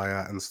MP3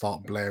 player and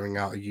start blaring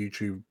out a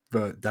YouTube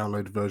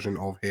download version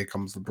of "Here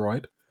Comes the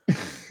Bride"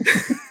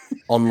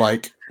 on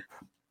like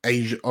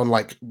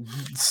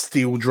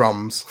steel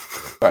drums.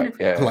 Right.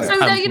 Yeah. Like,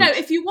 so you know,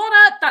 if you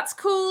wanna, that's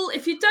cool.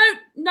 If you don't,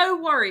 no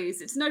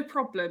worries. It's no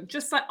problem.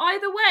 Just like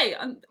either way,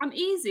 I'm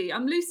easy.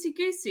 I'm loosey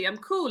goosey. I'm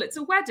cool. It's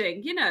a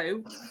wedding. You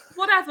know,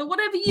 whatever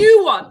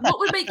you want. What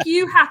would make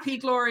you happy,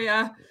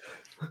 Gloria?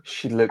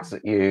 She looks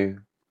at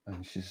you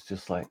and she's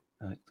just like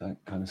kind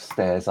of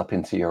stares up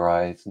into your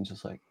eyes and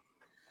just like,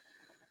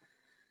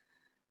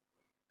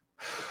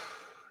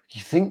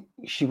 you think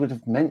she would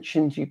have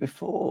mentioned you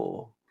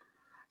before?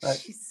 Like,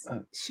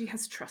 she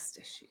has trust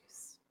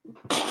issues.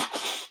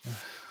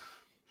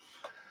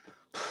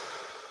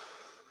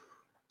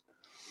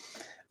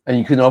 And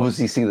you can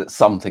obviously see that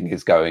something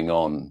is going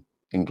on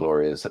in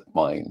Gloria's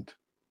mind,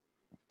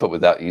 but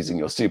without using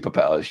your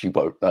superpowers, you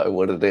won't know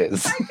what it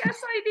is. I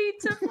guess I need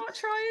to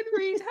try and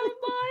read her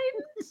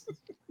mind.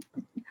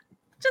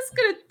 Just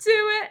gonna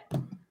do it.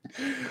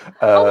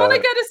 I want to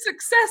get a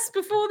success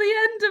before the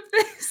end of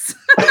this.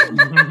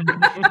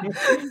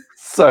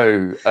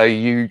 So, are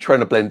you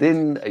trying to blend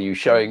in? Are you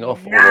showing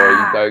off, or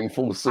are you going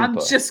full super?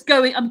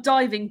 I'm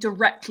diving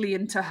directly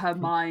into her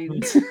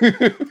mind.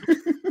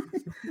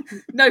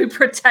 No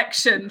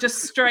protection,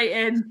 just straight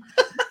in.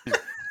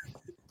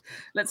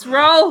 Let's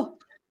roll.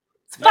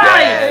 It's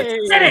fine.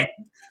 Did it.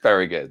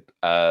 Very good.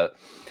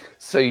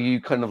 So you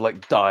kind of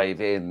like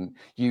dive in.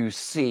 You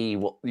see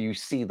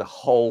the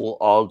whole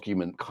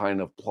argument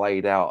kind of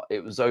played out.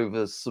 It was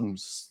over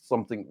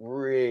something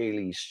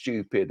really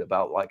stupid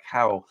about like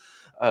how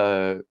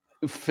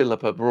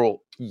Philippa brought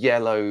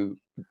yellow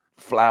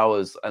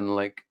flowers, and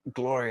like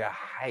Gloria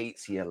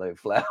hates yellow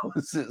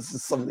flowers.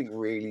 It's something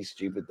really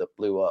stupid that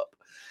blew up.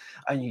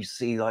 And you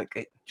see like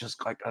it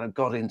just like kind of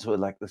got into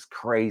like this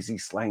crazy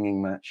slanging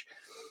match.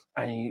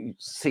 And you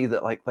see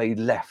that like they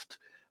left.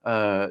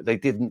 They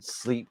didn't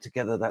sleep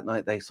together that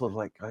night. They sort of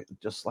like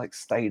just like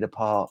stayed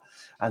apart,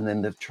 and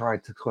then they've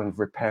tried to kind of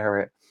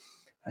repair it.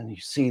 And you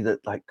see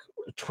that like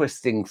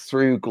twisting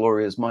through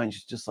Gloria's mind,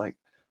 she's just like,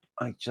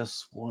 I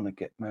just want to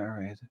get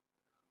married.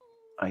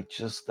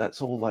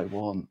 That's all I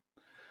want.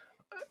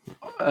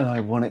 And I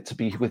want it to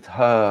be with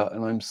her.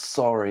 And I'm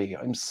sorry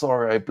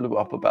I blew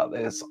up about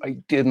this. I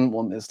didn't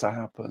want this to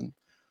happen.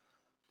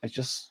 I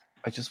just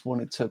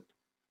want it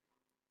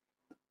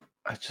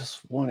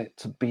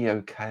to be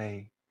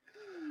okay.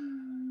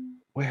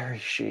 Where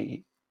is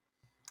she?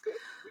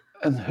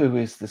 And who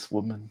is this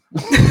woman?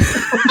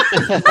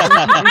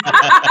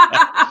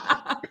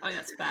 Oh,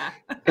 that's fair.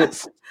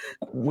 It's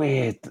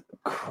weird,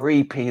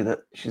 creepy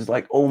that she's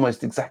like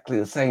almost exactly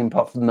the same,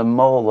 apart from the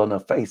mole on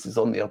her face is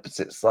on the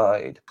opposite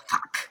side.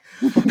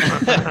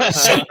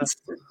 Shit.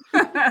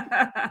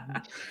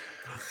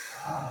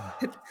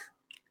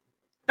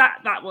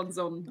 That one's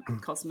on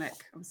Cosmic.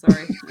 I'm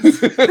sorry.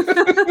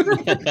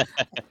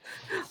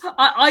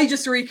 I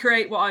just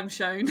recreate what I'm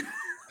shown.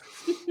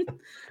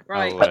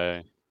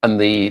 Right. And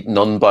the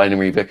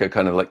non-binary vicar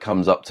kind of like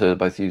comes up to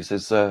both of you and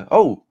says,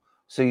 "Oh,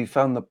 so you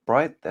found the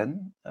bride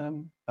then?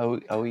 Are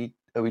we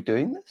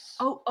doing this?"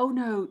 Oh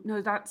no,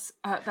 that's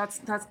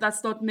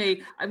not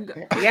me.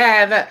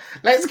 Yeah,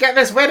 let's get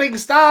this wedding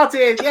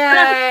started!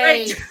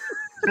 Yay!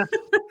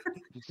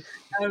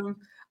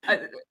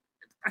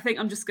 I think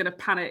I'm just gonna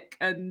panic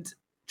and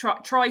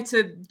try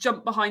to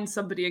jump behind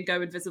somebody and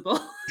go invisible.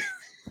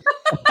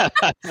 So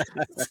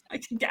I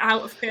can get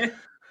out of here.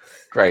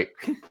 Great.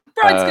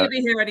 Bride's gonna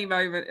be here any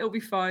moment. It'll be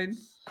fine.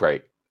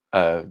 Great.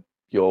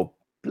 You're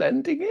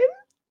blending in?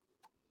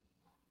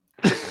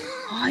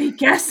 I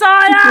guess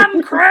I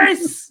am,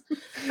 Chris.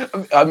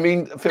 I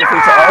mean, feel free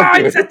to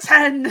argue It's a it.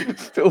 10.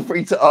 Feel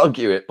free to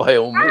argue it by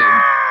all means.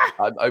 Ah!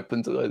 I'm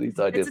open to all these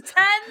ideas. It's a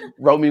 10.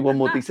 Roll me one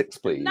more That-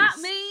 d6, please. And that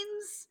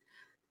means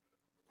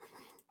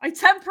I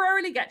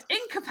temporarily get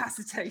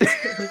incapacitated.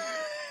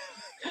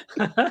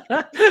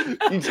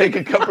 You take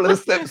a couple of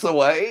steps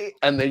away,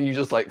 and then you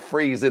just like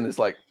freeze in. It's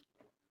like,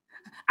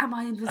 Am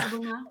I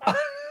invisible now?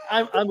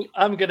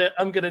 I'm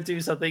gonna do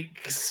something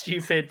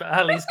stupid, but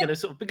Ali's gonna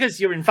sort of, because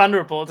you're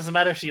invulnerable. It doesn't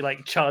matter if she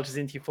like charges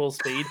into your full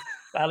speed.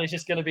 Ali's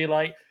just gonna be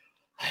like,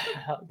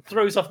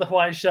 throws off the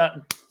Hawaiian shirt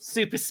and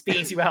super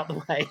speeds you out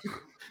the way.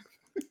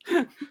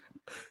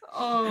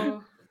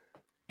 Oh,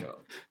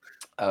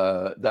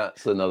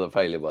 that's another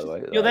failure, by the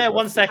way. You're there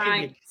 1 second.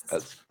 thanks.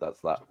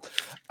 That's that.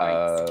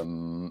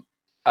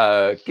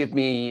 Thanks. Give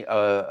me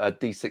a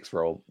d6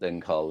 roll,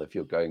 then, Carl, if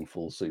you're going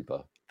full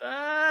super.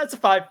 That's a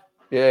 5.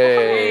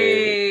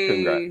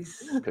 Yay!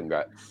 Nice.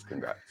 Congrats.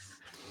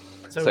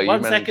 So, So you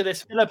 1 managed- second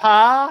is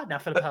Philippa. Now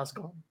Philippa's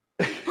gone.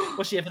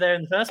 Was she ever there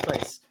in the first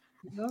place?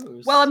 Who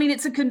knows? Well, I mean,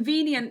 it's a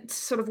convenient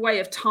sort of way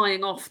of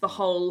tying off the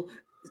whole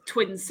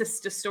twin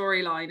sister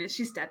storyline.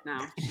 She's dead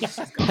now. She's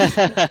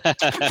gone.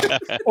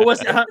 or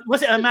was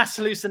it a mass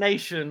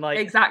hallucination? Like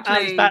Exactly.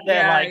 Ali's back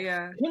there, Yeah, like,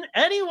 yeah. can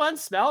anyone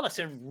smell that's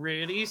a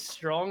really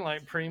strong,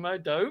 like primo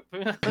dope?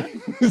 No,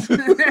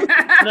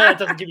 it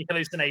doesn't give you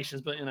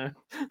hallucinations, but you know,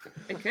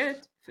 It could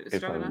if it was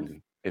strong enough.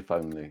 If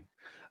only.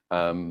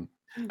 And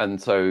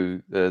so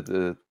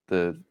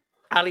the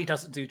Ali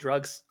doesn't do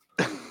drugs.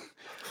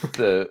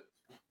 the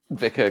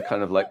vicar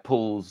kind of like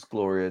pulls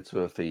Gloria to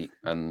her feet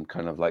and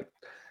kind of like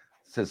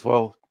says,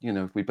 well, you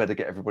know, we better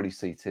get everybody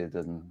seated,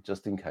 and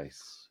just in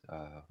case,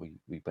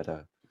 we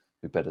better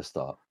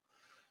start.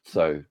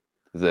 So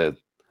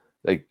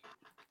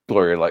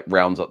Gloria like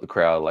rounds up the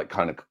crowd, like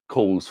kind of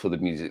calls for the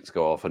music to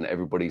go off, and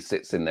everybody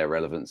sits in their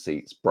relevant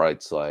seats,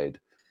 bride side,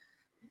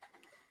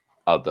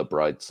 other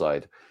bride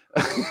side.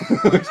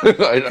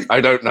 I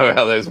don't know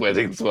how those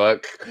weddings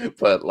work,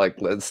 but like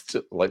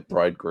like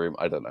bridegroom,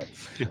 I don't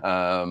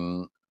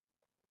know.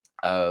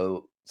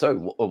 So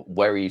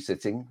where are you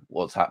sitting?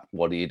 What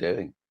are you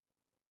doing?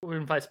 We're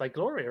invited by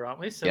Gloria, aren't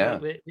we? So Yeah.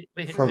 we're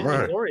Front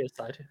row. Gloria's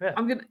side. Yeah.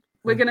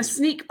 We're gonna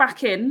sneak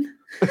back in.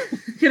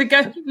 Gonna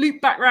go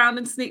loop back round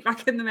and sneak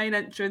back in the main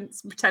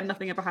entrance, pretend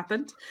nothing ever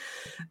happened,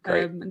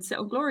 Great. and sit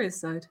on Gloria's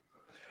side.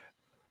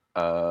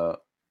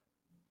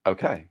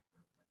 Okay.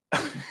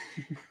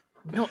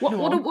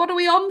 What are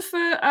we on for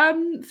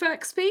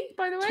XP,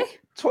 by the way?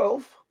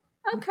 12.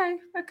 Okay.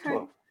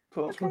 12.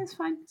 Okay, it's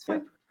fine. It's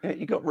fine. Yeah,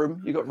 you got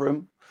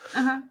room.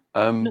 Uh-huh.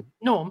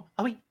 Norm,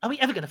 are we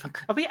ever gonna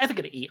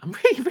eat? I'm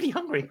really, really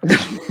hungry.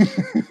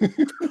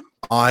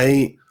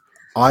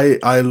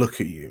 I look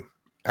at you,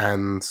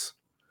 and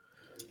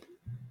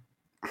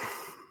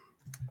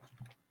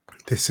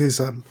this is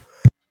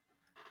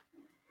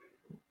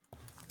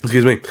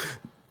excuse me.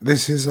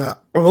 This is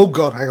oh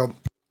god, hang on.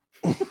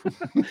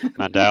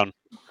 Man down.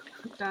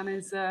 Dan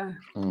is Are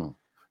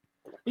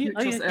you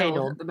just okay, ill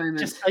Norm? at the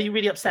moment. Are you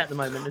really upset at the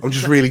moment? I'm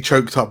just really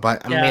choked up by.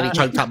 I'm Yeah. really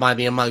choked up by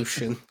the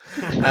emotion.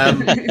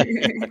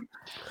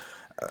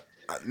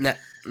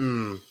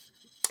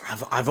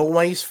 I've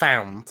always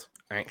found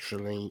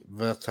actually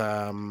that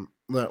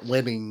that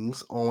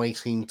weddings always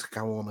seem to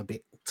go on a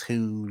bit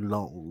too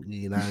long.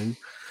 You know,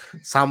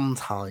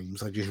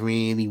 sometimes I just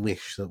really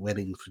wish that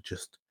weddings would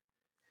just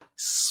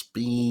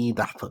speed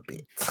up a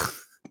bit.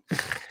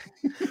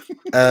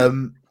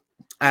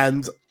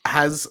 And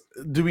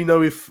do we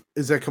know if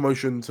is there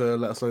commotion to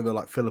let us know that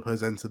like Philip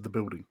has entered the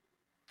building?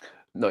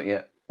 Not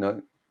yet.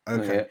 No. Not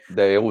Okay. yet.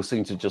 They all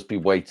seem to just be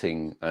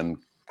waiting, and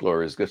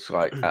Gloria's just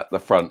like at the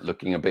front,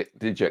 looking a bit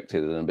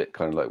dejected and a bit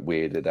kind of like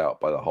weirded out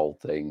by the whole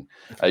thing.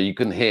 You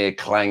can hear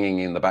clanging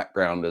in the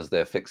background as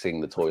they're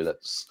fixing the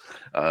toilets.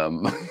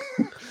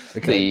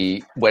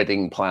 The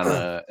wedding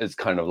planner is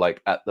kind of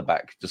like at the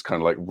back, just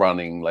kind of like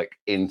running like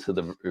into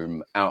the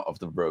room, out of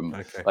the room,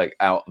 Okay. like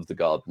out of the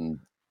garden,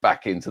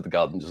 back into the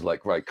garden, just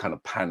like right kind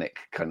of panic,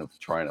 kind of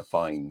trying to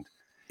find.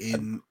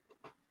 In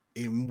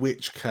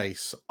which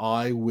case,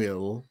 I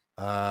will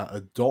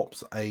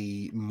adopt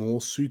a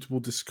more suitable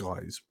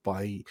disguise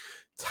by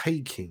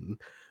taking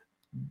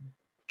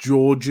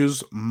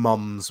George's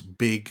mum's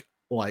big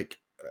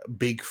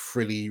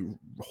frilly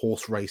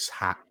horse race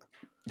hat,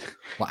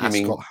 like You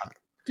mean ascot hat.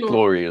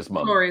 Gloria's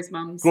mum. Gloria's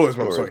mum's. Gloria's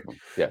mum, sorry. mum.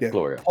 Yeah, Yeah.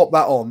 Gloria. Pop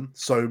that on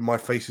so my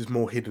face is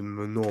more hidden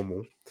than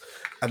normal,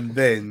 and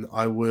then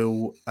I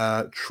will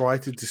try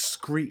to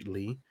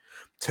discreetly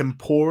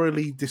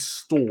temporally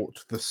distort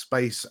the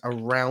space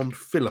around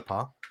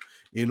Philippa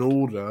in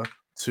order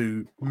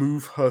to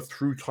move her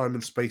through time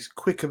and space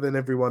quicker than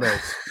everyone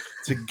else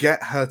to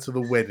get her to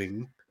the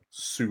wedding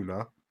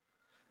sooner.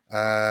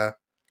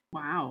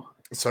 Wow.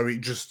 So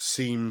it just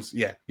seems,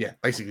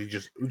 basically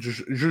just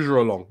zhuzh her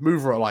along,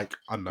 move her at like,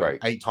 I don't know, Great.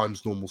 8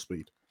 times normal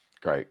speed.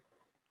 Great.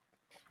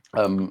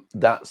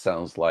 That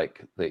sounds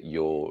like that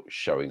you're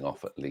showing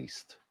off at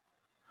least.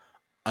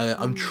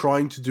 I'm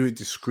trying to do it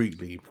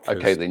discreetly.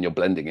 Okay, then you're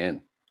blending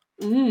in.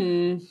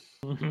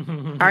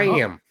 I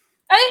am.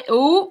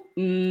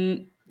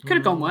 Could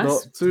have gone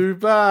worse. Not too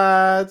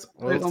bad.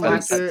 Could've gone Well,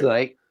 worse.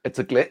 It's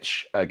a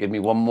glitch. Give me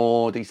one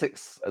more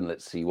d6 and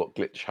let's see what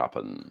glitch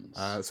happens.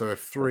 so a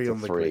 3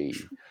 on the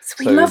glitch. So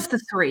we love the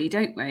 3,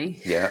 don't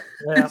we? Yeah.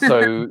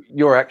 So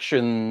your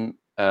action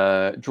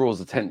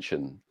draws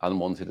attention,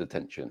 unwanted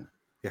attention.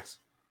 Yes.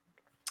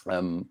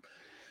 So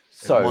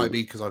It might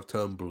be because I've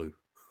turned blue.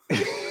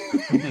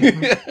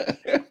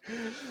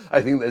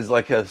 I think there's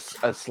like a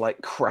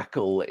slight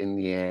crackle in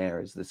the air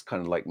as this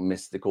kind of like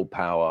mystical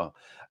power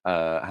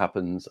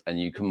happens, and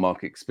you can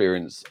mark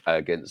experience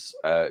against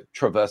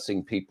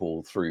traversing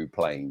people through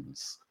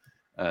planes,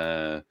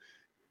 and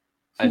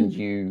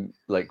you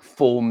like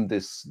form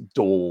this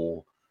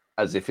door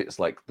as if it's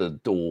like the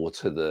door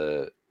to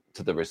the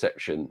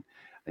reception,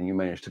 and you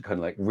manage to kind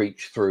of like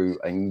reach through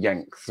and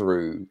yank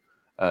through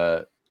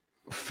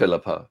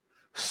Philippa,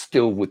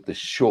 still with the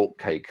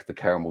shortcake, the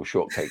caramel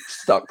shortcake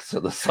stuck to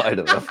the side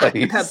of her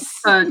face. Her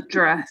burnt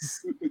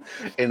dress.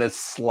 In a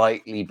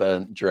slightly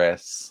burnt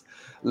dress,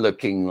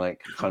 looking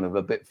like kind of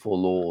a bit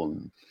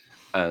forlorn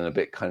and a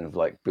bit kind of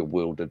like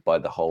bewildered by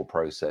the whole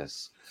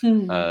process.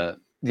 The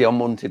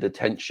unwanted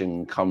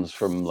attention comes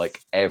from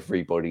like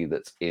everybody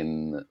that's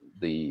in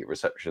the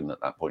reception at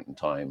that point in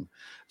time.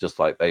 Just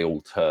like they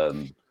all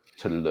turn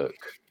to look,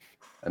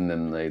 and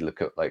then they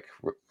look at like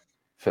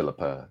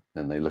Philippa,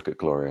 then they look at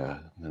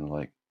Gloria, and then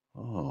like,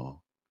 oh,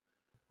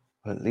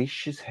 well, at least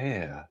she's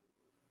here.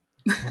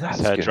 Well, that's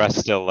Is her good. dress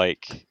still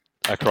like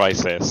a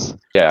crisis?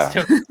 Yeah.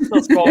 Still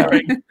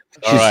scoring.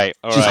 All right.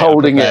 She's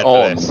holding it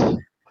on. She's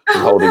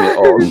holding it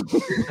on.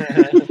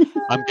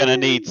 I'm gonna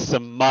need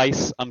some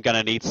mice. I'm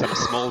gonna need some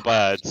small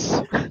birds.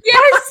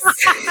 Yes.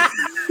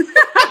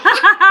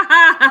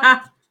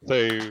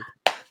 So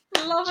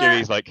Love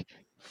Jimmy's like,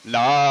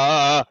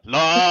 la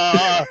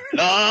la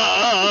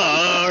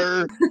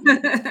la,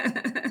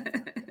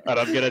 and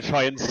I'm gonna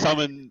try and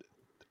summon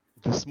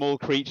the small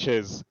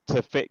creatures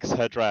to fix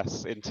her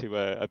dress into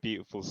a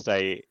beautiful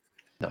state.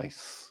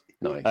 Nice.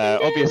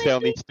 Obviously,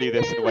 I'll need to do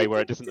this in a way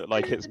where it doesn't look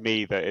like it's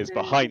me that is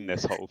behind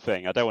this whole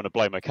thing. I don't want to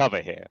blow my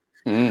cover here.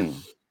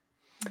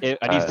 It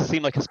needs to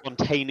seem like a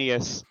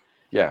spontaneous,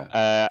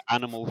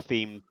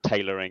 animal-themed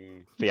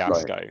tailoring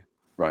fiasco.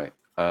 Right.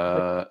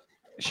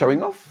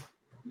 Showing off?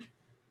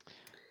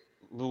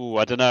 Ooh,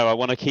 I don't know. I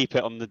want to keep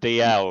it on the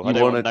DL. I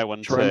don't want no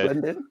one to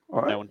blend in?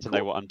 All right, no one to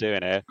know what I'm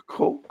doing here.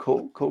 Cool.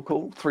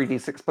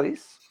 3d6,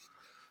 please.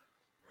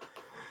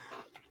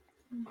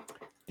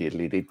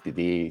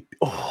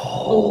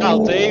 Oh,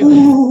 I'll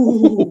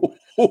do.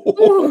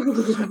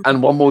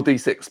 And one more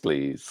d6,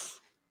 please.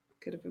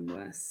 Could have been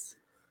worse.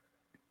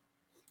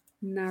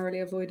 Narrowly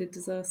avoided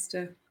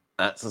disaster.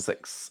 That's a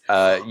 6.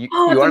 I've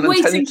been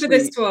waiting for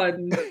this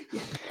one.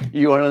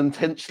 You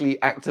unintentionally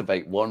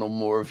activate one or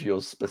more of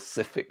your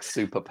specific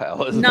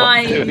superpowers.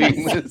 Nice. By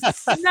doing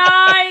this.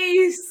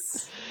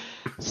 Nice.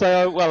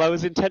 So, I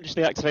was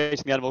intentionally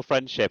activating the animal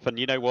friendship, and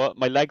you know what?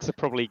 My legs are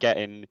probably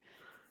getting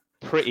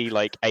pretty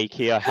like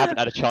achy. I haven't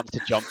had a chance to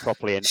jump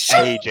properly in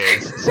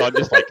ages, so I'm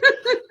just like,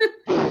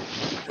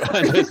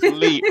 I just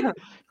leap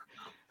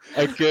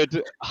a good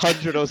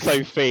 100 or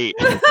so feet.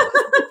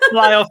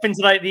 Fly off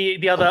into like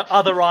the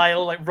other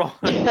aisle, like wrong.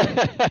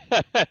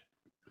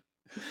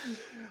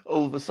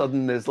 All of a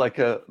sudden, there's like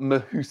a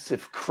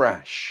massive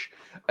crash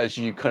as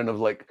you kind of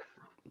like,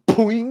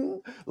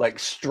 boing, like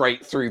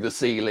straight through the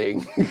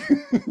ceiling,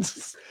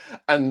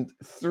 and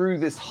through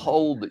this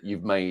hole that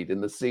you've made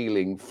in the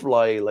ceiling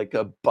fly like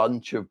a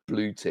bunch of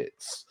blue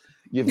tits.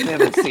 You've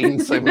never seen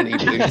so many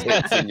blue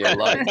tits in your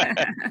life,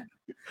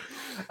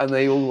 and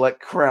they all like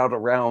crowd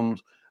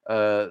around.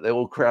 They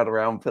all crowd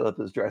around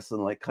Philippa's dress,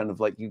 and like kind of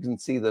like you can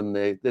see them.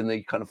 Then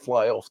they kind of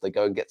fly off. They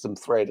go and get some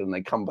thread, and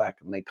they come back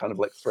and they kind of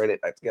like thread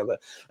it back together.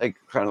 They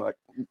kind of like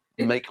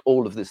make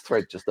all of this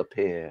thread just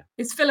appear.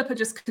 Is Philippa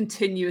just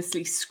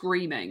continuously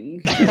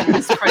screaming in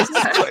this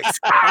process?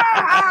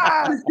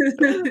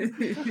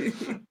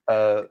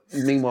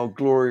 Meanwhile,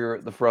 Gloria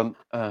at the front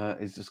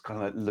is just kind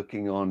of like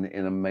looking on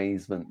in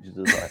amazement. She's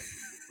just like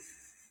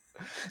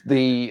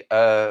the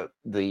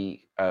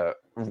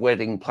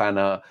wedding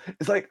planner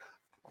is like,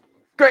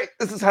 great,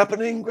 this is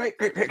happening. Great.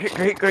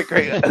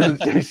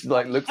 And she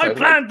like looks. I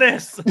planned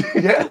this.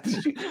 Yeah,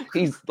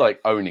 he's like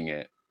owning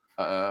it.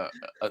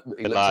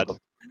 He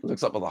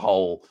looks up at the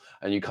hole,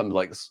 and you come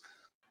like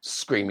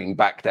screaming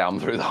back down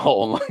through the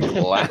hole like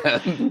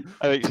land.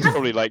 I think it's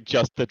probably like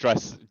just the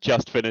dress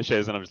just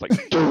finishes, and I'm just like,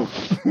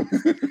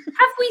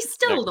 Have we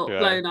still not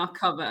blown our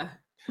cover?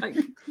 Like,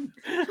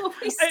 are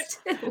we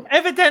still?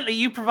 Evidently,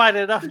 you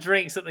provided enough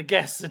drinks that the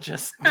guests are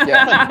just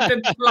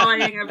been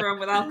flying everyone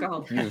with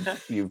alcohol.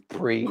 You've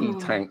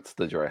pre-tanked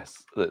the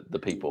dress, the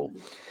people.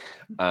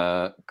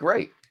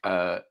 Great.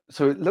 So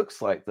it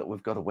looks like that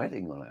we've got a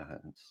wedding on our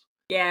hands.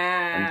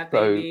 Yeah, and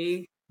so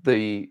baby.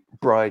 The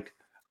bride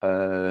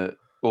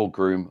or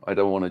groom, I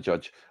don't want to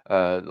judge,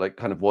 like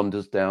kind of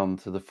wanders down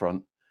to the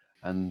front,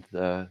 and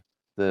the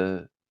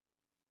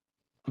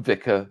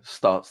vicar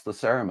starts the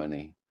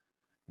ceremony.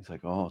 He's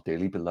like, oh,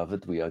 dearly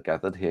beloved, we are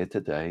gathered here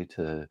today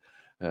to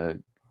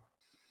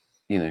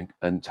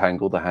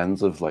entangle the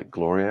hands of like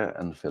Gloria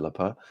and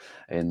Philippa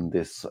in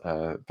this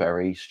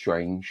very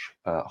strange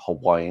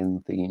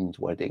Hawaiian themed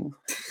wedding.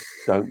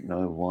 Don't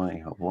know why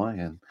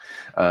Hawaiian.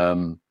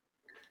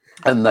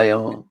 And they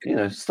are,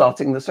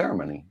 starting the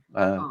ceremony.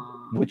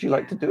 Would you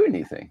like to do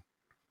anything?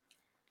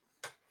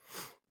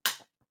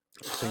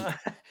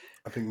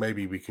 I think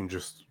maybe we can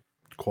just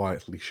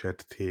quietly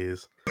shed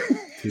tears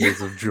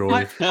of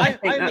joy. I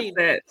mean,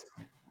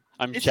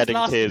 I'm this is shedding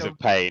lasting tears a- of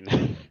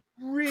pain.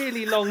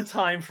 really long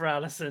time for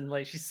Alison.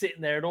 Like she's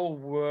sitting there, and all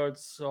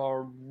words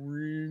are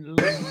really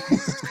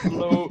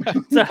slow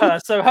to her.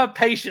 So her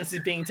patience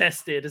is being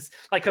tested. As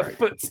like her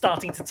foot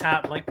starting to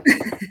tap. Like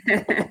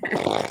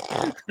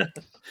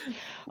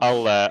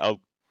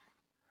I'll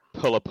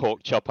pull a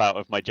pork chop out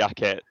of my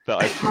jacket that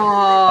I've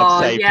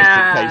saved just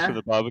in case for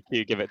the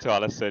barbecue. Give it to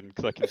Alison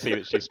because I can see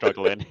that she's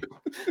struggling.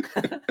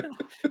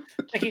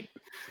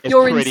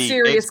 You're in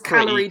serious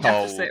calorie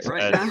deficit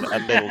right and now. A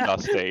little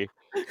dusty.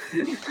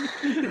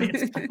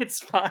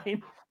 it's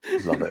fine.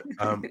 Love it.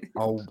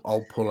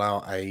 I'll pull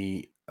out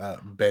a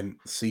bent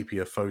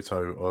sepia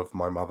photo of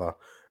my mother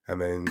and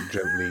then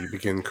gently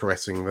begin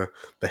caressing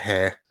the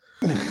hair.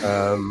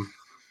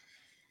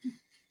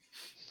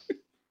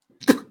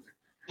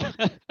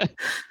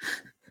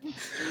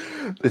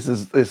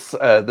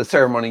 The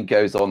ceremony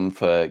goes on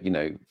for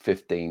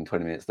 15-20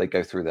 minutes. They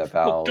go through their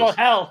vows. Oh, God,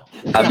 hell.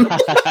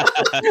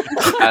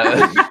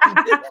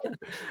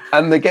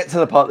 And they get to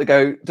the part that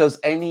go, does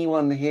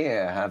anyone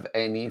here have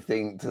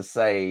anything to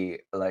say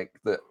like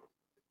that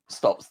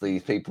stops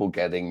these people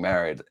getting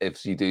married?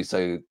 If you do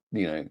so,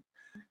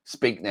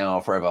 speak now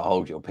or forever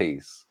hold your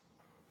peace.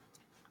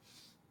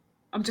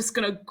 I'm just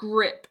gonna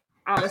grip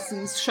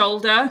Alison's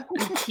shoulder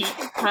and keep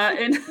her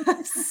in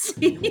her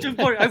seat. Don't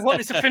worry, I want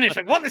this to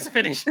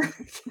finish.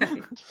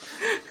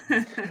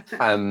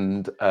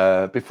 And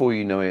before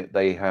you know it,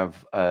 they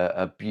have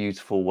a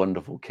beautiful,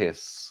 wonderful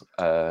kiss,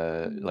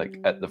 like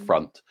at the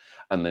front,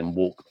 and then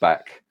walk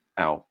back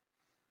out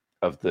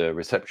of the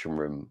reception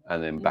room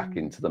and then back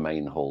into the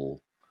main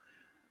hall.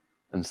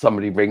 And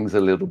somebody rings a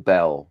little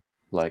bell,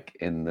 like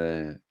in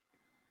the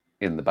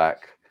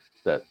back,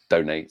 that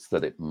donates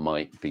that it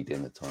might be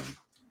dinner time.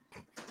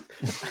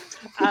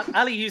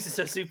 Ali uses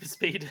her super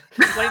speed.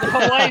 Like the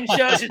Hawaiian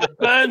shirt just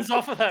burns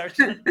off of her.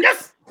 She's like,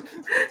 yes!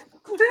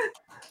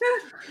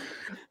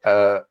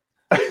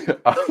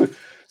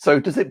 So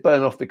does it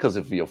burn off because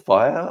of your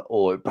fire,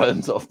 or it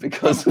burns off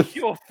because of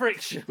pure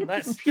friction?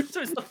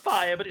 So it's the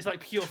fire, but it's like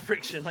pure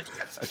friction. Like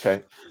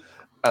okay.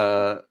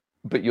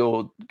 But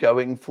you're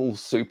going full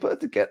super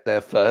to get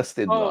there first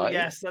in line. Oh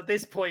yes, at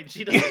this point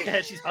she doesn't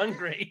care. She's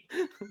hungry.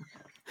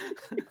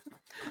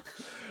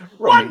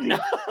 One.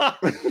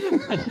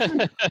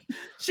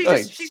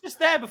 She's just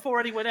there before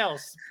anyone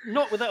else.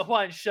 Not with her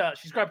Hawaiian shirt.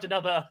 She's grabbed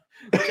another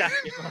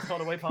jacket and I've gone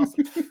away past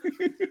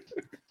it.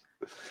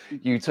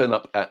 You turn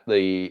up at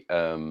the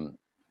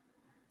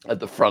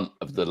front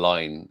of the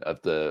line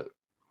of the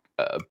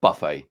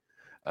buffet,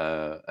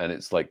 and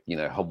it's like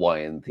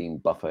Hawaiian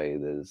themed buffet.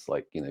 There's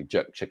like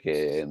jerk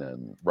chicken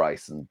and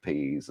rice and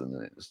peas,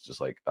 and it's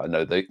just like I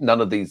know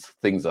none of these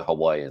things are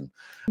Hawaiian.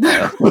 They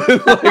don't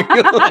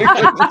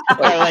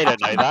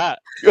know that.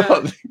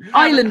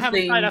 Island have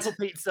themed pineapple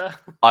pizza.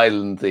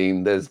 Island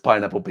themed. There's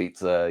pineapple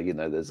pizza.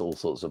 There's all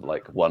sorts of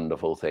like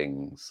wonderful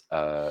things,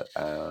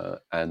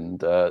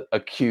 and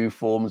a queue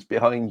forms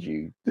behind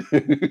you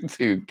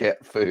to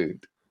get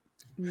food.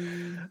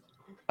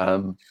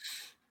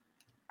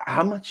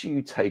 How much are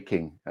you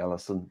taking,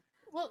 Alison?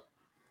 Well,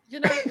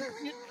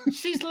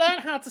 she's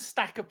learned how to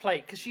stack a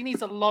plate because she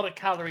needs a lot of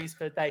calories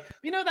per day.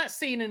 You know that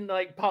scene in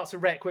like Parks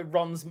and Rec where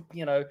Ron's,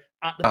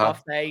 at the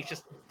buffet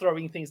just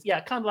throwing things.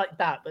 Yeah, kind of like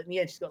that. But in the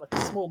end, she's got like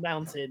a small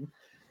mountain.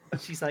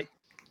 She's like,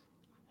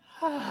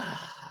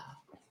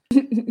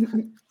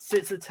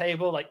 sits at the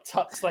table, like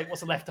tucks like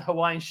what's left of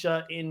Hawaiian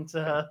shirt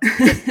into her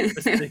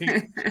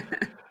suit.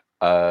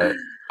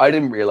 I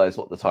didn't realize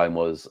what the time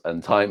was,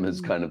 and time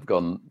has kind of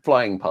gone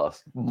flying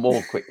past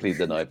more quickly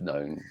than I've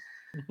known.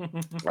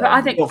 But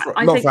I think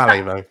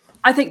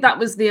I think that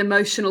was the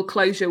emotional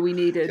closure we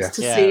needed to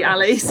see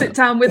Ali sit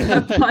down with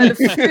her pile of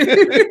food.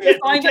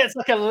 It gets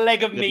like a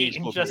leg of meat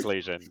and just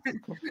conclusion.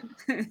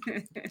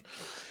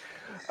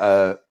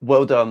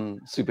 Well done,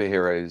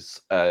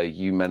 superheroes.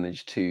 You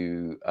managed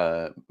to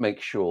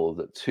make sure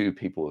that two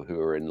people who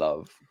are in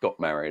love got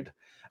married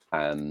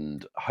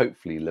and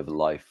hopefully live a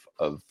life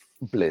of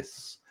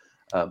bliss,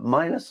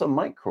 minus a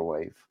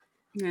microwave.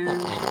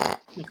 Yeah.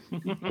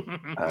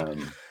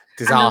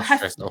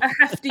 Disastrous. A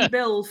hefty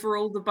bill for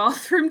all the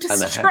bathroom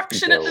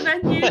destruction at the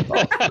venue.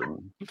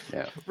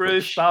 Yeah.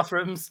 Roof,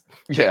 bathrooms.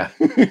 Yeah.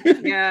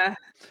 Yeah.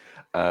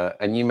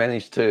 And you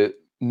managed to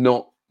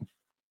not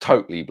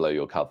totally blow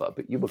your cover,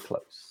 but you were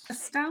close.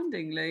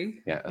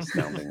 Astoundingly. Yeah,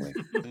 astoundingly.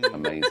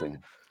 Amazing.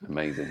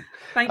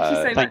 Thank you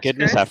so much. Thank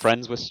goodness Chris. our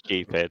friends were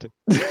stupid.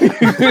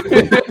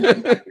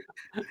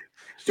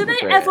 Do they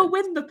ever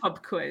win the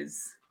pub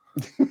quiz?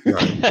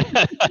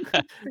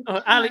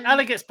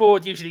 Ali gets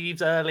bored, usually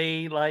leaves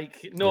early.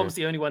 Like Norm's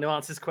the only one who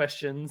answers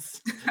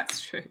questions.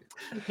 That's true.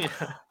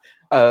 Yeah.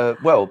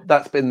 Well,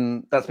 that's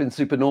been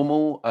super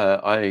normal.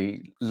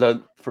 I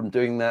learnt from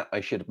doing that.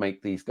 I should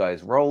make these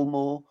guys roll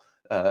more.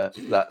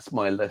 That's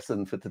my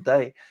lesson for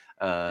today.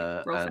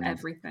 Roll for And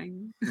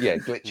everything. yeah,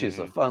 glitches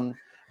are fun.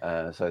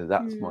 So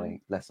that's my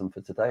lesson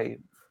for today.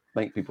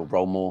 Make people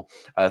roll more.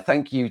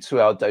 Thank you to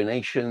our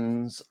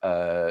donations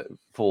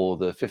for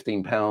the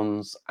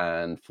 £15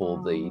 and for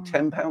the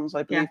 £10,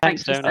 I believe. Yeah, thank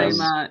you so donors.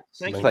 much.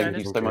 Thank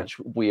you so much.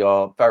 We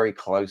are very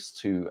close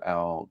to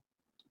our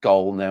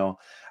goal now.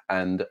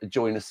 And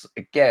join us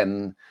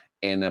again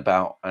in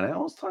about an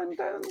hour's time,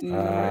 Dan?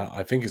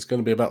 I think it's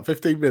going to be about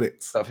 15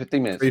 minutes. About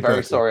 15 minutes. 3:30.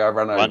 Very sorry I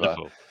ran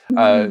Wonderful.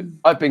 over.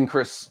 I've been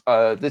Chris.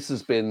 This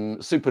has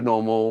been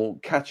Supernormal.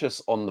 Catch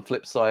us on the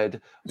flip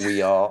side.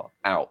 We are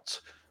out.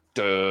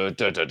 Duh,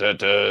 duh, duh, duh,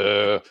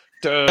 duh,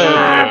 duh,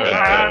 duh,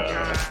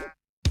 duh.